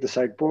 I make the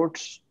side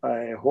ports,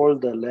 I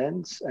hold the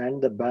lens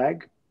and the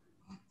bag,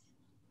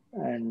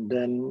 and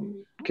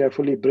then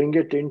carefully bring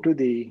it into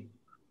the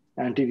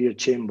anterior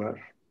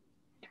chamber.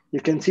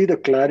 You can see the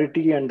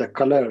clarity and the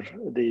color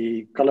of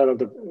the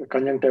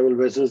conjunctival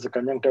vessels. The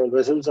conjunctival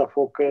vessels are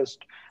focused,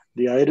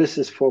 the iris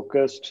is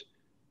focused.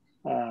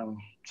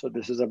 So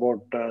this is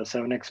about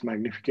 7x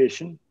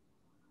magnification.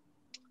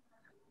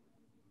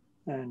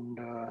 And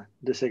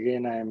this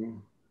again,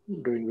 I'm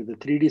doing with the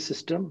 3D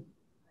system.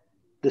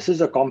 This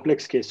is a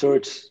complex case. So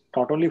it's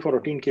not only for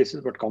routine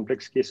cases, but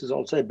complex cases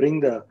also. I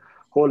bring the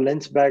whole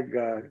lens bag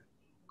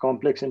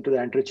complex into the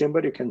anterior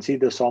chamber. You can see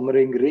the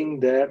sommering ring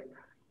there.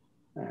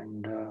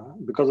 And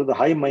because of the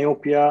high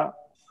myopia,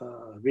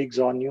 weak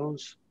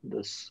zonules,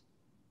 this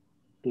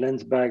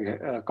lens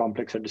bag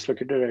complex are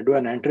dislocated. I do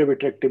an anterior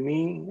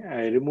vitrectomy.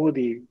 I remove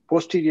the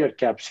posterior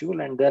capsule,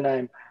 and then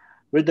I'm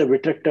with the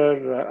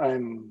vitrector,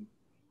 I'm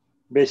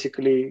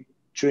basically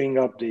chewing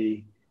up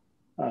the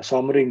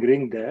sommering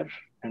ring there.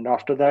 And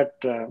after that,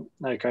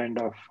 I kind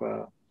of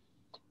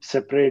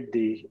separate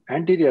the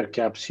anterior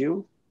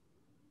capsule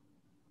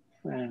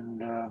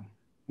and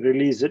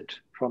release it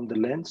from the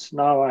lens.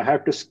 Now I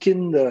have to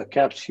skin the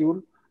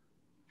capsule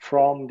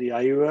from the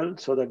IOL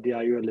so that the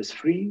IOL is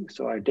free.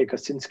 So I take a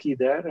Sinski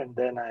there, and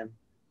then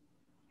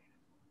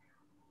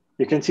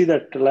you can see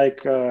that,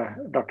 like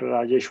Dr.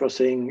 Rajesh was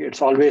saying,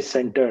 it's always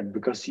centered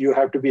because you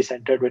have to be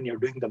centered when you're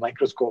doing the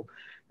microscope,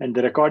 and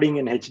the recording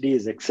in HD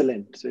is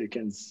excellent. So you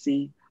can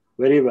see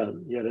very well.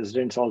 Your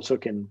residents also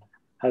can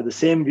have the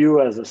same view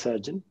as a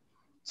surgeon.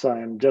 So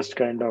I'm just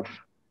kind of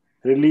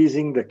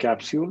releasing the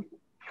capsule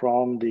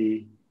from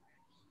the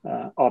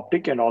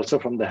optic and also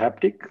from the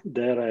haptic.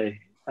 There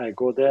I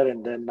go there,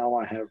 and then now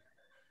I have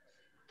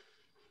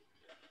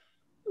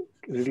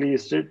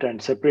released it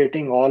and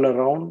separating all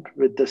around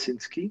with the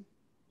Sinski.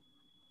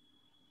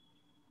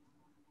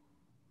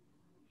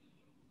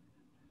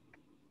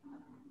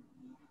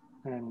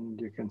 And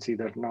you can see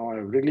that now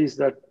I've released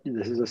that.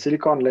 This is a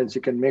silicon lens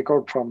you can make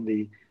out from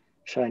the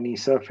shiny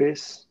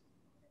surface.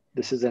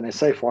 This is an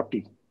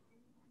SI40.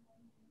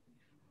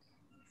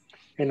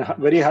 In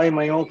very high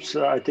myopes,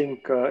 I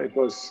think it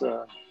was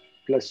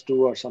 +2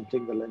 or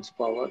something, the lens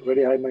power.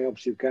 Very high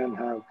myopes, you can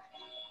have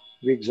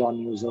wigs on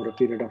use over a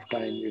period of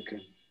time. You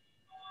can.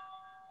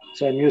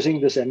 So I'm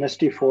using this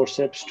MST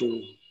forceps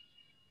to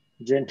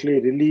gently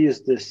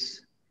release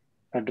this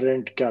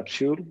adherent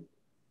capsule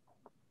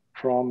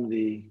from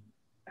the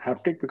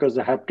haptic, because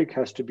the haptic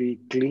has to be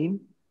clean.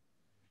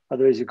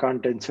 Otherwise, you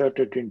can't insert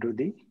it into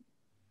the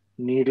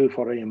needle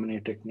for a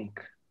M&A technique.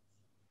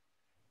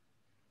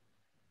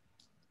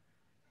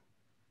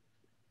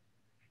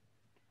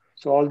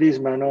 So all these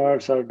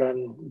maneuvers are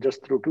done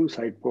just through 2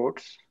 side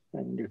ports.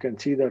 And you can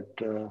see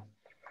that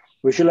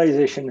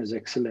visualization is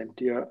excellent.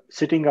 You're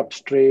sitting up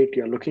straight,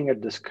 you're looking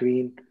at the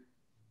screen,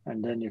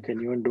 and then you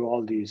can even do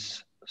all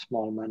these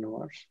small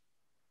maneuvers.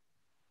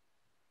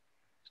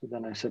 So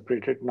then I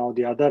separate it. Now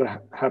the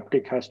other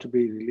haptic has to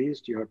be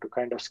released. You have to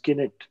kind of skin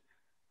it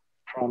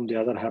from the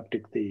other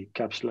haptic, the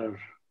capsular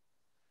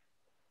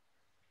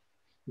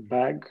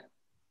bag.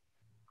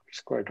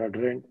 It's quite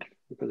adherent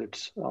because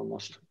it's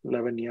almost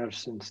 11 years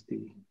since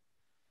the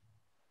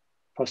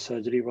first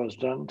surgery was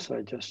done. So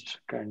I just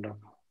kind of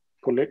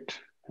pull it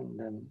and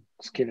then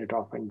skin it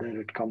off, and there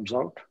it comes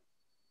out.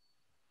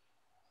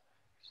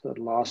 So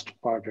the last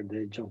part at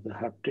the edge of the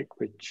haptic,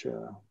 which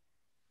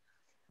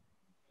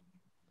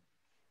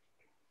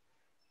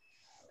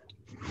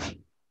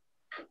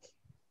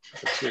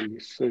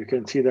so you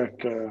can see that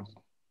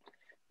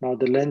now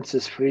the lens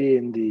is free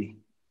in the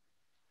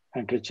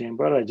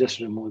antechamber. I just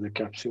remove the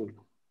capsule.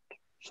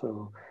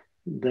 So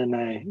then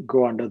I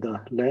go under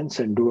the lens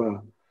and do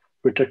a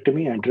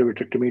vitrectomy, anterior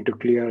vitrectomy, to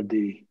clear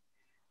the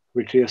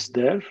vitreous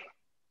there.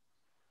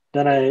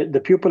 Then the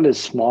pupil is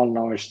small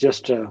now. It's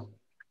just a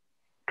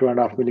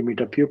 2.5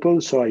 millimeter pupil.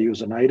 So I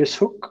use an iris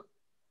hook.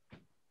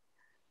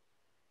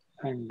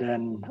 And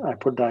then I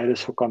put the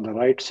iris hook on the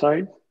right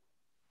side.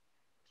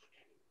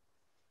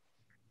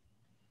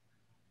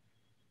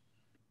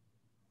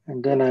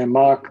 And then I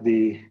mark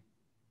the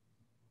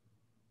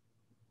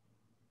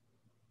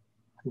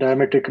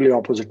diametrically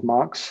opposite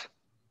marks.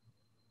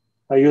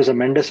 I use a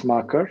Mendes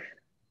marker,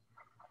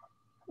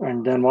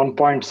 and then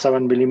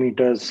 1.7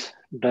 millimeters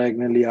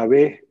diagonally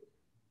away,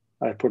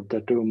 I put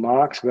the 2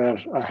 marks where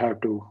I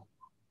have to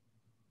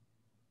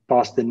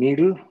pass the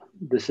needle.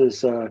 This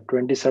is a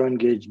 27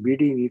 gauge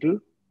BD needle,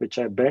 which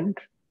I bend,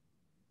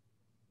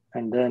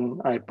 and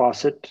then I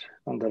pass it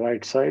on the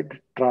right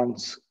side,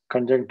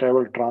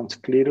 conjunctival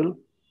transscleral,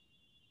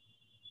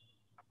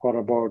 for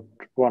about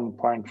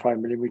 1.5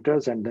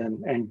 millimeters, and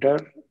then enter.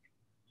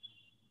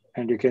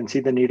 And you can see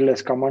the needle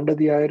has come under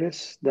the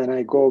iris. Then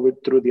I go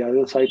through the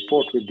other side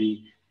port with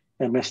the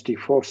MST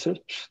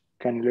forceps,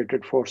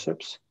 cannulated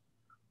forceps,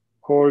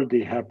 hold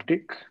the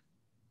haptic.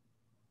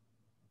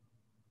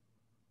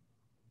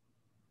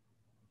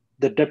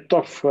 The depth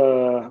of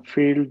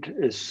field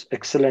is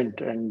excellent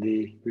and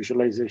the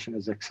visualization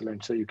is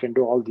excellent. So you can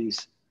do all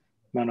these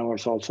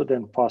maneuvers also,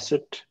 then pass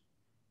it,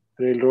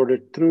 railroad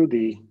it through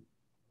the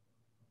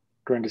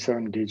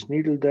 27 gauge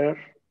needle there.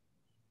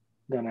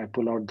 Then I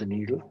pull out the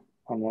needle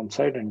on one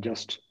side and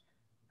just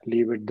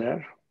leave it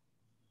there.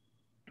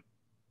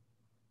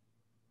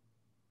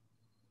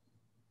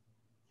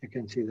 You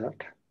can see that.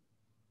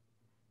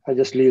 I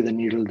just leave the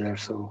needle there.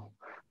 So,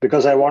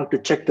 because I want to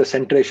check the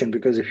centration,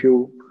 because if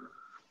you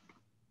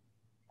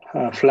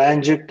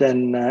flange it,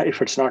 then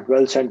if it's not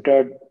well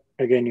centered,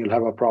 again, you'll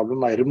have a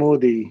problem. I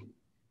remove the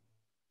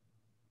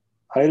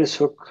iris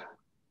hook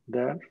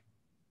there.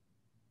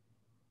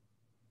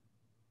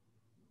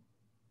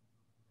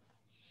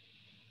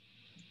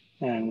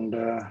 And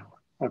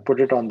I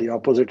put it on the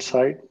opposite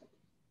side,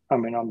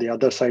 on the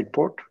other side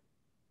port.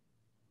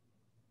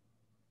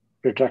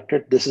 Retract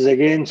it. This is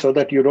again so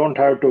that you don't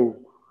have to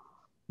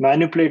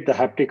manipulate the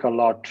haptic a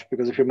lot,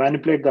 because if you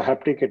manipulate the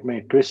haptic, it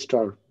may twist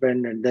or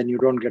bend and then you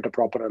don't get a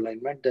proper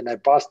alignment. Then I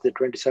pass the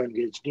 27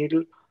 gauge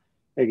needle,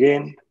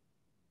 again,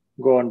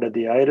 go under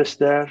the iris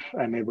there.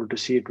 I'm able to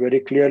see it very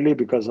clearly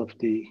because of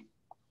the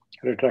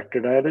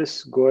retracted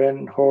iris. Go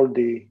and hold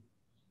the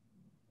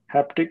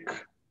haptic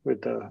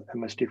with the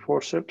MST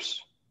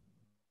forceps.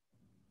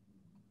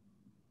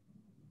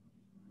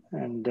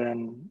 And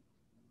then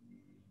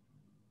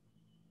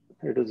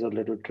it is a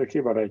little tricky,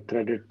 but I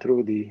thread it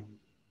through the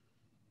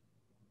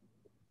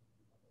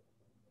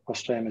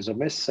first time is a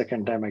miss,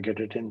 second time I get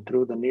it in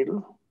through the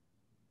needle.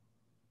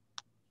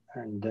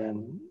 And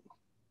then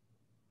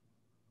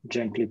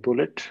gently pull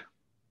it.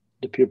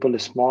 The pupil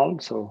is small,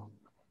 so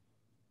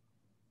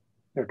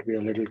you have to be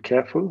a little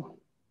careful,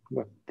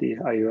 but the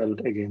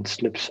IOL again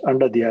slips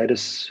under the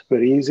iris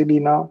very easily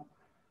now.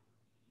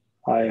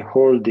 I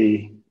hold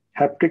the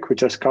haptic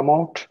which has come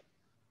out,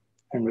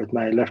 and with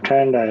my left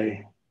hand,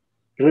 I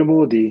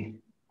remove the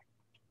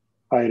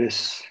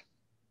iris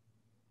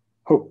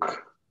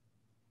hook.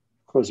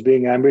 Of course,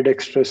 being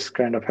ambidextrous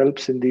kind of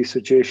helps in these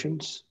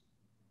situations.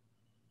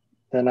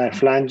 Then I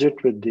flange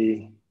it with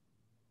the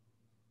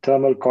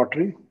thermal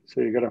cautery.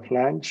 So you get a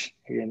flange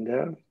again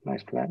there,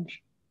 nice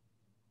flange.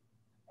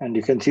 And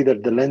you can see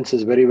that the lens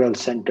is very well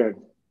centered.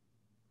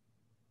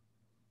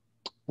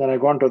 Then I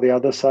go on to the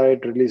other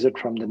side, release it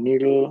from the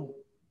needle.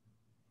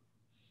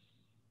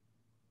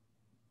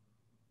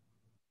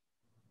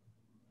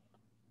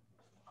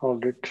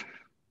 Hold it.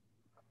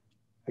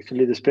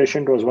 Actually, this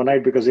patient was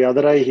one-eyed because the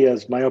other eye, he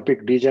has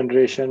myopic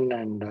degeneration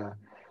and a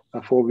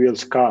foveal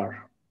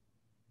scar.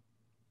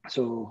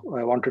 So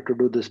I wanted to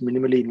do this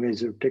minimally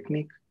invasive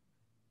technique.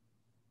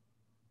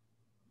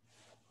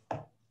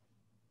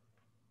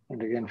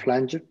 And again,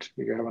 flange it.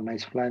 You have a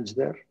nice flange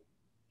there,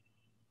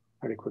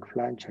 adequate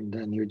flange, and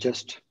then you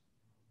just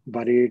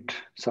bury it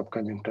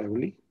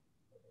subconjunctivally.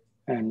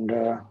 And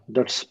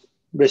that's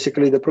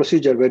basically the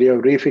procedure where you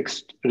have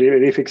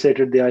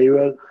refixated the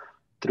IUL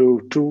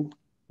through two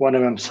 1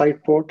 mm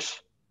side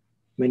ports,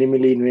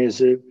 minimally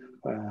invasive,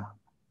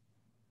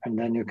 and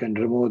then you can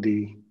remove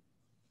the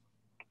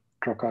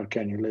trocar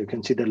cannula. You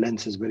can see the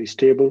lens is very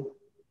stable.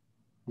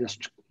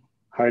 Just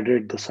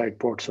hydrate the side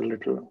ports a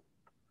little,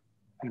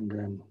 and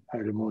then I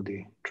remove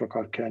the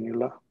trocar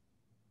cannula,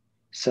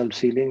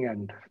 self-sealing,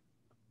 and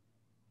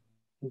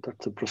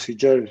that's the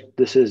procedure.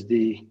 This is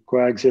the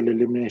coaxial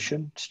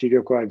elimination,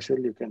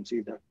 stereocoaxial. You can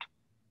see that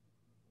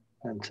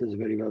lens is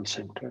very well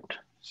centered.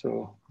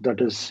 So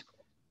that is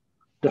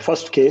the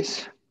first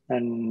case.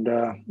 And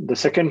the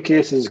second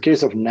case is a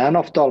case of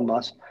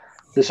nanophthalmos.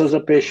 This was a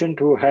patient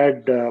who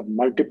had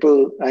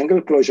multiple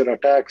angle closure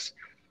attacks,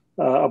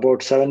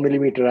 about 7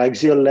 millimeter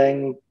axial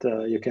length.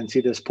 You can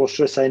see this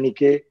posterior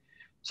synechiae.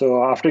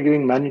 So after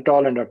giving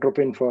mannitol and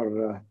atropine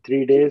for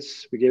 3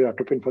 days, we gave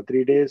atropine for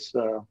 3 days,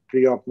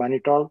 pre-op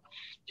mannitol.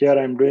 Here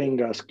I'm doing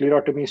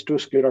sclerotomies, 2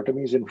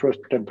 sclerotomies,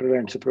 infratemporal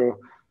and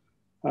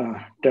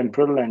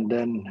supratemporal, and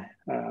then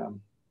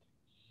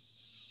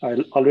I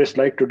always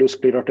like to do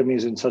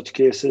sclerotomies in such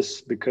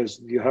cases because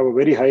you have a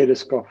very high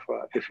risk of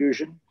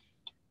effusion.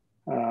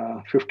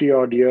 50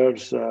 odd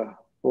years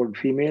old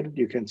female,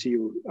 you can see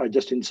I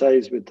just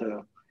incise with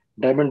a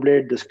diamond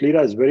blade. The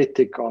sclera is very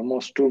thick,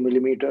 almost 2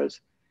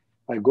 millimeters.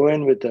 I go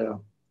in with a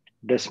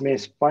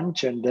Desmace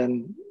punch and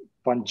then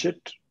punch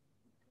it.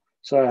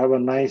 So I have a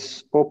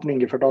nice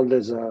opening. If at all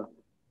there's a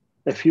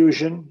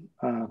effusion,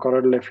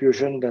 choroidal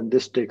effusion, then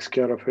this takes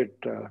care of it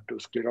to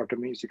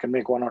sclerotomies. You can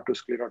make 1 or 2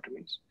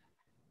 sclerotomies.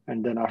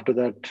 And then after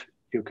that,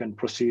 you can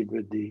proceed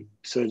with the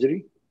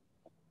surgery.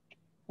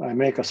 I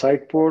make a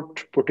side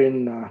port, put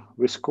in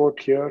viscoat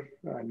here.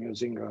 I'm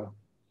using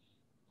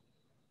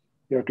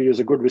you have to use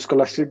a good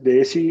viscoelastic.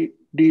 The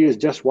ACD is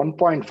just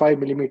 1.5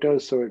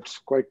 millimeters, so it's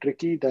quite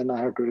tricky. Then I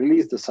have to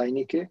release the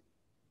synechiae.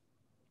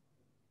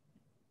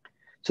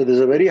 So there's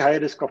a very high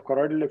risk of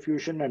choroidal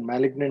effusion and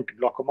malignant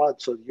glaucoma.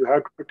 So you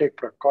have to take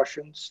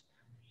precautions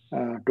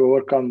to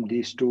overcome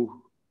these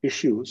two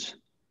issues.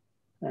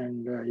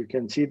 And you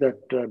can see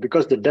that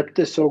because the depth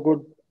is so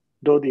good,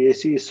 though the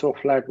AC is so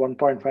flat,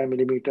 1.5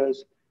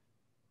 millimeters,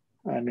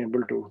 I'm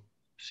able to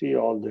see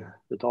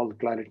with all the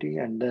clarity.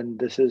 And then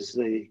this is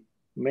the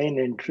main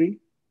entry.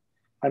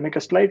 I make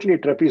a slightly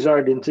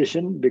trapezoid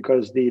incision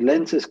because the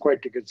lens is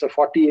quite thick. It's a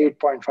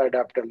 48.5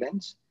 diopter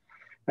lens.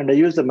 And I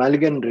use the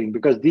Malgin ring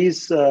because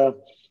these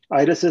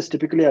irises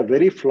typically are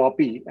very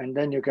floppy. And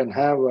then you can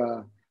have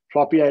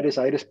floppy iris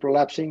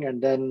prolapsing,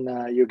 and then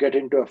you get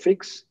into a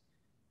fix.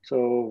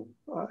 So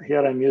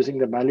here I'm using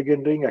the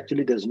Malgin ring.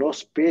 Actually, there's no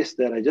space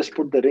there. I just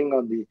put the ring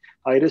on the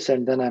iris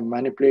and then I'm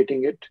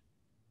manipulating it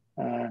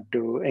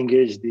to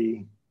engage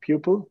the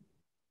pupil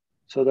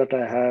so that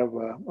I have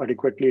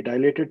adequately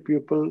dilated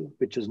pupil,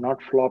 which is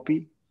not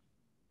floppy.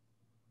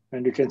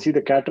 And you can see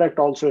the cataract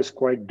also is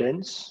quite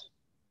dense.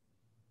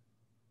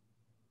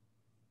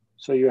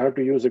 So you have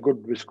to use a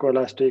good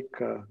viscoelastic,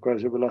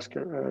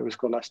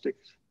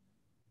 viscoelastics.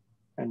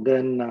 And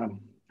then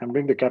I'm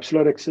doing the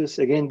capsulorhexis.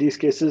 Again, these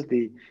cases,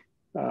 the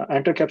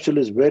anterocapsule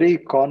is very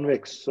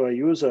convex. So I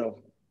use a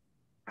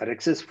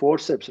rhexis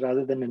forceps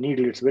rather than a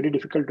needle. It's very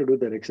difficult to do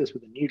the rhexis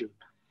with a needle.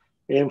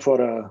 Aim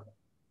for a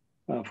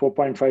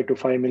 4.5 to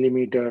 5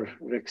 millimeter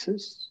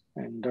rhexis.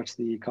 And that's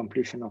the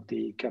completion of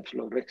the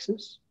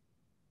capsulorhexis.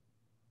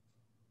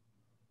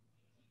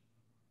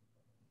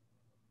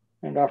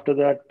 And after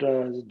that,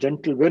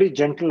 very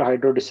gentle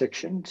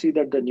hydrodissection. See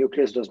that the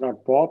nucleus does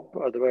not pop.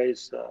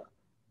 Otherwise,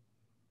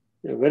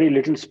 very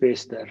little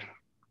space there.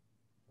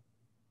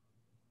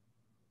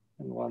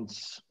 And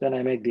then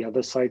I make the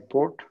other side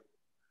port.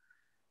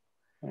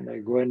 And I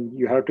go in,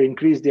 you have to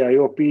increase the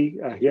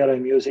IOP. Here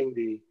I'm using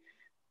the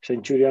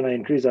Centurion. I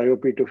increase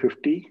IOP to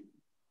 50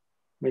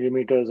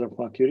 millimeters of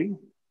mercury.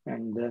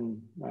 And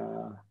then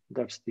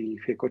that's the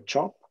phaco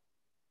chop.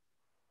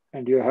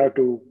 And you have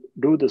to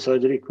do the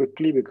surgery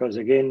quickly because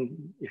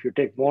again, if you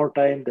take more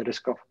time, the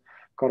risk of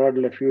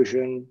choroidal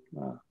effusion,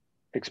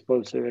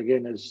 expulsive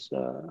again is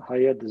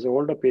higher. There's an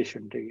older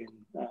patient again,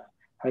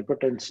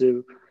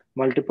 hypertensive,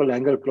 multiple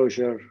angle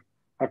closure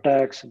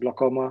attacks,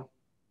 glaucoma.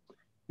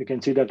 You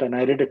can see that an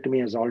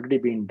iridectomy has already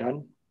been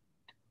done.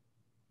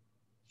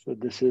 So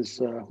this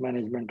is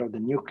management of the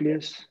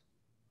nucleus.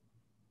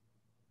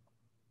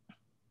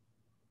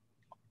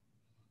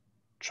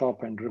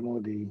 chop and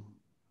remove the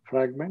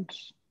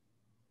fragments.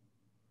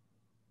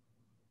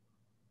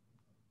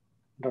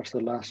 That's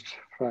the last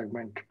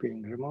fragment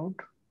being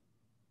removed.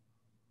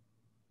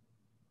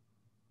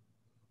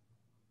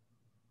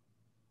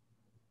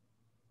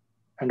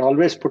 And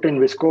always put in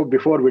visco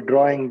before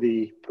withdrawing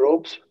the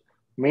probes.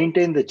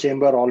 Maintain the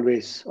chamber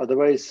always.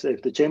 Otherwise,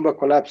 if the chamber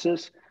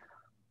collapses,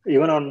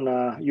 even on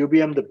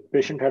UBM, the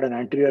patient had an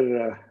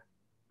anterior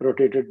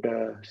rotated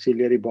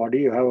ciliary body.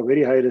 You have a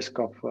very high risk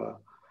of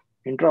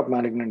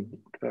intra-malignant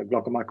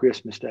glaucoma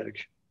aqueous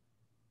misdirection.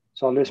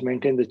 So always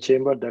maintain the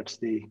chamber. That's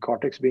the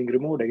cortex being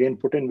removed. Again,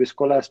 put in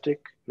viscoelastic,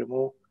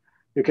 remove.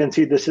 You can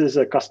see this is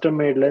a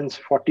custom-made lens,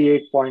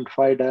 48.5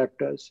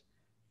 diopters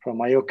from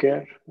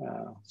IOCare.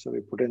 So we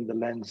put in the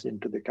lens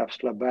into the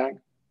capsular bag.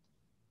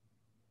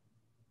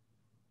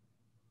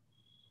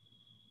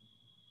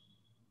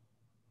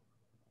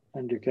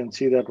 And you can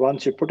see that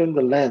once you put in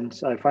the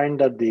lens, I find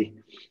that the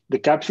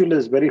capsule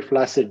is very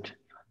flaccid.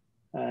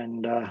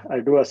 And I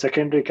do a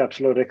secondary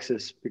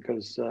capsulorhexis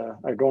because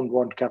I don't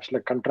want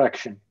capsular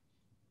contraction.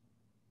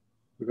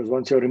 Because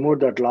once you remove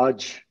that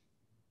large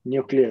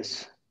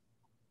nucleus,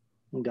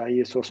 the eye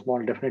is so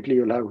small, definitely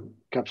you'll have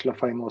capsular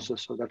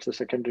phimosis. So that's a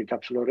secondary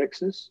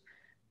capsulorhexis.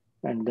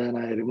 And then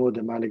I remove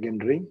the Maligan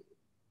ring.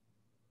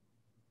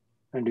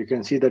 And you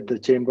can see that the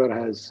chamber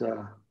has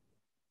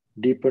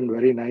deepened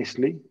very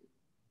nicely.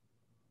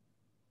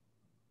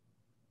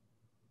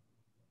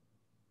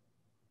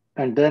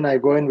 And then I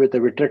go in with a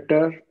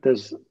vitrector.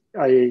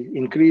 I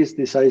increase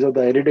the size of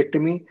the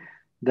iridectomy.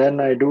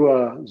 Then I do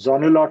a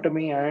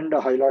zonulotomy and a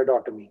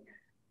hyaloidotomy.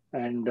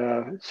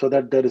 And so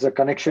that there is a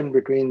connection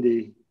between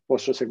the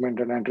posterior segment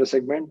and anterior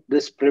segment.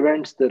 This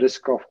prevents the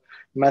risk of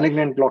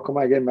malignant glaucoma.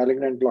 Again,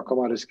 malignant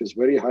glaucoma risk is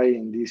very high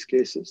in these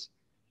cases.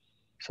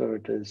 So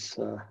it is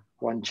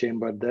one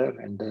chamber there,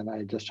 and then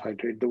I just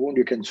hydrate the wound.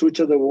 You can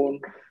suture the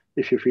wound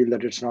if you feel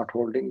that it's not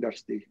holding.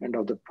 That's the end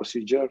of the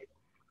procedure.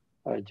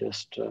 I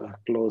just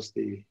close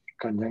the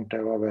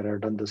conjunctiva where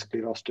I've done the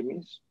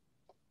sclerostomies.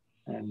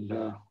 And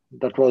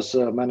that was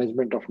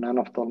management of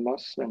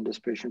nanophthalmos, and this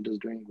patient is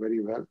doing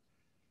very well.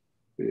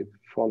 We're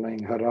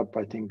following her up.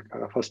 I think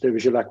first day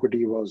visual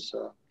acuity was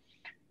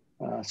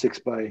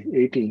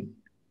 6/18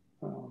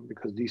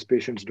 because these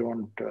patients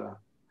don't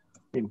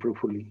improve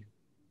fully.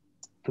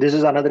 This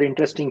is another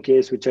interesting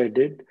case which I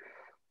did,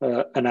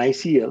 an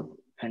ICL,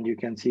 and you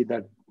can see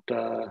that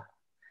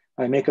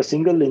I make a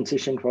single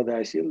incision for the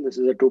ICL. This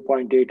is a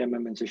 2.8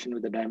 mm incision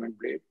with a diamond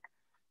blade,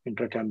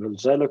 intracameral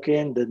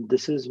xylocaine. Then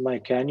this is my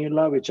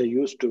cannula, which I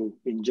use to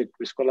inject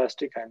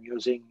viscoelastic. I'm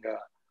using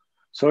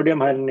sodium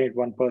hyaluronate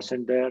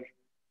 1% there.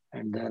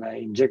 And then I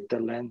inject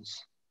the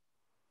lens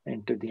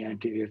into the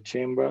anterior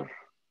chamber.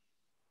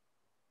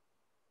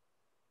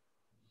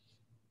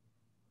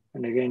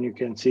 And again, you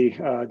can see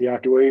the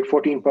RTOA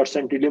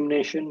 14%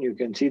 illumination. You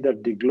can see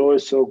that the glow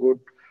is so good,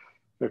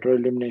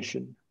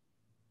 retroillumination.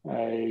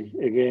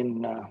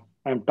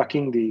 I'm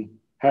tucking the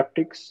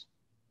haptics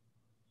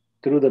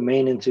through the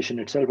main incision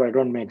itself. I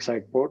don't make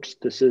side ports.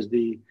 This is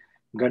the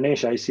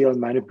Ganesh ICL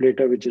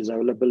manipulator, which is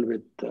available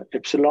with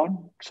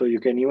Epsilon. So you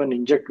can even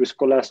inject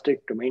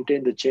viscoelastic to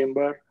maintain the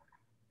chamber,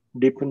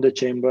 deepen the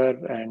chamber,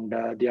 and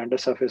the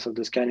undersurface of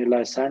this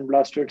cannula is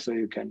sandblasted. So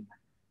you can,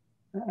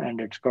 and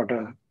it's got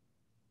a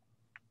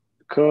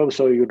curve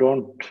so you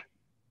don't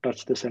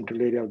touch the central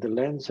area of the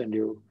lens, and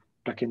you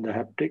tuck in the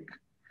haptic.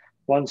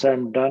 Once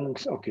I'm done,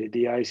 okay,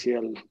 the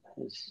ICL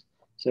is,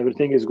 so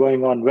everything is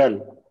going on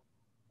well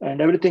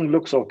and everything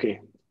looks okay.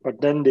 But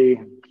then the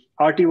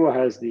RTO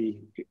has the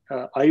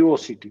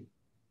IOCT.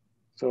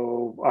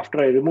 So after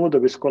I remove the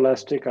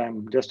viscoelastic,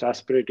 I'm just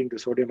aspirating the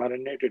sodium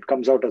hyaluronate. It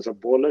comes out as a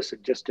bolus.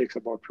 It just takes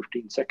about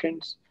 15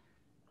 seconds.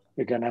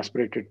 You can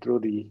aspirate it through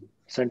the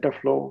center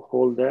flow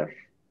hole there.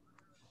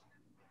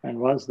 And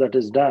once that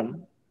is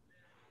done,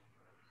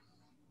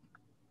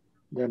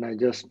 then I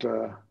just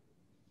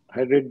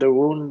hydrate the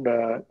wound.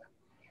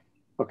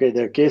 Okay,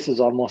 the case is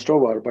almost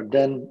over, but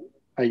then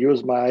I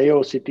use my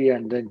IOCT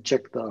and then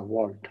check the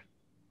vault.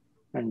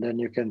 And then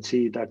you can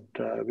see that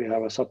we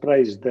have a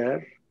surprise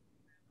there.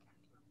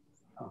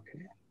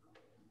 Okay.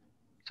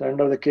 So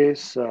end of the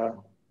case,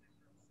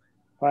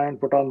 fine,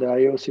 put on the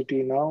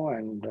IOCT now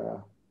and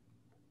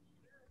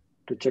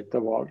to check the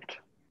vault.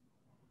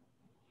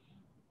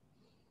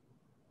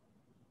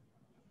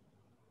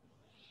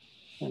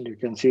 And you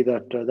can see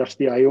that that's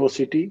the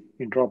IOCT,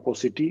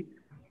 intraop-OCT.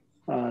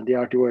 The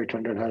RTO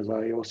 800 has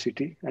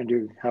IOCT, and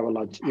you have a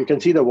large, you can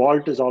see the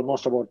vault is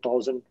almost about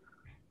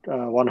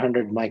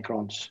 1,100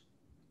 microns.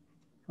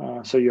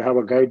 So you have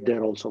a guide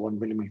there also 1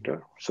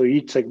 millimeter. So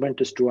each segment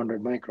is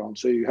 200 microns.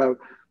 So you have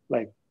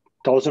like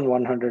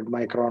 1,100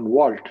 micron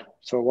vault.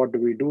 So what do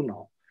we do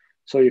now?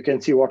 So you can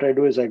see what I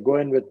do is I go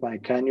in with my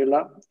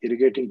cannula,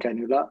 irrigating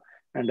cannula,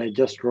 and I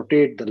just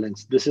rotate the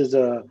lens. This is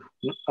a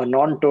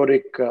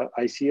non-toric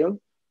ICL.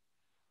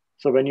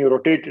 So when you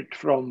rotate it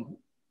from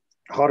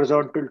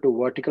horizontal to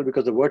vertical,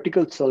 because the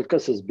vertical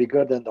sulcus is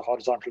bigger than the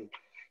horizontal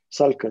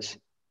sulcus.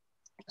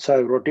 So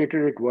I've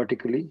rotated it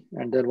vertically.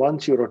 And then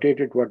once you rotate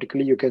it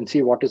vertically, you can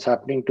see what is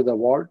happening to the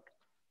vault.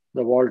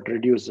 the vault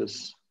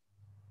reduces.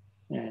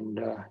 And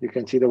you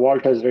can see the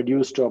vault has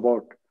reduced to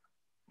about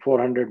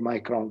 400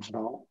 microns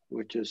now,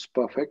 which is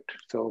perfect.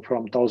 So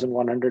from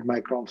 1100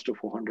 microns to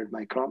 400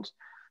 microns.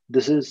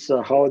 This is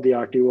how the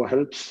RTO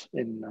helps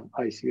in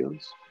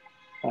ICLs.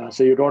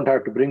 So you don't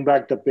have to bring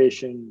back the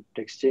patient,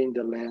 exchange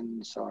the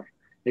lens, or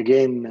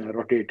again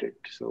rotate it.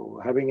 So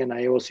having an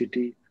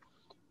IOCT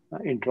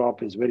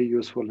intraop is very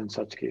useful in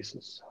such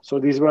cases. So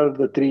these were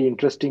the 3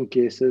 interesting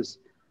cases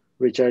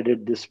which I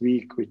did this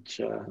week, which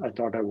I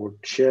thought I would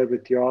share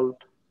with you all.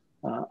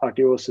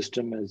 RTO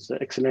system is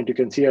excellent. You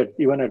can see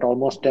even at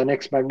almost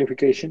 10x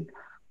magnification,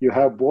 you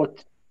have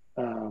both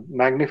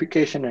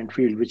magnification and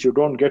field, which you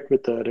don't get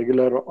with a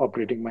regular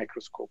operating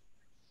microscope.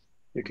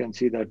 You can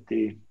see that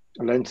the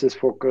lens is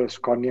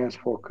focused, cornea is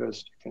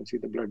focused, you can see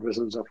the blood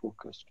vessels are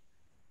focused.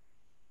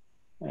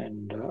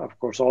 And of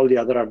course, all the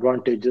other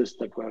advantages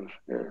that were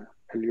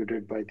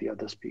alluded by the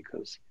other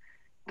speakers.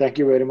 Thank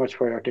you very much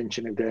for your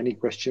attention. If there are any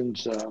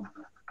questions,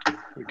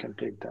 we can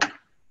take them.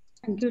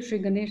 Thank you, Sri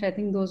Ganesh. I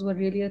think those were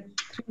really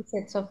 3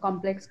 sets of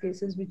complex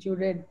cases which you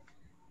read.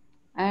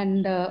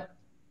 And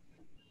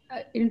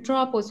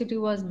intraop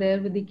OCT was there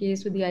with the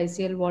case with the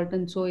ICL vault.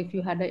 And so if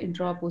you had an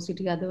intraop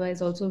OCT,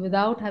 otherwise also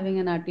without having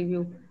an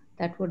RTView,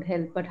 that would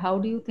help. But how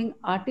do you think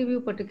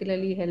RTView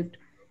particularly helped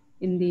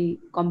in the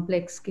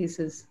complex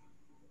cases?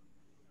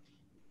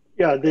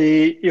 Yeah,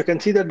 you can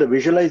see that the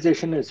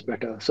visualization is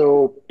better.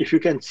 So if you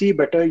can see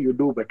better, you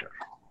do better.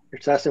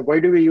 It's as if, why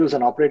do we use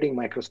an operating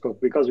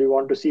microscope? Because we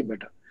want to see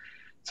better.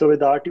 So with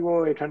the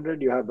RTO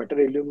 800, you have better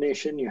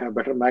illumination, you have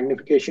better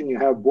magnification, you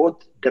have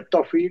both depth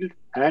of field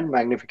and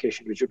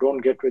magnification, which you don't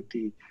get with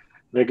the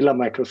regular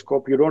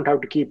microscope. You don't have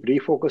to keep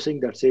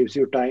refocusing, that saves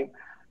you time.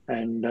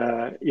 And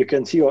you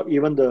can see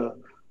even the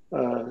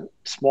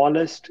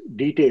smallest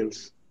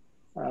details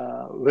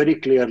very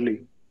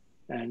clearly.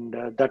 And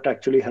that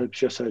actually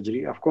helps your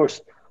surgery. Of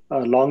course,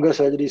 longer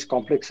surgeries,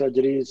 complex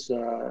surgeries,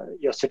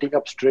 you're sitting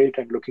up straight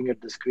and looking at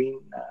the screen,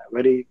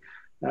 very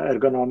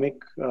ergonomic,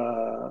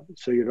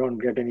 so you don't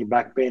get any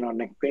back pain or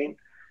neck pain.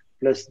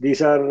 Plus,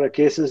 these are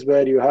cases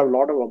where you have a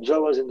lot of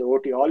observers in the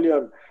OT. All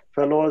your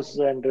fellows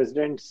and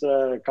residents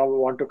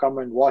want to come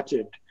and watch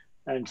it.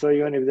 And so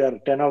even if there are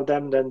 10 of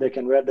them, then they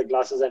can wear the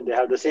glasses and they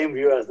have the same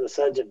view as the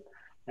surgeon.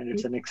 And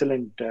it's an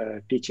excellent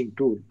teaching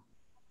tool.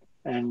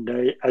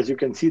 And as you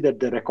can see that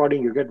the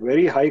recording, you get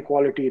very high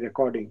quality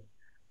recording.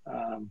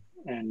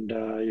 And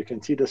you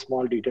can see the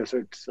small details. So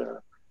it's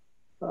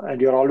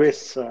and you're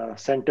always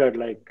centered,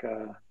 like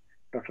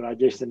Dr.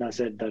 Rajesh Sinha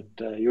said,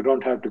 that you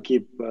don't have to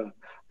keep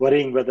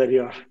worrying whether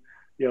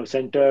you're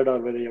centered or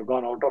whether you've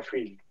gone out of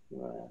field.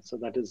 So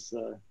that is,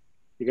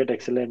 you get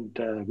excellent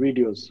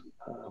videos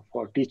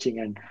for teaching,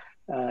 and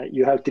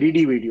you have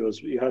 3D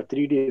videos, you have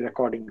 3D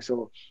recording.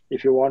 So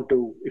if you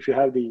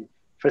have the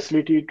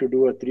facility to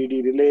do a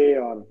 3D relay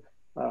or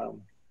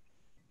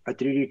a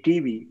 3D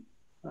TV,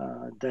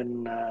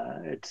 then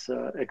it's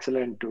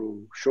excellent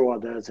to show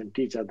others and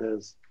teach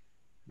others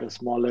the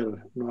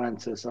smaller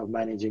nuances of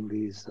managing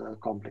these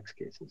complex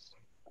cases.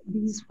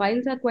 These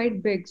files are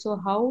quite big. So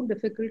how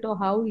difficult or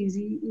how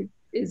easy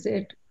is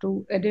it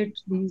to edit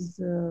these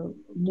movies?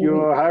 You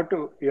have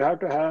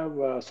to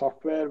have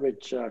software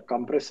which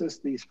compresses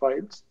these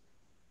files,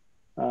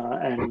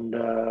 and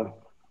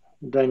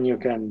then you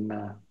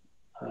can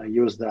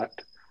use that.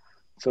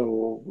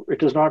 So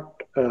it is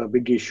not a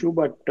big issue,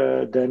 but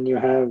then you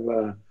have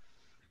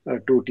a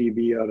 2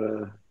 TB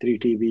or a 3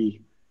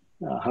 TB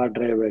hard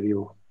drive where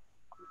you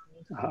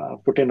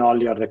put in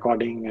all your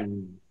recording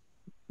and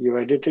you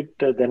edit it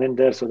then and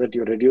there so that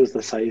you reduce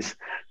the size.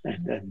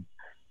 And then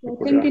you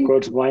put it. Of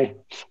course,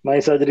 my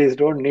surgeries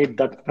don't need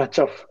that much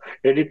of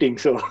editing,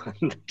 so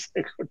that's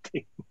a good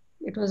thing.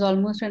 It was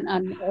almost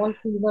all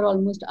 3 were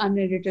almost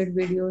unedited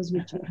videos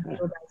which you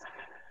showed us.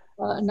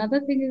 Another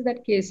thing is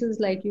that cases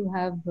like you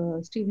have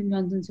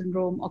Stevens-Johnson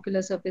syndrome,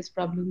 ocular surface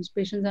problems,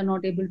 patients are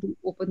not able to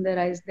open their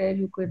eyes. There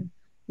you could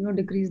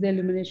decrease the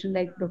illumination,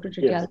 like Dr.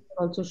 Chityal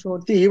also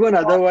showed. See, even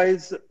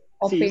otherwise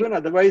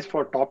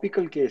for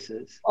topical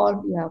cases.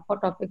 For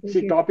topical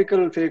cases.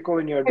 Topical phaco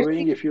when you're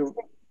doing,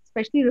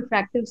 especially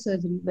refractive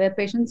surgery, where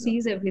patient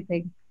sees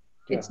everything.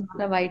 It's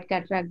not a white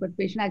cataract, but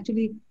patient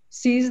actually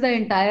sees the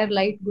entire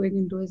light going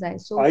into his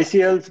eyes. So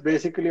ICLs,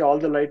 basically all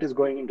the light is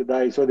going into the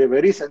eye. So they're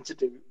very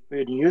sensitive.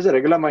 When you use a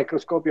regular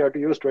microscope, you have to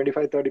use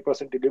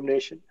 25-30%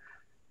 illumination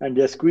and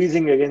they're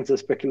squeezing against the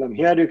speculum.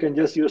 Here you can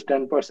just use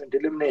 10%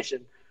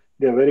 illumination.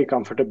 They're very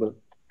comfortable.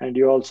 And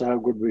you also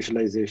have good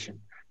visualization.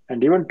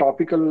 And even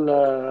topical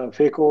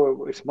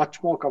phaco is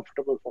much more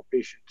comfortable for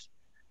patients.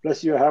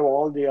 Plus you have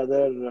all the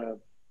other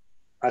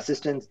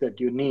assistance that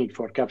you need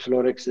for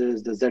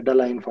capsulorhexis, the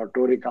Z-align for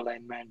toric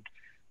alignment.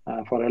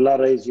 For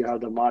LRIs, you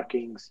have the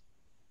markings.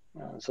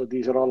 So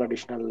these are all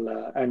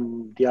additional.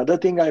 And the other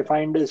thing I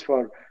find is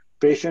for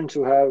patients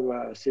who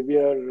have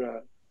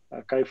severe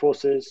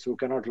kyphosis, who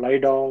cannot lie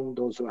down,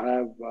 those who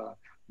have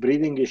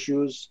breathing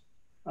issues,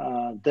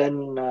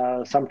 then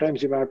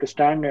sometimes you may have to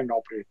stand and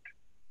operate.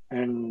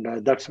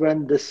 And that's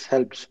when this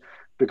helps,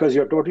 because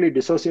you're totally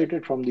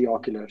dissociated from the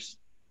oculars.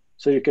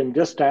 So you can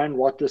just stand,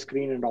 watch the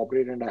screen, and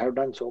operate. And I have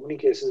done so many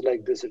cases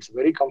like this. It's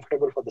very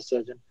comfortable for the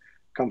surgeon,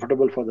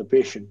 comfortable for the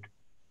patient,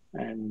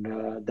 and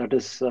that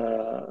is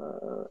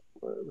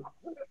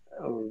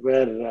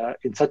where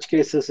in such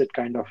cases it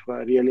kind of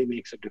really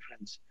makes a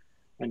difference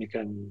when you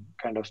can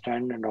kind of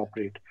stand and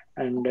operate.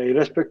 And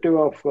irrespective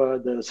of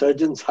the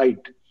surgeon's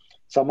height,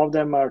 some of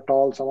them are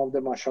tall, some of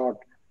them are short,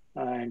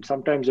 and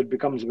sometimes it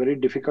becomes very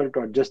difficult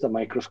to adjust the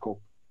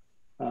microscope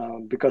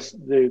because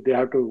they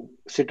have to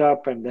sit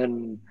up, and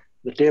then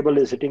the table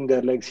is hitting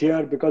their legs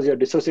here. Because you're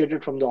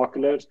dissociated from the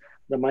oculars,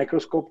 the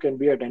microscope can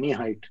be at any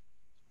height,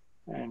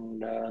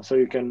 and so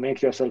you can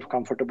make yourself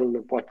comfortable,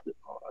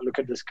 look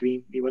at the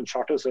screen. Even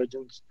shorter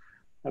surgeons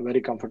are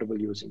very comfortable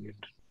using it,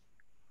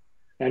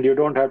 and you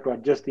don't have to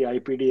adjust the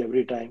IPD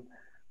every time.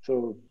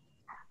 So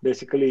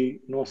basically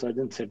no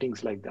surgeon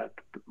settings like that.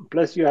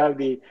 Plus you have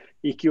the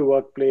EQ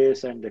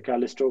workplace and the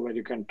Callisto, where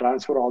you can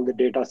transfer all the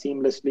data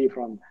seamlessly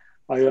from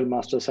IOL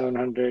Master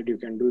 700. You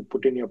can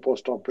put in your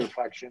post-operative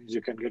fractions.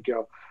 You can get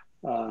your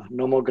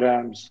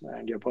nomograms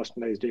and your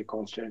personalized day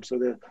constant. So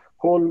the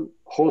whole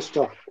host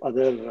of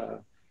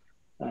other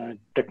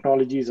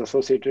technologies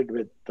associated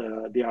with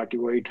the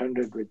RTO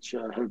 800, which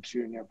helps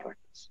you in your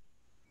practice.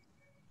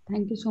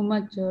 Thank you so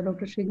much,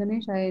 Dr. Sri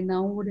Ganesh. I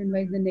now would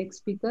invite the next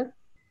speaker,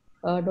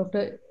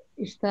 Dr.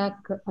 Ishtaq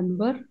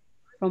Anwar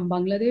from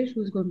Bangladesh,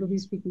 who's going to be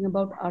speaking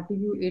about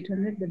RTU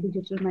 800, the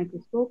digital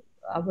microscope,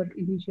 our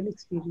initial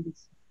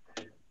experience.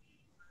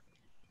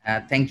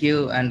 Thank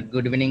you and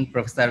good evening,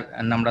 Professor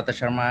Namrata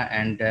Sharma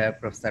and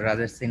Professor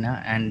Rajesh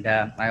Sinha. And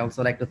I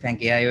also like to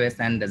thank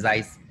AIOS and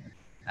Zeiss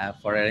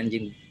for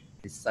arranging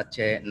such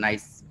a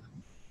nice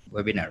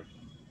webinar.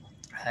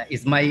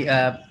 Am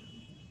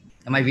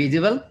I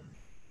visible?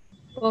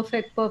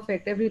 Perfect,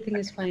 perfect. Everything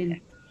is fine.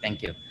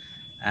 Thank you.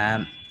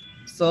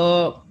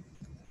 So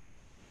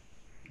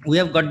we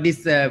have got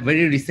this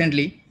very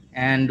recently,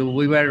 and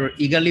we were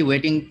eagerly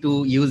waiting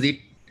to use it.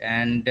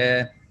 And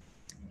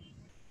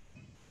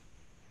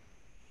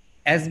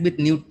as with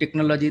new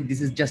technology,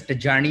 this is just a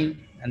journey,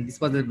 and this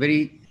was a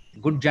very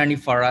good journey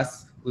for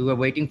us. We were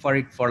waiting for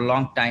it for a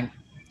long time.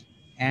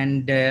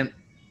 And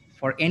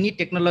for any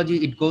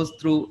technology, it goes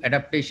through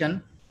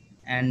adaptation.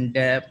 And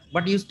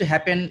what used to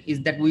happen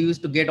is that we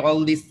used to get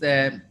all these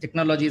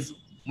technologies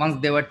once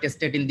they were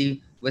tested in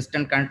the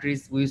Western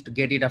countries. We used to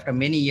get it after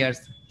many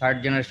years,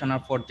 third generation or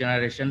fourth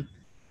generation,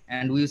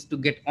 and we used to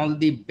get all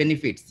the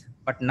benefits.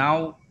 But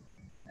now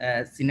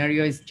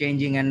scenario is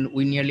changing, and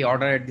we nearly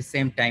order at the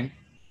same time.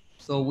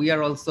 So we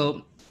are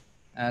also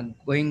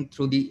going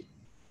through the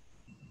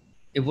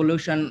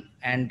evolution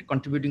and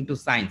contributing to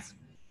science.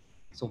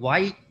 So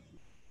why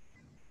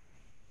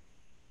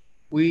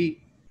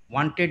we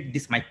wanted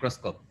this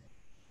microscope?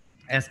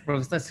 As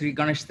Professor Sri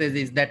Ganesh says,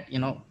 is that, you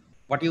know,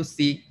 what you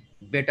see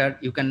better,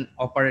 you can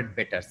operate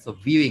better. So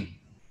viewing,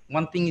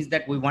 one thing is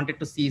that we wanted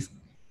to see is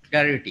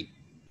clarity,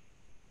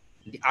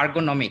 the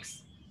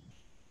ergonomics,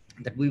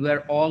 that we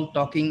were all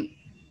talking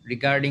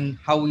regarding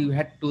how we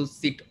had to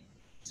sit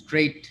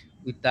straight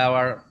with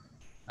our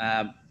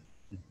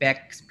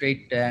back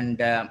straight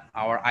and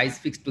our eyes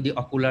fixed to the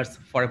oculars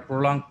for a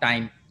prolonged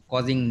time,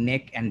 causing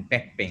neck and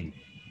back pain.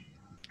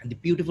 And the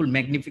beautiful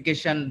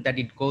magnification that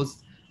it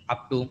goes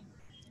up to,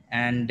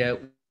 and we are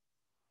also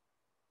talking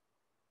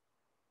about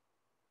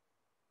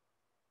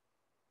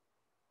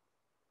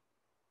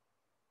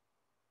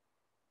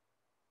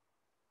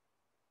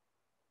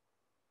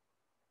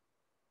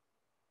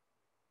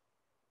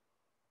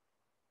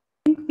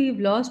I think we've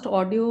lost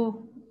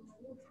audio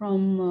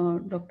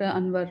from Dr.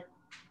 Anwar.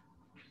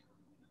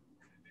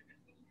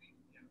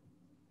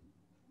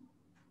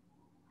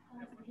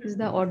 Is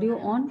the audio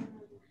on?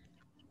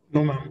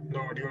 No, ma'am, the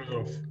audio is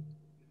off.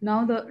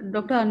 Now,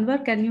 Dr.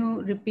 Anwar, can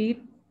you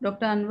repeat?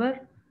 Dr. Anwar,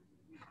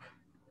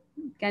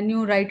 can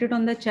you write it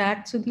on the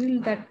chat,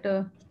 Sudhil, that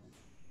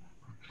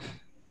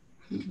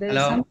there is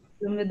some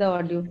problem with the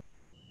audio?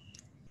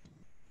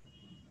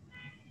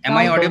 Am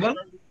I audible?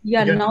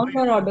 Yeah, now you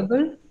are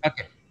audible.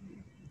 Okay.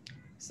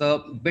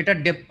 So better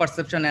depth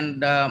perception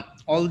and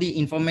all the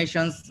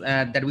informations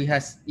that we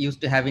used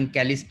to have in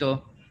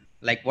Callisto,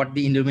 like what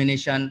the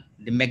illumination,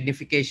 the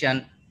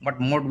magnification, what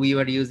mode we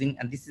were using.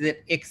 And this is an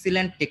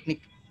excellent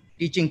technique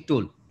teaching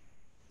tool.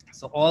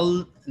 So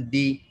all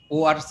the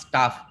OR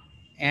staff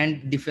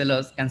and the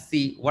fellows can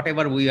see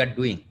whatever we are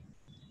doing.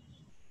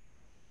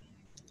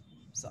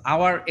 So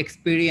our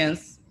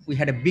experience, we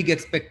had a big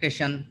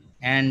expectation.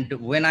 And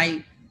when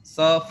I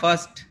saw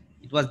first,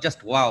 it was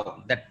just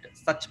wow, that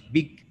such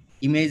big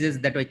images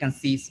that I can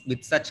see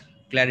with such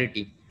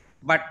clarity.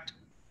 But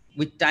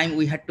with time,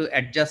 we had to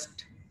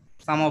adjust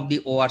some of the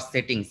OR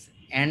settings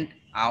and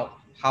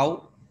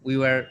how we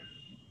were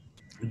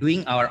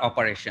doing our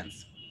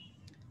operations.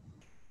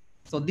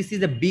 So this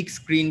is a big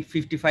screen,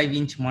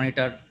 55-inch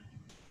monitor,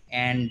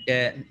 and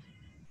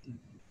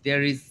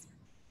there is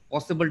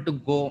possible to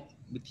go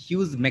with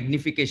huge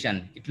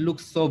magnification. It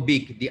looks so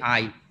big, the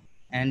eye,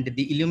 and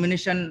the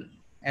illumination,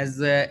 as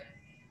the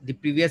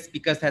previous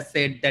speakers has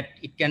said, that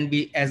it can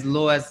be as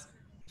low as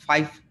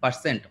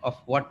 5% of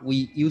what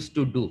we used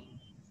to do.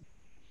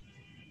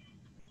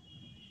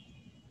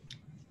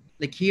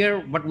 like here,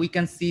 what we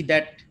can see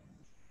that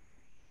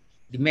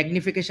the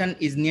magnification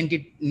is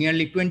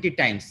nearly 20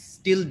 times.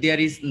 Still, there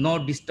is no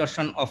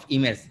distortion of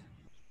image,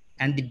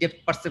 and the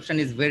depth perception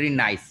is very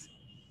nice.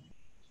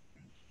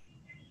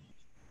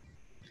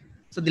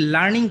 So the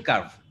learning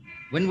curve,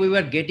 when we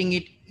were getting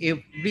it,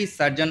 every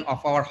surgeon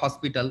of our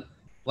hospital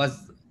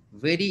was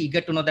very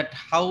eager to know that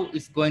how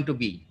it's going to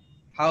be,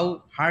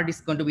 how hard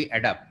it's going to be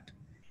adapt.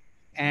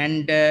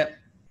 And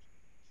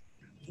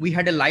we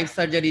had a live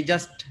surgery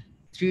just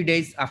 3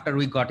 days after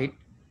we got it.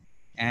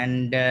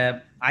 And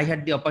I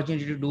had the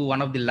opportunity to do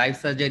one of the live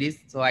surgeries.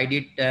 So I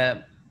did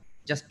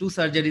just 2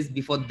 surgeries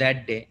before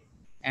that day.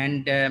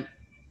 And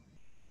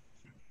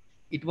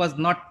it was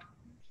not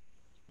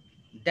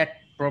that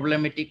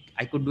problematic.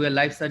 I could do a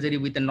live surgery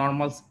with a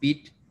normal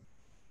speed.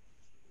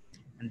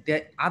 And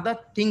the other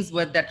things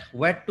were that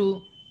where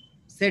to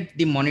set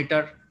the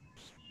monitor,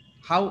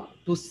 how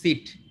to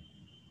sit,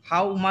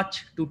 how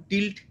much to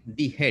tilt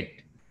the head.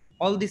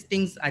 All these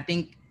things, I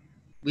think,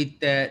 with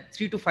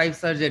 3 to 5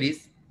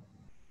 surgeries,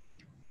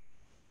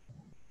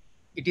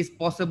 it is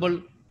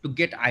possible to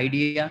get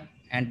idea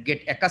and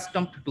get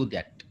accustomed to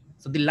that.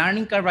 So the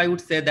learning curve, I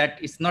would say that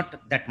it's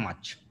not that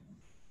much.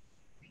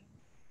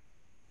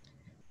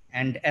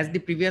 And as the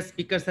previous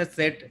speakers have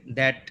said,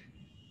 that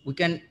we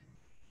can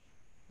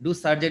do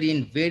surgery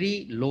in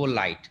very low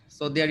light.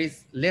 So there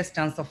is less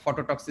chance of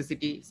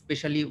phototoxicity,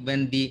 especially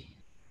when the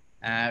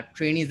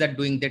trainees are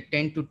doing, they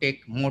tend to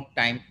take more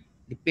time.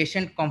 The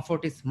patient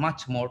comfort is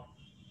much more,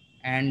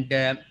 and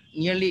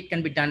nearly it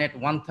can be done at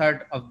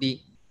 1/3 of the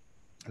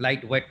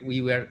light what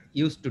we were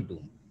used to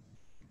do.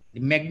 The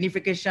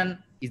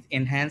magnification is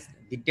enhanced.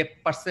 The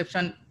depth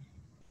perception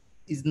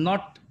is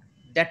not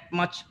that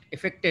much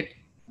affected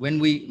when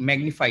we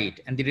magnify it.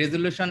 And the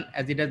resolution,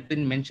 as it has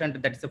been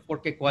mentioned, that is a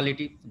 4K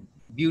quality,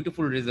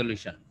 beautiful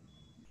resolution.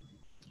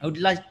 I would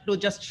like to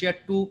just share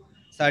 2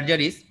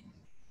 surgeries.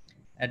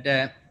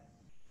 And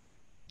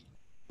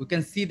we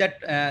can see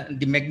that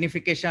the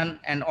magnification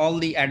and all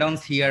the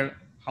add-ons here,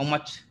 how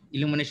much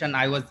illumination.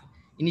 I was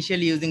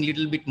initially using a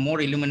little bit more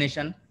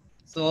illumination.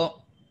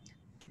 So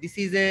this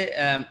is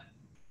a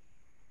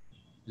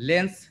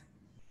lens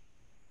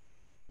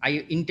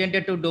I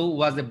intended to do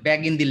was a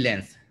bag in the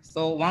lens.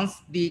 So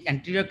once the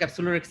anterior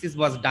capsular axis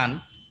was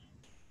done,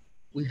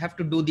 we have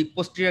to do the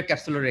posterior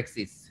capsular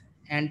axis.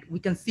 And we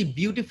can see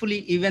beautifully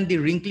even the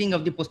wrinkling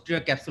of the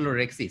posterior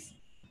capsular axis.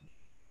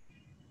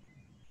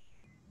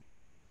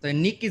 So a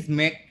nick is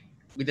made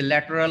with a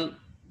lateral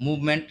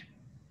movement,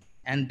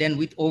 and then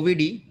with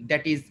OVD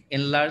that is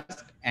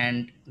enlarged,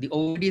 and the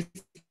OVD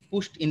is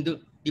pushed into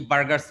the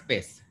Burger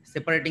space,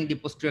 separating the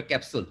posterior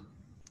capsule.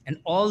 And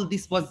all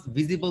this was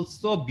visible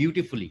so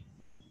beautifully.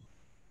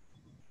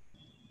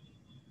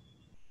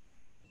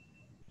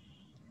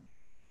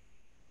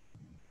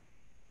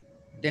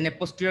 Then a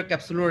posterior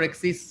capsular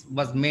axis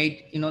was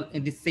made,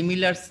 in the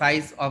similar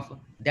size of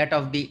that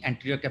of the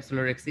anterior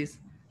capsular axis.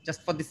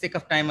 Just for the sake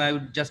of time, I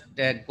would just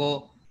go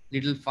a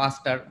little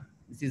faster.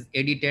 This is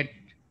edited.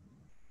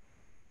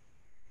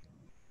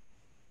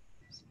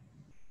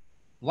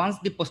 Once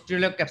the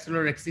posterior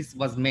capsular axis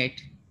was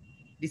made,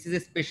 this is a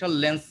special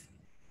lens,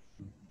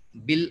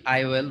 Bill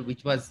IOL,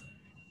 which was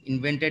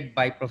invented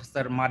by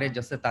Professor Mare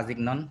Jose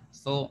Tazignan.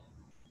 So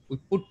we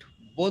put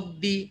both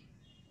the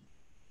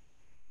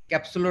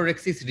capsular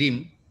axis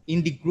rim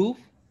in the groove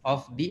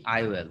of the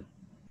IOL.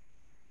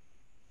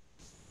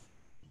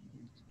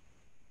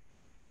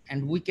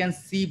 And we can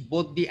see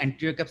both the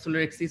anterior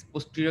capsular axis,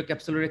 posterior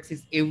capsular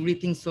axis,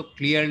 everything so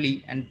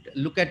clearly, and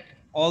look at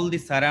all the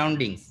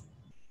surroundings.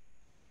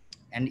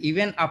 And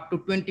even up to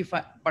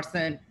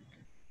 25%,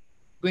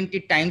 20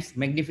 times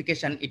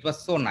magnification, it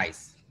was so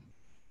nice.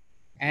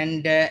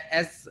 And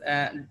as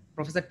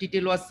Professor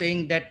Titil was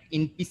saying, that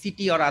in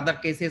PCT or other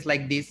cases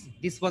like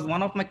this was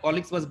one of my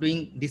colleagues was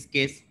doing this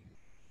case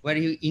where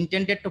he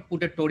intended to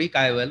put a toric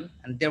IOL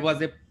and there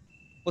was a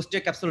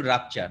posterior capsule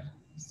rupture.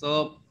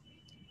 So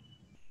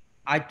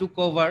I took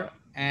over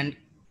and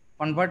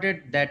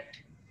converted that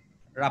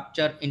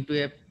rupture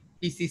into a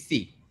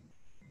PCC.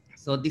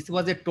 So this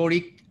was a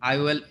toric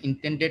IOL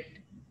intended.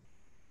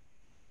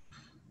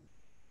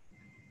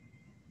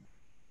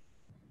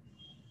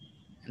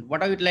 And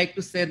what I would like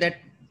to say that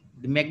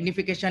the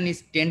magnification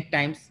is 10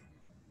 times,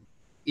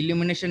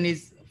 illumination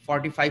is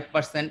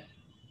 45%.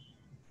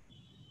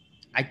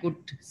 I could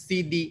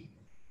see the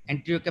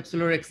anterior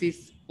capsular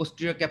axis,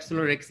 posterior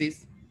capsular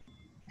axis,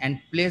 and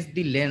place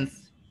the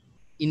lens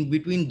in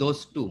between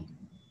those two.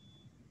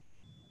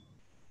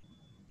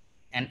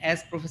 And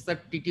as Professor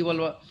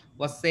Titiwal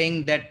was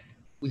saying, that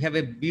we have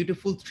a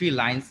beautiful 3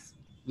 lines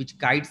which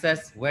guides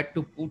us where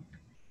to put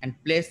and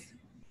place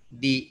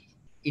the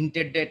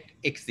intended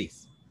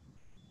axis.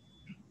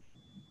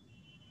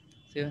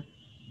 So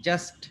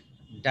just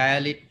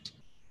dial it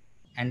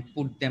and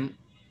put them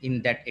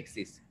in that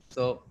axis.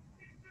 So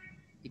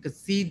you can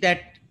see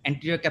that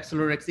anterior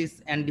capsular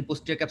axis and the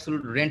posterior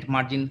capsular rent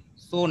margin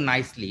so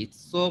nicely. It's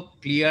so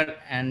clear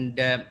and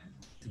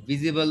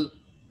visible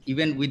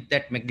even with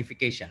that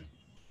magnification.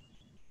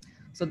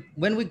 So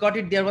when we got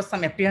it, there was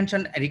some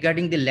apprehension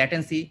regarding the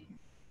latency,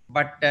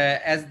 but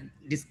as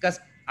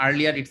discussed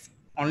earlier, it's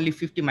only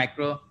 50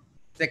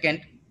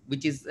 microsecond,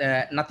 which is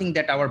nothing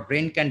that our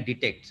brain can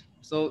detect.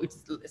 So it's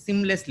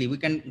seamlessly, we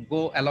can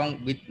go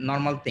along with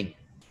normal thing.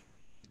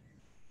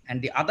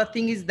 And the other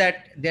thing is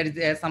that there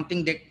is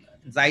something that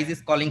Zeiss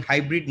is calling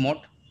hybrid mode,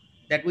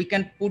 that we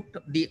can put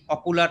the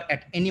ocular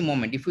at any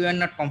moment. If we are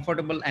not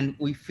comfortable and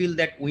we feel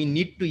that we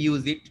need to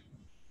use it,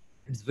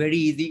 it's very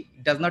easy.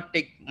 It does not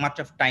take much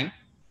of time.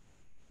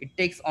 It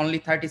takes only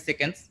 30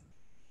 seconds.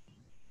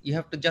 You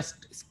have to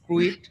just screw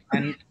it,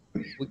 and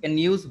we can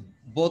use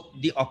both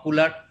the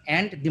ocular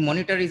and the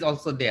monitor is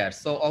also there.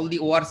 So all the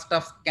OR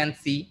stuff can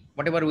see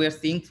whatever we are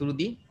seeing through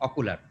the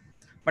ocular.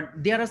 But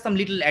there are some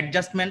little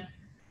adjustment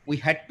we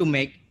had to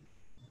make,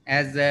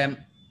 as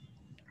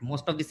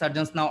most of the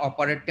surgeons now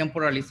operate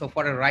temporally. So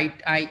for a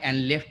right eye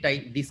and left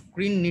eye, the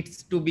screen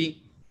needs to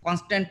be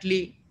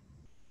constantly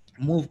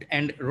moved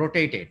and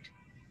rotated.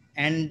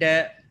 And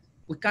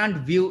we can't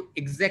view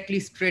exactly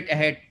straight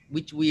ahead,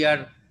 which we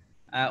are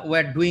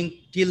doing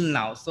till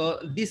now. So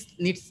this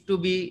needs to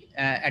be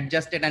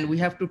adjusted, and we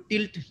have to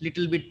tilt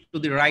little bit to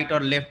the right or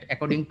left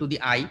according to the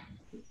eye.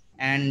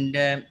 And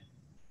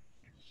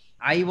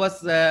I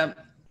was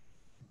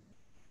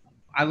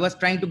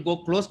trying to go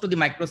close to the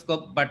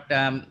microscope, but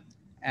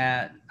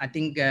I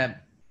think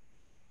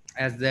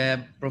as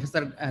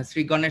Professor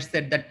Sri Ganesh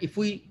said, that if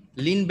we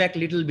lean back a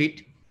little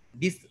bit,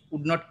 this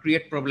would not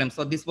create problems.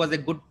 So this was a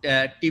good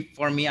tip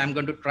for me. I'm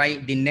going to try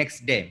the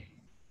next day.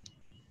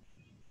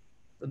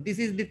 So this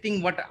is the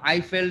thing what I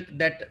felt,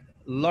 that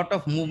lot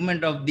of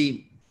movement of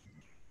the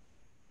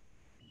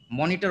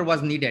monitor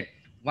was needed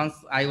once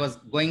I was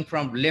going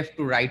from left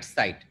to right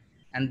side.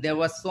 And there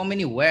was so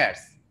many wires,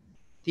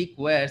 thick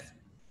wires.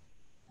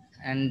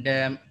 And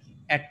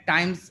at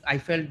times I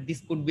felt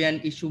this could be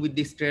an issue with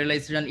the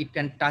sterilization. It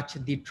can touch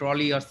the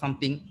trolley or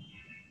something.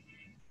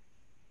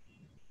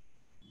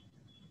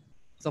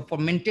 So for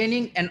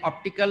maintaining an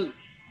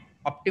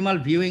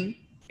optimal viewing,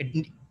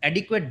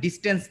 adequate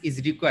distance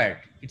is required.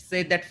 It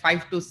says that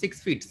 5 to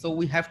 6 feet. So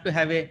we have to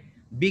have a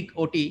big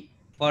OT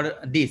for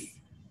this.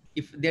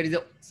 If there is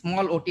a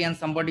small OT and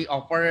somebody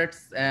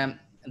operates,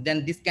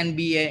 then this can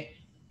be a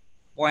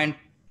point.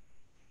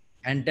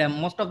 And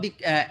most of the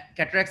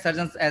cataract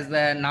surgeons, as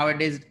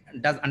nowadays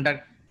does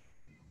under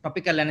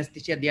topical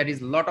anesthesia, there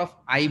is a lot of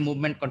eye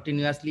movement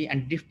continuously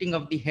and drifting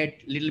of the head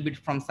a little bit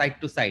from side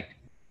to side.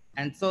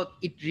 And so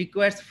it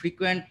requires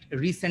frequent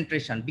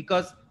recentration,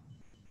 because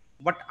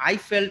what I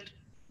felt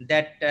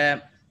that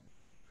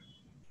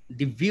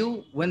the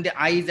view when the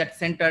eye is at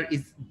center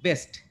is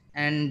best,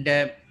 and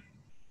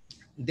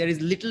there is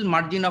little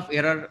margin of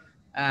error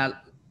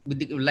with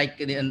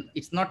the,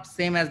 it's not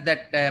same as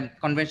that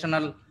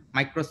conventional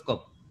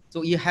microscope.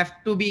 So you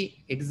have to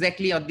be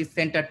exactly at the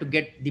center to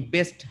get the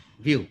best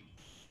view.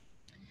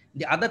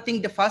 The other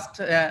thing, the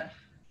first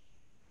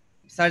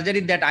surgery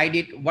that I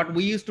did, what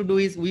we used to do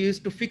is we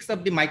used to fix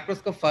up the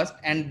microscope first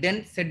and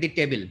then set the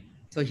table.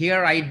 So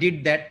here I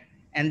did that,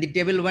 and the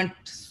table went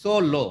so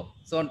low.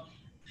 So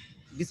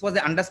this was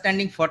the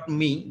understanding for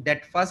me,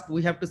 that first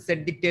we have to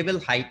set the table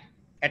height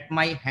at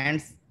my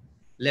hands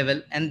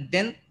level and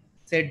then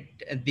set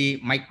the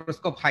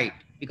microscope height,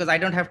 because I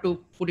don't have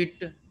to put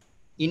it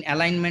in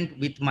alignment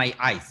with my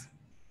eyes.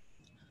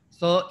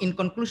 So in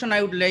conclusion,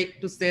 I would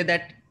like to say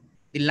that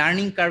the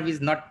learning curve is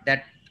not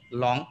that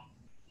long.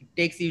 It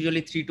takes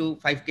usually 3 to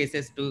 5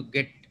 cases to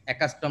get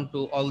accustomed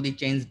to all the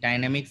change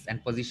dynamics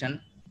and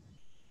position.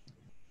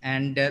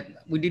 And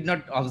we did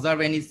not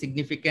observe any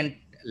significant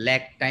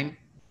lag time.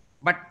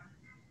 But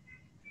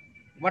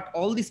what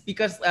all the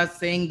speakers are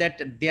saying,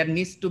 that there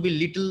needs to be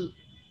little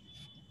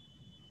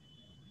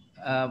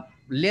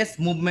less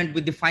movement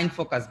with the fine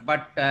focus.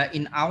 But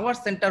in our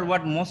center,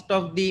 what most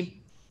of the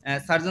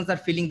surgeons are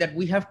feeling, that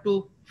we have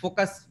to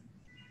focus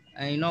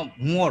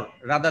more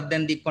rather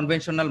than the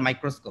conventional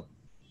microscope.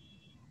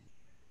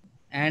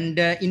 And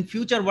in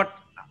future, what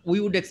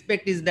we would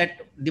expect is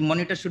that the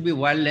monitor should be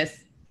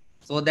wireless,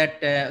 so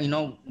that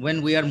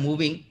when we are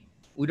moving,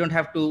 we don't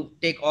have to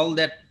take all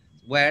that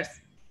wires,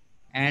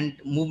 and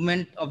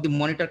movement of the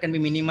monitor can be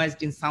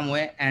minimized in some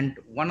way. And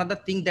one other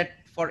thing, that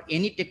for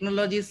any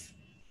technologies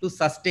to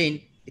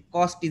sustain, the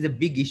cost is a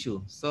big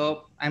issue.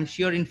 So I'm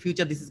sure in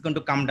future this is going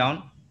to come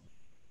down.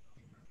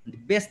 The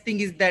best thing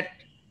is that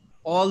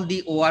all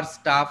the OR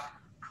staff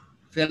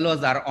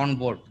fellows are on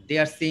board. They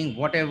are seeing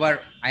whatever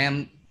I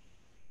am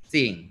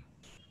seeing.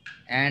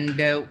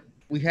 And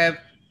we have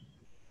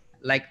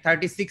like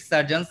 36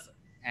 surgeons,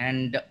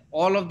 and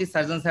all of the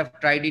surgeons have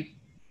tried it,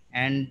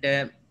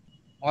 and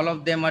all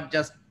of them are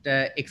just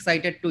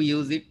excited to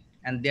use it,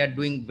 and they are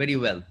doing very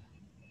well.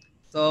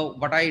 So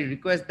what I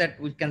request, that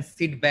we can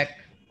sit back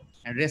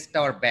and rest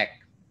our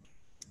back.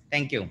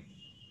 Thank you.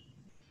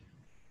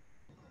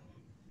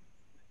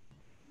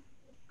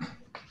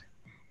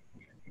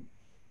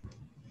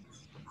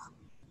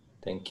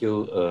 Thank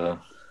you,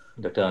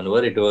 Dr.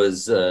 Anwar. It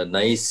was a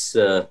nice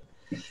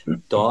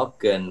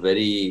talk and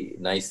very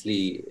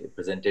nicely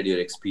presented your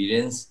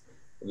experience.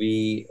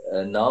 We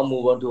now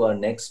move on to our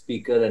next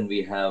speaker, and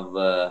we have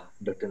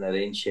Dr.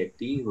 Naren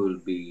Shetty, who will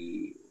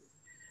be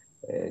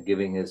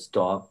giving his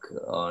talk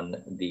on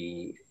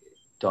the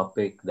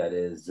topic that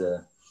is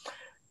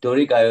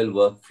toric IOL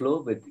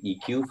workflow with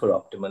EQ for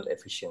optimal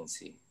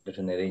efficiency.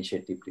 Dr. Naren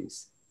Shetty,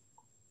 please.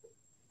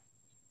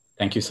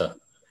 Thank you, sir.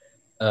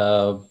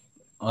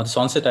 On this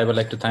onset, I would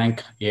like to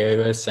thank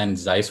AIOS and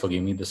Zeiss for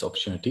giving me this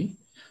opportunity.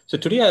 So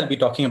today I'll be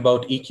talking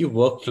about EQ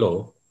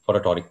workflow for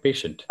a toric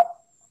patient.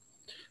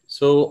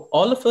 So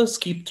all of us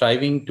keep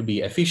striving to be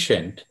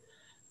efficient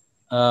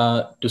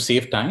to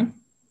save time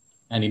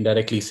and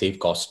indirectly save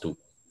cost too.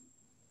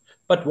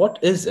 But what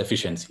is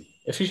efficiency?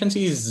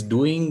 Efficiency is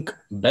doing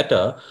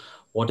better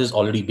what is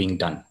already being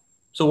done.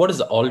 So what is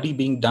already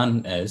being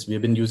done is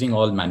we've been using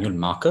all manual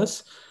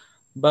markers,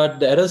 but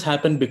the errors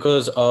happen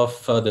because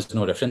of there's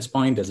no reference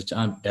point.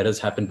 Errors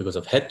happen because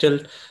of head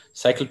tilt,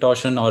 cycle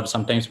torsion, or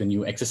sometimes when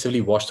you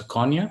excessively wash the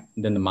cornea,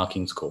 then the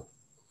markings go.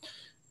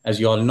 As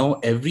you all know,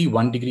 every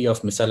 1 degree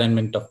of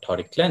misalignment of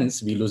toric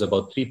lens, we lose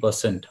about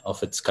 3%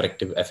 of its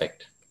corrective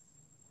effect.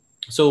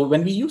 So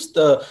when we use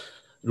the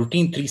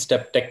routine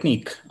 3-step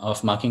technique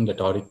of marking the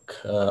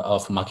toric,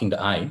 of marking the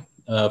eye,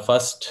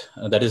 first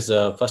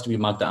we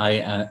mark the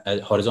eye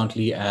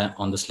horizontally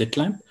on the slit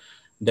lamp.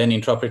 Then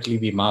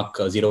intraoperatively, we mark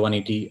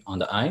 0-180 on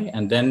the eye,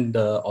 and then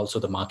also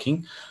the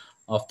marking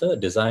of the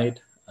desired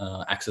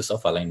axis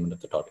of alignment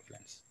of the toric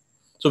lens.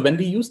 So when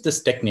we use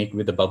this technique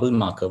with the bubble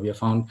marker, we have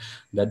found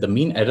that the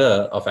mean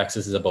error of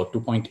axis is about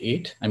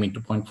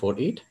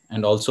 2.48,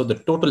 and also the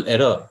total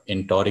error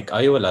in toric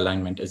IOL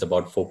alignment is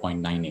about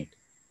 4.98.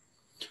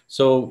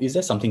 So is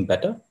there something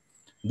better?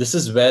 This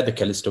is where the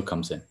Callisto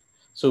comes in.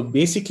 So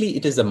basically,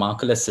 it is a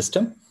markerless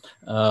system.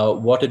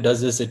 What it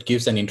does is it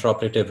gives an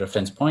intraoperative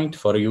reference point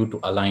for you to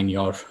align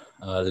your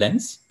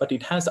lens, but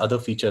it has other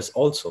features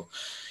also.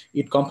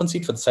 It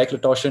compensates for the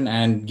cyclotorsion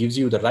and gives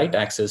you the right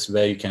axis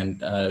where you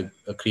can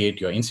create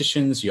your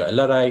incisions, your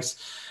LRIs,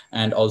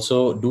 and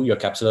also do your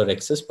capsular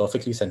axis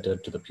perfectly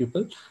centered to the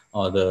pupil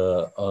or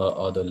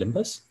the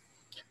limbus.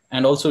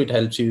 And also it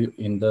helps you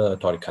in the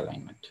toric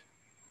alignment.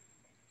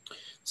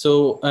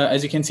 So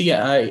as you can see,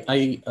 I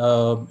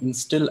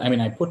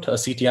put a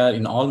CTR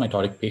in all my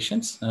toric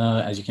patients.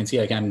 As you can see,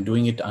 I'm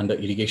doing it under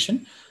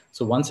irrigation.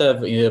 So once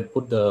I've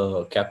put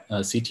the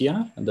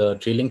CTR, the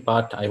trailing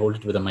part, I hold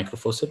it with a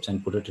microforceps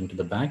and put it into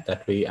the bag.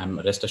 That way I'm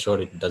rest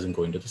assured it doesn't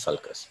go into the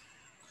sulcus.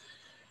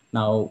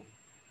 Now,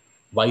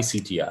 why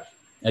CTR?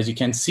 As you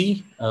can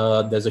see,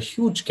 there's a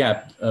huge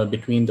gap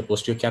between the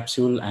posterior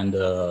capsule and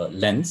the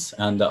lens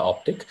and the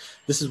optic.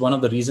 This is one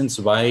of the reasons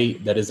why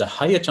there is a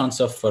higher chance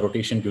of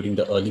rotation during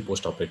the early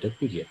postoperative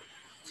period.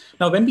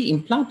 Now, when we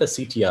implant a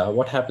CTR,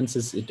 what happens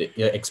is it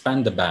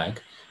expands the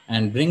bag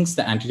and brings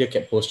the anterior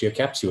posterior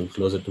capsule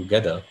closer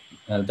together,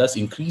 thus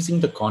increasing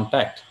the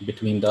contact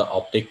between the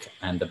optic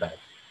and the bag.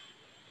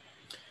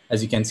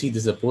 As you can see,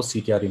 this is a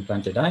post-CTR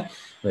implanted eye,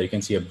 where you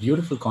can see a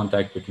beautiful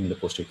contact between the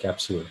posterior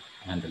capsule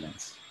and the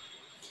lens.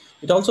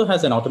 It also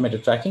has an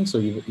automated tracking, so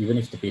even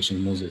if the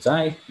patient moves his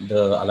eye,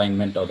 the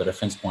alignment or the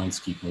reference points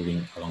keep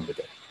moving along with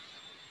it.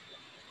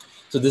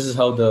 So this is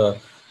how the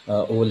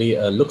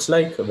overlay looks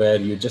like, where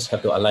you just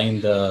have to align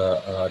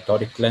the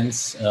toric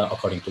lens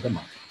according to the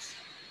markings.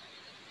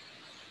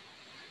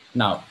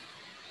 Now,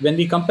 when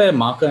we compare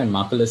marker and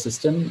markerless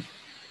system,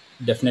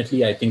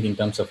 definitely I think in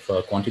terms of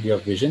quantity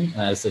of vision,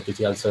 as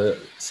Titi also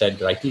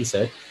rightly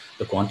said,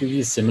 the quantity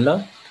is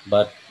similar,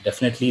 but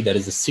definitely there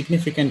is a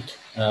significant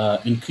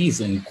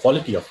increase in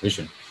quality of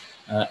vision,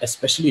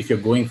 especially if you're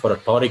going for a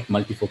toric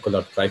multifocal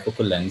or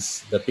trifocal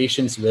lens. The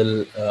patients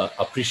will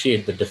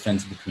appreciate the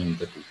difference between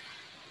the two.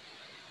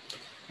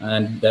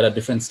 And there are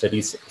different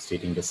studies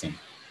stating the same.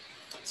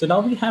 So now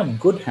we have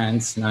good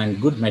hands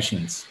and good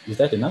machines. Is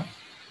that enough?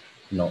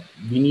 No,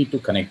 we need to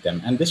connect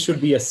them. And this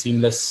should be a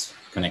seamless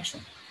connection.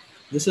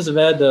 This is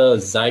where the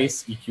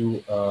Zeiss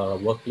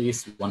EQ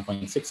Workplace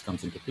 1.6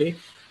 comes into play.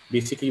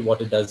 Basically,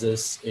 what it does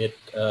is it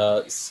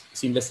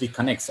seamlessly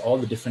connects all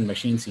the different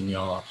machines in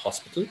your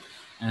hospital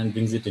and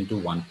brings it into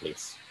one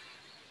place.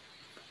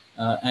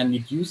 And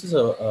it uses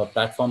a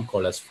platform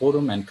called as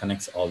Forum and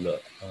connects all the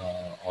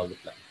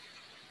platforms.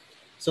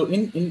 So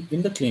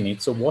in the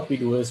clinic, so what we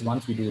do is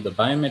once we do the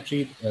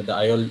biometry, the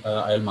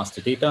IOL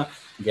master data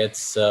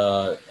gets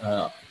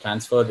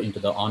transferred into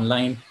the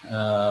online,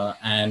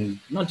 and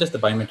not just the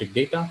biometric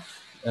data,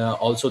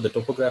 also the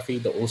topography,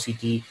 the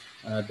OCT,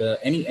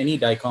 any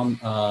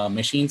DICOM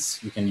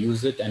machines, you can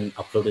use it and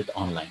upload it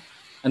online.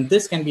 And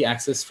this can be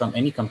accessed from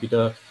any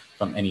computer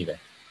from anywhere.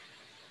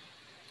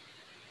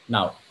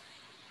 Now,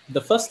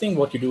 the first thing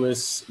what you do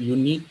is you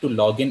need to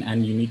log in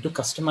and you need to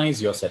customize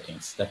your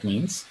settings. That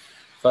means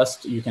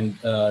first you can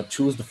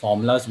choose the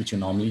formulas which you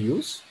normally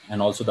use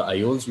and also the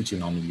IOLs which you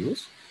normally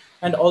use,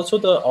 and also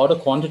the order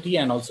quantity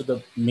and also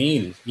the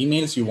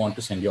emails you want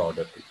to send your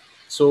order to.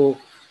 So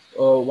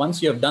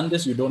once you have done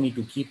this, you don't need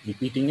to keep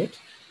repeating it,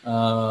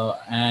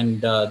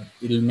 and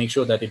it'll make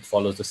sure that it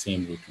follows the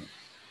same routine.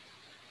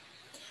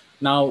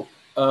 Now,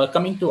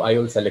 coming to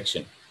IOL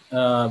selection.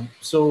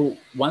 So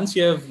once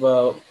you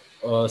have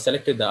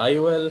selected the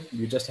IOL,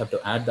 you just have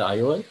to add the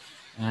IOL,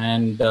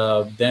 and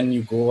then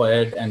you go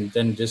ahead and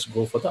then just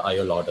go for the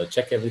IOL order.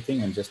 Check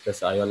everything and just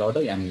press IOL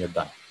order, and you're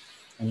done,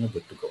 and you're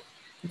good to go.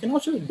 You can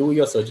also do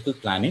your surgical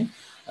planning.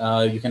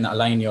 You can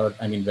align your,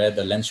 where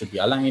the lens should be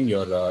aligned,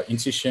 your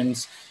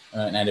incisions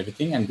and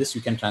everything, and this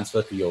you can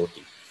transfer to your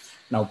OT.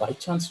 Now, by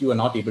chance you are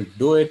not able to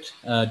do it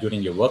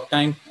during your work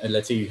time,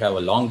 let's say you have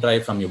a long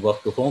drive from your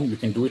work to home, you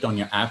can do it on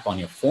your app on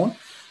your phone.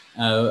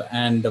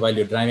 And while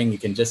you're driving, you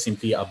can just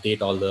simply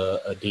update all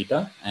the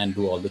data and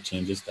do all the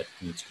changes that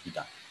needs to be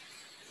done.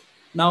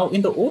 Now,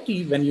 in the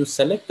OT, when you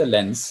select the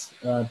lens,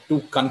 to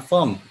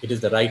confirm it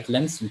is the right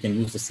lens, you can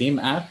use the same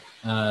app.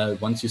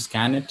 Once you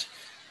scan it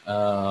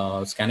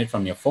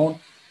from your phone,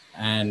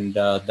 and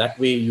that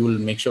way you'll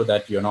make sure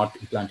that you're not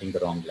implanting the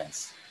wrong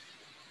lens,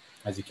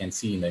 as you can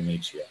see in the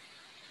image here.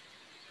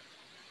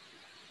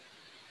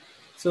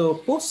 So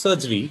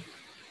post-surgery,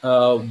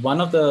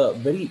 one of the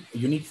very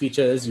unique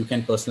features, you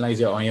can personalize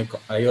your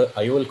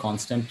IOL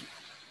constant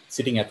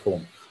sitting at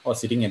home or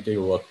sitting at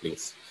your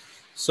workplace.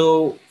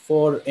 So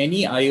for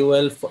any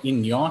IOL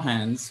in your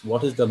hands,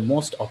 what is the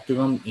most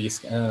optimum is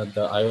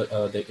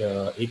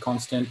the A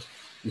constant.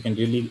 You can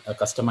really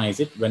customize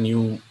it when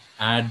you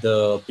add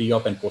the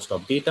pre-op and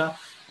post-op data,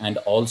 and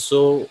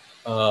also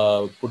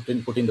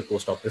put in the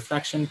post-op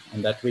refraction,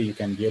 and that way you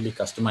can really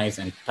customize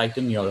and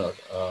tighten your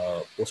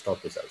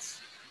post-op results.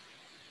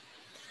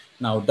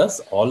 Now, does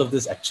all of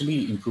this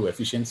actually improve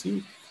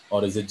efficiency,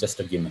 or is it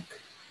just a gimmick?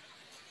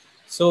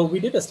 So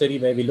we did a study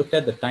where we looked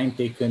at the time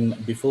taken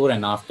before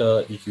and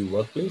after EQ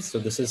workplace. So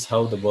this is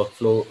how the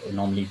workflow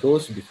normally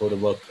goes before the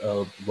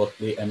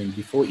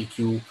before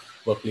EQ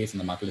workplace in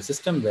the macular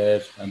system,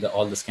 where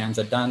all the scans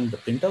are done, the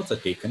printouts are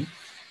taken.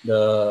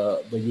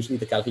 Usually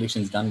the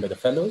calculation is done by the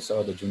fellows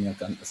or the junior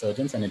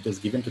surgeons, and it is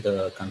given to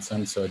the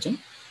concerned surgeon.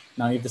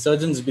 Now, if the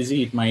surgeon is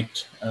busy, it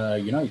might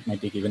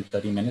take even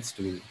 30 minutes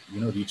to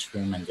reach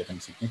home and get him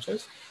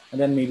signatures, and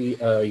then maybe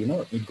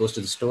it goes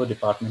to the store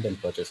department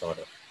and purchase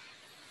order.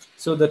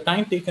 So the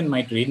time taken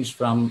might range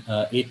from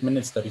 8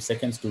 minutes 30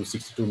 seconds to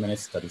 62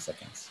 minutes 30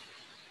 seconds.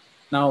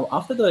 Now,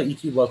 after the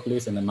EQ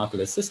workplace and the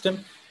macular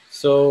system,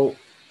 so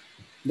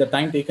the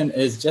time taken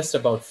is just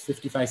about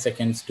 55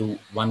 seconds to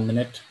 1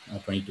 minute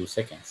 22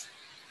 seconds.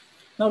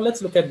 Now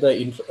let's look at the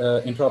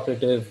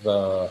intraoperative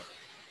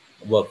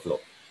workflow.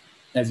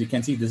 As you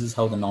can see, this is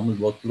how the normal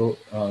workflow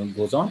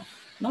goes on.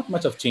 Not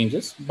much of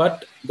changes,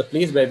 but the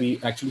place where we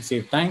actually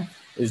save time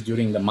is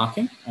during the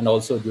marking, and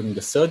also during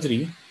the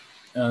surgery.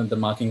 The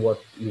marking,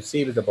 what you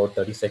save is about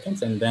 30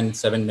 seconds, and then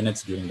 7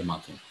 minutes during the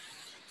marking.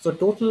 So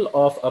total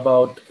of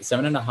about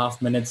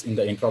 7.5 minutes in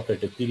the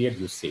intraoperative period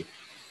you save.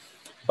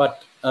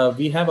 But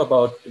we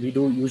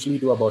usually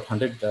do about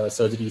 100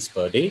 surgeries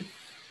per day.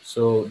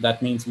 So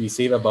that means we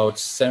save about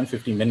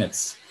 750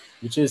 minutes,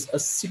 which is a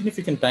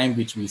significant time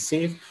which we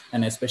save.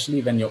 And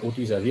especially when your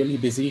OTs are really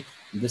busy,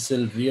 this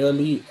will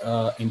really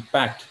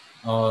impact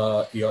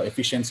your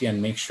efficiency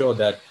and make sure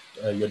that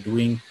you're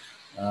giving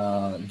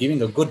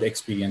a good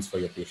experience for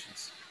your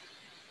patients.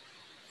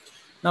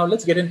 Now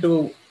let's get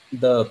into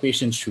the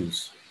patient's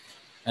shoes.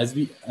 As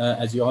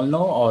you all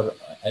know, or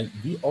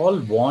we all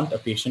want a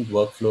patient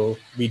workflow.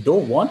 We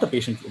don't want a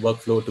patient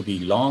workflow to be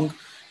long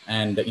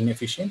and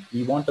inefficient.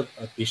 We want a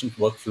patient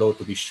workflow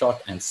to be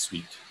short and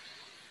sweet.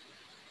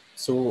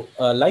 So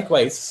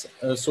likewise,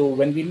 so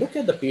when we look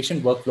at the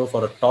patient workflow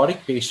for a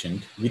toric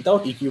patient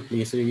without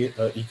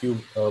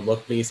EQ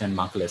workplace and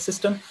macular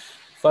system,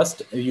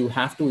 first you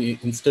have to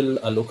instill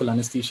a local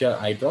anesthesia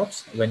eye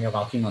drops when you're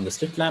working on the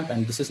slit lamp,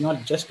 and this is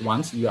not just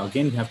once. You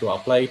have to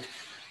apply it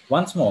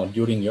once more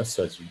during your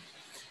surgery.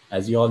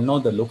 As you all know,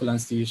 the local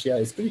anesthesia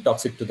is pretty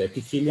toxic to the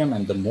epithelium,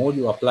 and the more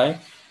you apply,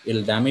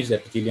 it'll damage the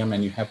epithelium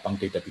and you have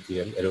punctate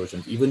epithelial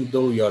erosion, even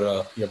though you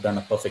have done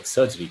a perfect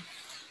surgery.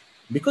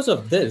 Because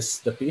of this,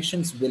 the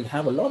patients will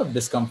have a lot of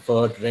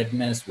discomfort,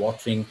 redness,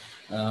 watering,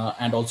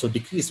 and also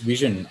decreased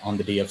vision on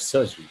the day of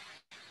surgery.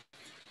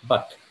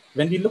 But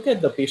when we look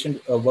at the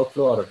patient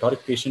workflow or a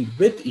toric patient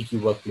with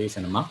EQ workplace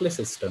and a macular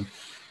system,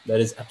 there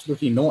is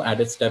absolutely no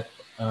added step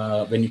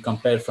when you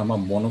compare from a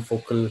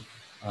monofocal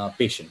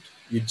patient.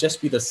 You'd just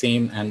be the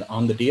same, and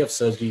on the day of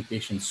surgery,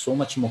 patient's so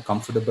much more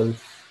comfortable.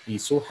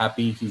 He's so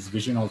happy. His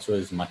vision also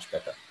is much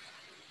better.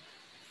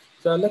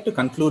 So I'd like to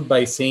conclude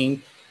by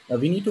saying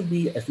we need to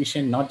be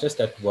efficient, not just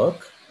at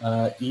work,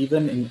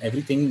 even in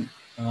everything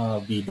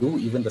we do,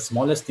 even the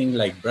smallest thing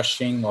like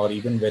brushing, or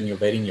even when you're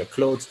wearing your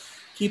clothes.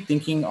 Keep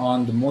thinking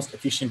on the most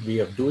efficient way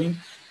of doing.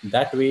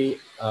 That way,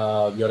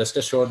 you're rest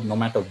assured, no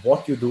matter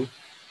what you do,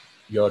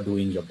 you're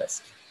doing your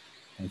best.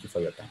 Thank you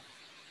for your time.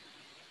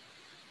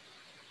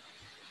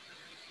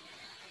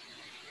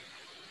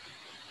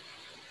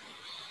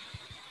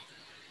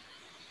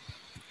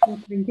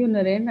 Thank you,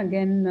 Naren,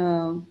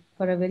 again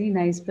for a very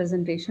nice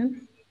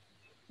presentation.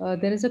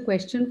 There is a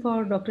question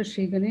for Dr.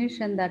 Sri Ganesh,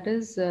 and that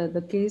is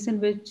the case in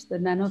which the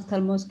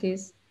nanophthalmos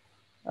case.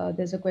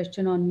 There's a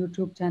question on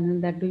YouTube channel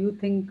that do you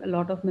think a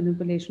lot of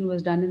manipulation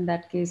was done in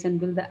that case,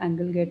 and will the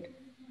angle get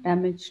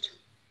damaged?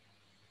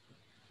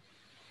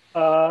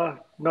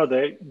 No,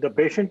 the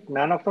patient,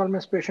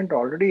 non-ophthalmos patient,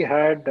 already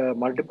had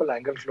multiple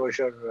angle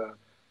closure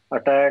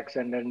attacks,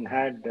 and then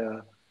had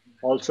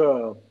also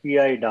a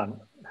PI done,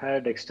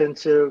 had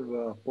extensive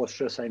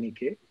posterior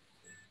synechiae.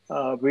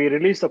 We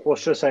released the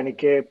posterior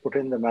synechiae, put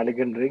in the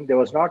Maligan ring. There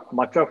was not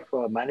much of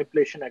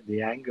manipulation at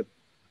the angle.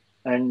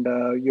 And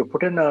you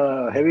put in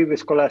a heavy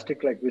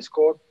viscoelastic like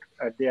Viscoat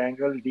at the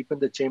angle, deepen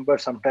the chamber.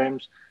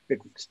 Sometimes it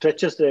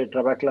stretches the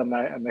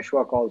trabecular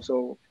meshwork,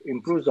 also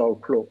improves the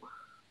outflow.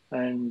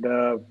 And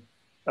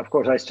of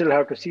course, I still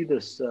have to see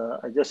this.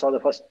 I just saw the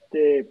first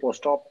day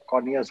post-op,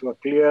 corneas were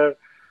clear.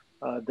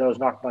 There was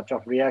not much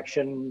of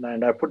reaction.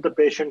 And I put the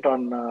patient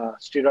on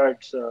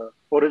steroids,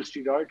 oral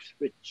steroids,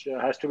 which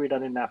has to be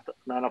done in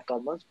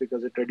non-ophthalmos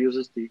because it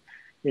reduces the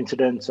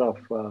incidence of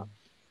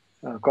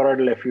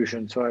choroidal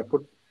effusion. So I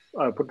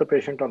put the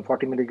patient on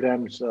 40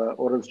 milligrams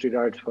oral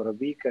steroids for a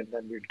week, and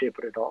then we'll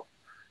taper it off.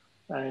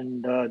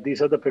 And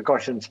these are the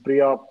precautions: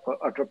 pre-op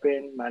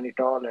atropine,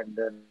 mannitol, and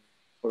then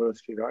oral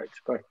steroids.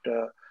 But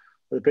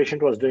the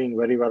patient was doing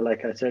very well.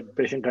 Like I said,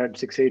 patient had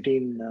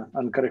 618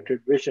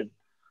 uncorrected vision,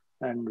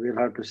 and we'll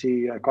have to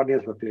see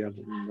corneas were clear.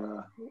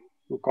 And,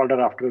 we called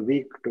her after a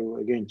week to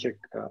again check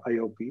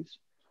IOPs,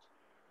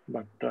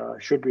 but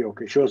should be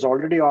okay. She was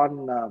already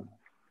on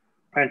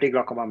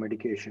anti-glaucoma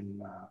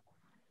medication,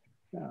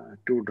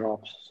 2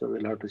 drops. So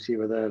we'll have to see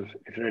whether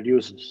it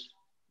reduces.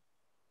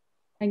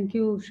 Thank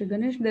you, Shri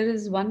Ganesh. There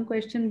is one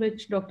question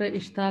which Dr.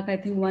 Ishtaq, I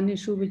think one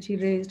issue which he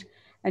raised,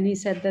 and he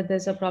said that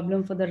there's a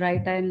problem for the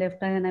right eye and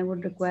left eye, and I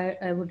would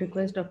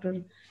request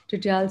Dr.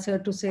 Chityal sir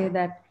to say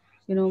that,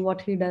 you know,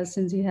 what he does,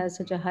 since he has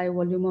such a high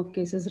volume of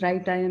cases,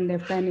 right eye and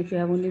left eye, and if you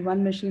have only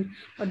one machine,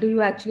 or do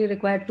you actually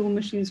require 2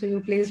 machines, so you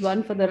place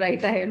one for the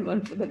right eye and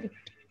one for the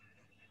left?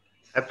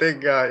 I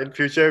think in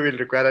future we'll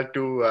require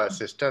 2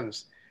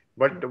 systems.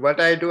 But what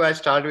I do, I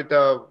start with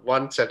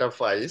one set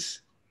of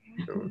eyes.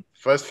 So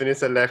first finish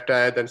the left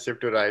eye, then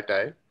shift to right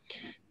eye.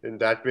 In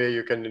that way,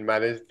 you can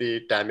manage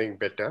the timing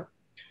better.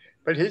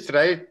 But he's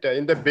right.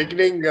 In the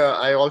beginning,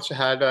 I also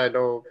had a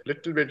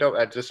little bit of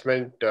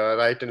adjustment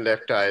right and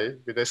left eye.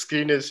 With the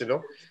screen is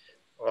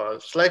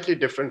slightly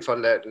different for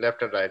left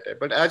and right eye.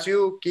 But as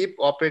you keep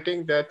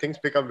operating, the things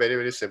become very,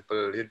 very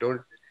simple.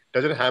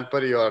 Doesn't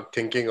hamper your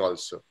thinking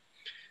also.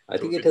 I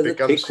think So it has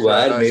a thick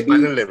wire,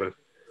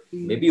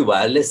 maybe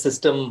wireless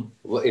system.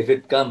 If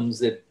it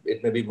comes, it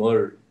may be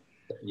more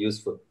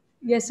useful.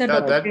 Yes, sir.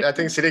 That I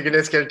think Sri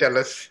Ganesh can tell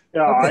us.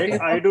 Yeah,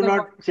 I do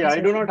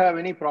not have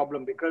any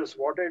problem, because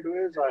what I do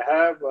is I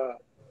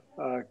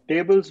have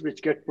tables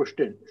which get pushed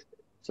in.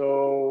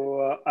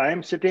 So I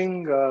am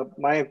sitting,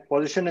 my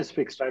position is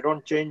fixed. I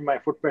don't change my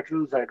foot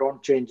pedals. I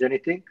don't change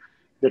anything.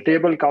 The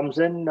table comes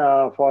in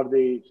for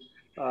the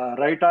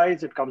right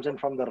eyes. It comes in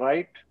from the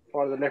right.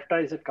 For the left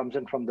eyes, it comes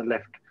in from the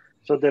left.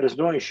 So there is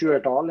no issue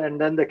at all.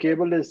 And then the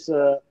cable is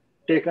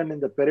taken in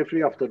the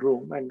periphery of the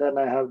room, and then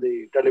I have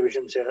the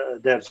television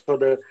there. So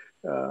the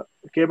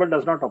cable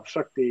does not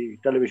obstruct the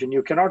television.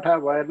 You cannot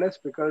have wireless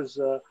because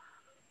the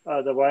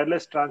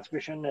wireless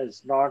transmission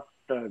is not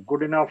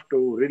good enough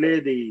to relay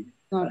the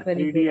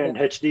 3D and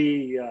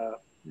HD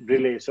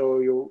relay. So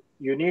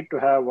you need to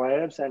have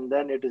wires, and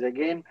then it is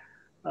again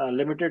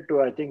limited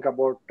to, I think,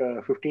 about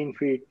 15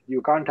 feet.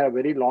 You can't have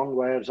very long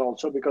wires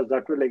also, because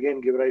that will again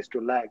give rise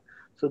to lag.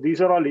 So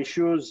these are all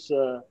issues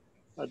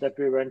that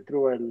we went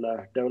through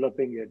while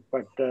developing it.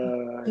 But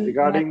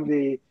regarding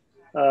the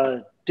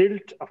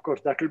tilt, of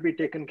course, that will be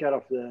taken care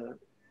of. The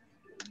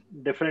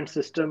different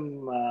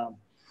system,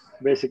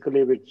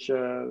 basically, which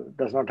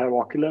does not have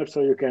ocular,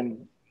 so you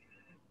can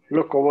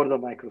look over the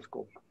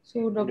microscope.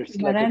 So, Dr.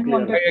 I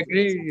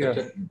agree.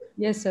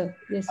 Yes, sir.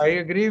 Yes, sir. I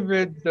agree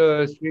with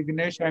Sri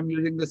Ganesh. I'm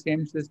using the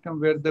same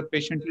system where the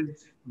patient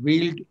is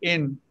wheeled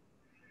in,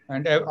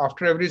 and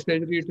after every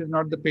surgery, it is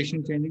not the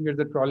patient changing, it's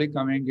the trolley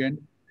coming in.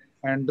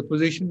 And the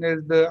position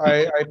is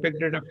I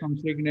picked it up from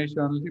Sri Ganesh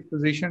only.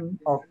 Position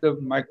of the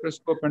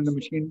microscope and the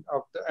machine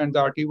and the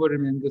RTO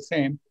remain the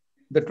same.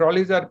 The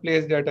trolleys are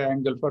placed at an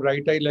angle for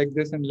right eye like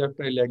this and left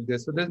eye like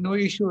this. So there's no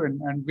issue,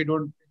 and we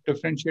don't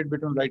differentiate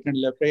between right and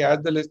left eye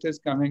as the list is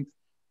coming.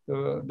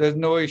 So there's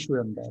no issue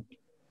in that.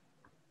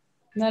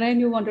 Narayan,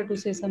 you wanted to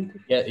say something?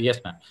 Yeah, yes,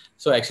 ma'am.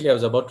 So actually, I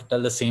was about to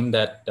tell the same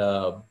that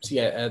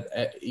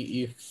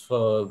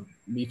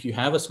if you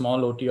have a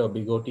small OT or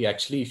big OT,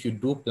 actually, if you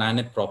do plan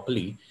it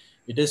properly,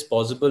 it is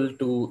possible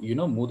to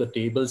move the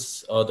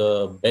tables or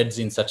the beds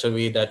in such a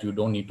way that you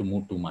don't need to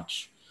move too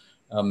much.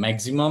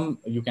 Maximum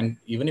you can,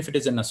 even if it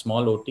is in a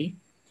small OT,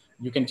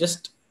 you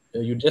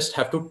just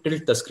have to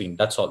tilt the screen.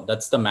 That's all.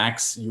 That's the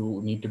max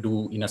you need to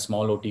do in a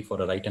small OT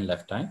for a right and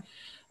left eye.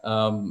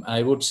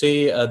 I would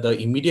say the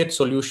immediate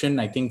solution,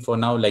 I think for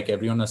now, like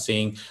everyone is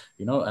saying,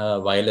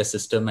 wireless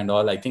system and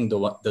all, I think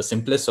the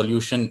simplest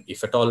solution,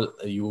 if at all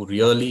you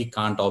really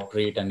can't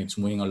operate and it's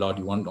moving a lot,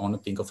 you want to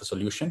think of a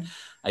solution,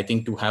 I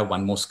think to have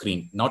one more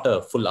screen, not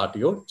a full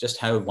RTO, just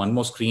have one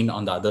more screen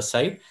on the other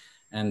side.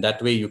 And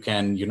that way you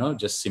can,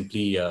 just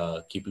simply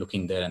keep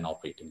looking there and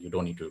operating. You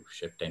don't need to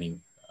shift any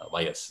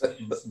wires.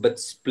 But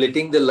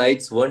splitting the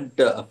lights won't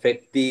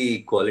affect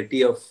the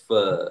quality of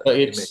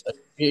image.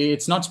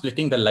 It's not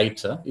splitting the light,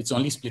 sir. It's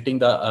only splitting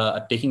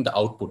the taking the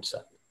output,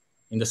 sir.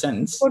 In the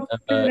sense, from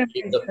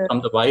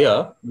the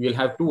wire, we'll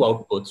have two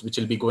outputs, which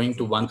will be going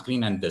to one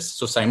screen and this.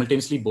 So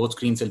simultaneously, both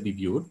screens will be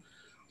viewed.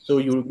 So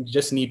you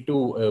just need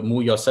to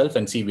move yourself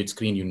and see which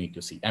screen you need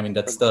to see. I mean,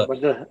 that's but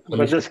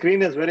the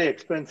screen is very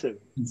expensive.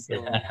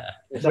 So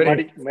it's a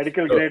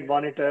medical grade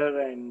monitor,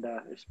 and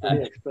it's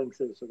pretty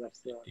expensive. So that's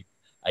the.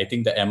 I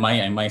think the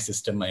MI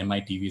system,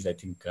 MI TVs, I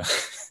think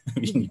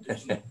we need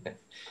to.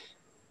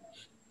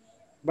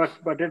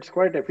 But it's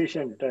quite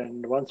efficient,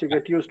 and once you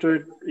get used to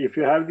it, if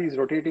you have these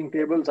rotating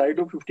tables, I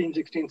do 15,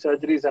 16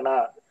 surgeries an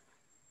hour,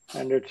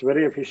 and it's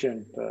very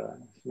efficient.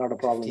 It's not a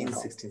problem. 15,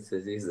 16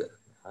 surgeries.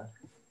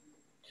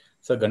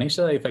 So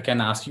Ganesha, if I can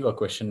ask you a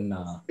question.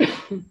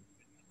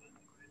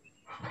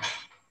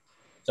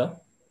 Sir?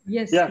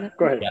 Yes. Yeah,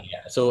 go ahead.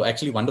 Yeah. So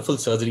actually wonderful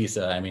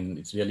surgeries. I mean,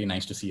 it's really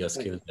nice to see your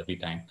skills every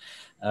time.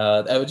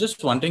 I was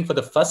just wondering for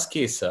the first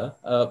case, sir,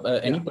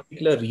 any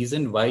particular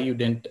reason why you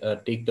didn't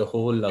take the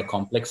whole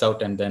complex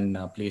out and then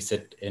place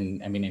it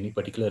in, I mean, any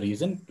particular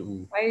reason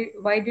to?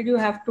 Why did you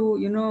have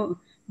to,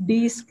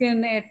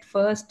 de-skin it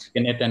first?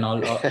 Skin it and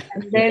all.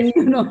 And then,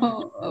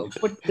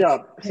 put. Yeah,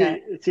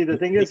 see, the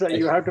thing is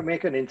you have to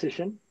make an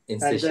incision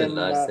and then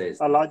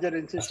a larger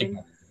incision,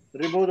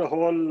 remove the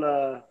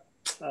whole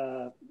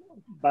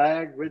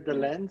bag with the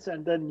lens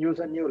and then use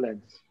a new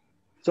lens.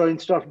 So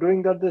instead of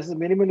doing that, this is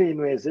minimally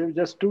invasive,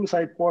 just 2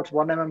 side ports,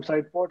 1 mm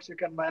side ports, you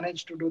can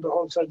manage to do the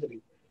whole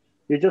surgery.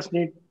 You just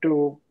need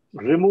to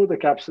remove the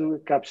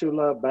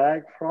capsular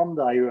bag from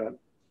the IOL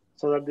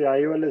so that the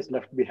IOL is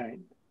left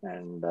behind.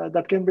 And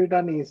that can be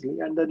done easily.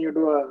 And then you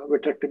do a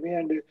vitrectomy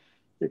and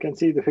you can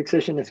see the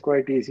fixation is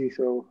quite easy.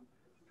 So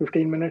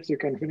 15 minutes, you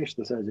can finish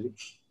the surgery.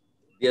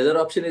 The other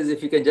option is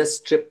if you can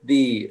just strip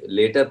the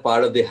later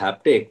part of the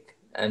haptic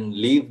and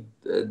leave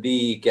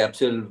the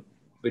capsule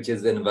which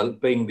is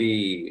enveloping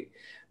the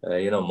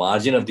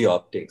margin of the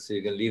optic. So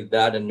you can leave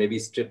that and maybe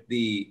strip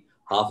the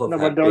half of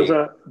haptic.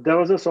 But there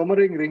was a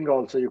sommering ring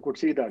also. You could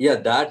see that. Yeah,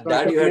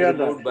 that you had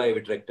removed by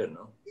vitrector,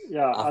 no?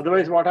 Yeah.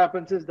 Otherwise, what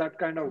happens is that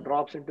kind of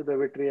drops into the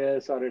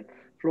vitreous or it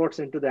floats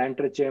into the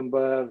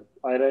antechamber,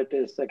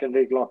 iritis,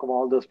 secondary glaucoma,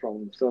 all those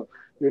problems. So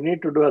you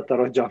need to do a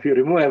thorough job. You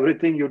remove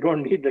everything. You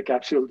don't need the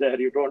capsule there.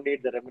 You don't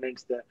need the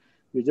remnants there.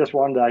 You just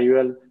want the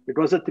IOL. It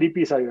was a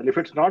 3-piece IOL. If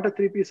it's not a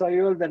 3-piece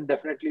IOL, then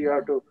definitely you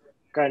have to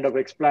kind of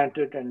explant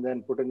it and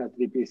then put in a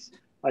 3-piece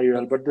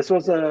IOL. But this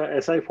was a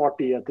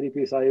SI40, a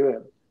 3-piece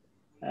IOL.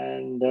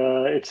 And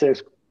it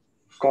saves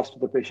cost to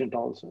the patient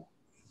also.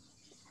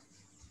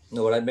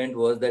 No, what I meant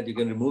was that you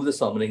can remove the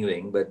sommering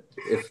ring, but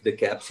if the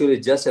capsule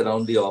is just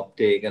around the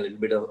optic and a little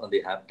bit on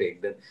the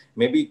haptic, then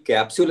maybe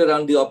capsule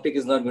around the optic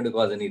is not going to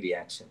cause any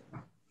reaction.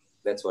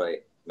 That's what I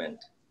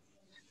meant.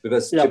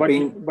 Because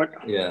stripping, but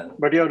you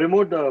have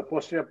removed the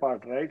posterior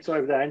part, right? So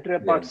if the anterior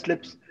part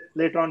slips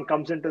later on,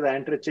 comes into the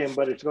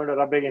antechamber, it's going to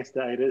rub against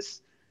the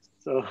iris.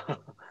 So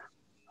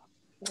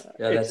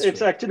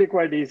it's actually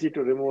quite easy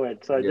to remove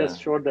it. So I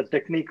just showed the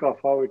technique of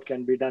how it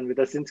can be done. With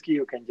a Sinski,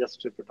 you can just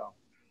strip it off.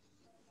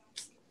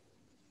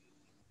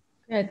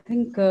 I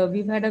think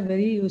we've had a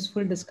very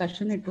useful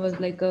discussion. It was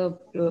like a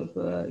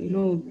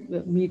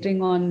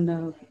meeting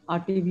on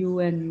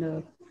RTView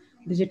and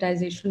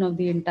digitization of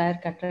the entire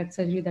cataract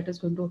surgery that is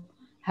going to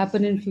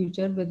happen in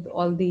future with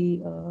all the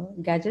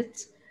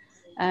gadgets.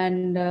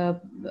 And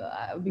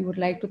we would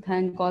like to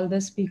thank all the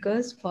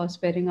speakers for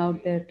sparing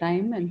out their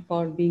time and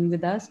for being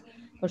with us,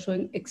 for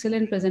showing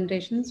excellent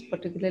presentations.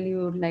 Particularly,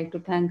 we would like to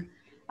thank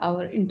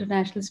our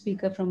international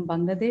speaker from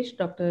Bangladesh,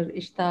 Dr.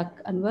 Ishtaq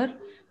Anwar,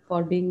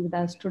 for being with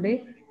us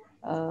today.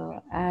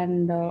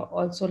 And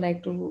also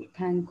like to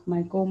thank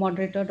my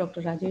co-moderator,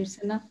 Dr. Rajesh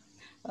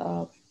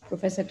Sinha,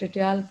 Professor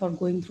Tityal for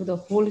going through the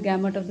whole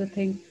gamut of the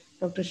thing,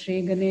 Dr.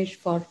 Shrey Ganesh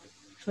for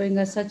showing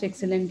us such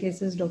excellent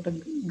cases, Dr.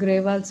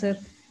 Grewal sir.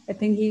 I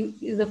think he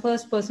is the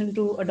first person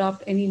to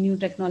adopt any new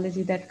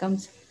technology that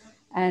comes,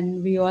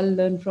 and we all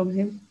learn from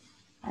him.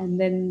 And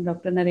then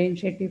Dr. Naren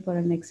Shetty for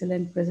an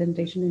excellent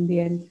presentation in the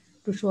end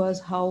to show us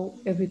how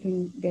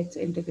everything gets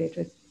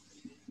integrated.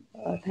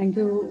 Thank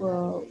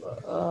you,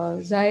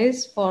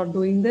 Zais, for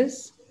doing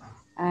this.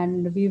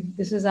 And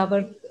this is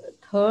our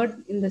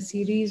third in the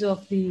series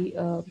of the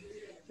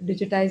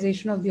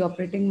digitization of the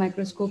operating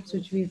microscopes,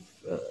 which we've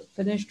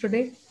finished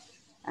today.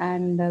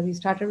 And we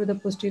started with the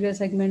posterior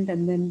segment,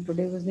 and then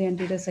today was the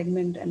anterior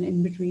segment, and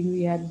in between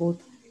we had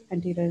both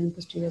anterior and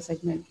posterior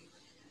segment.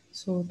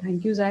 So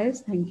thank you,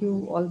 Zais. Thank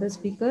you, all the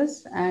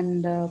speakers.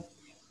 And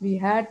we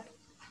had,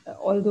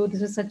 although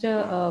this is such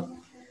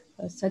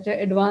an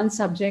advanced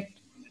subject,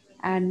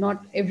 and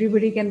not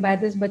everybody can buy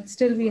this, but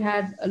still we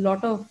had a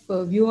lot of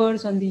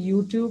viewers on the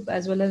YouTube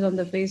as well as on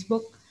the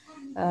Facebook.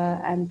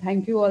 And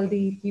thank you all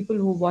the people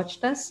who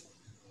watched us.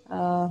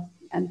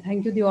 And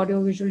thank you the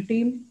audiovisual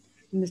team,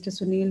 Mr.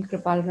 Sunil,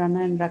 Kripal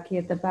Rana and Raki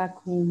at the back,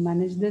 who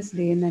manage this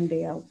day in and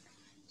day out.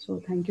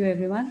 So thank you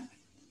everyone,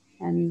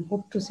 and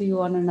hope to see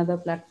you on another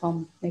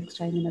platform next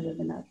time in a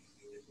webinar.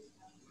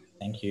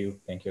 Thank you.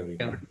 Thank you,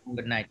 everyone.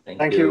 Good night.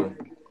 Thank you.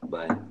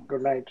 Bye.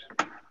 Good night.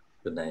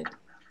 Good night.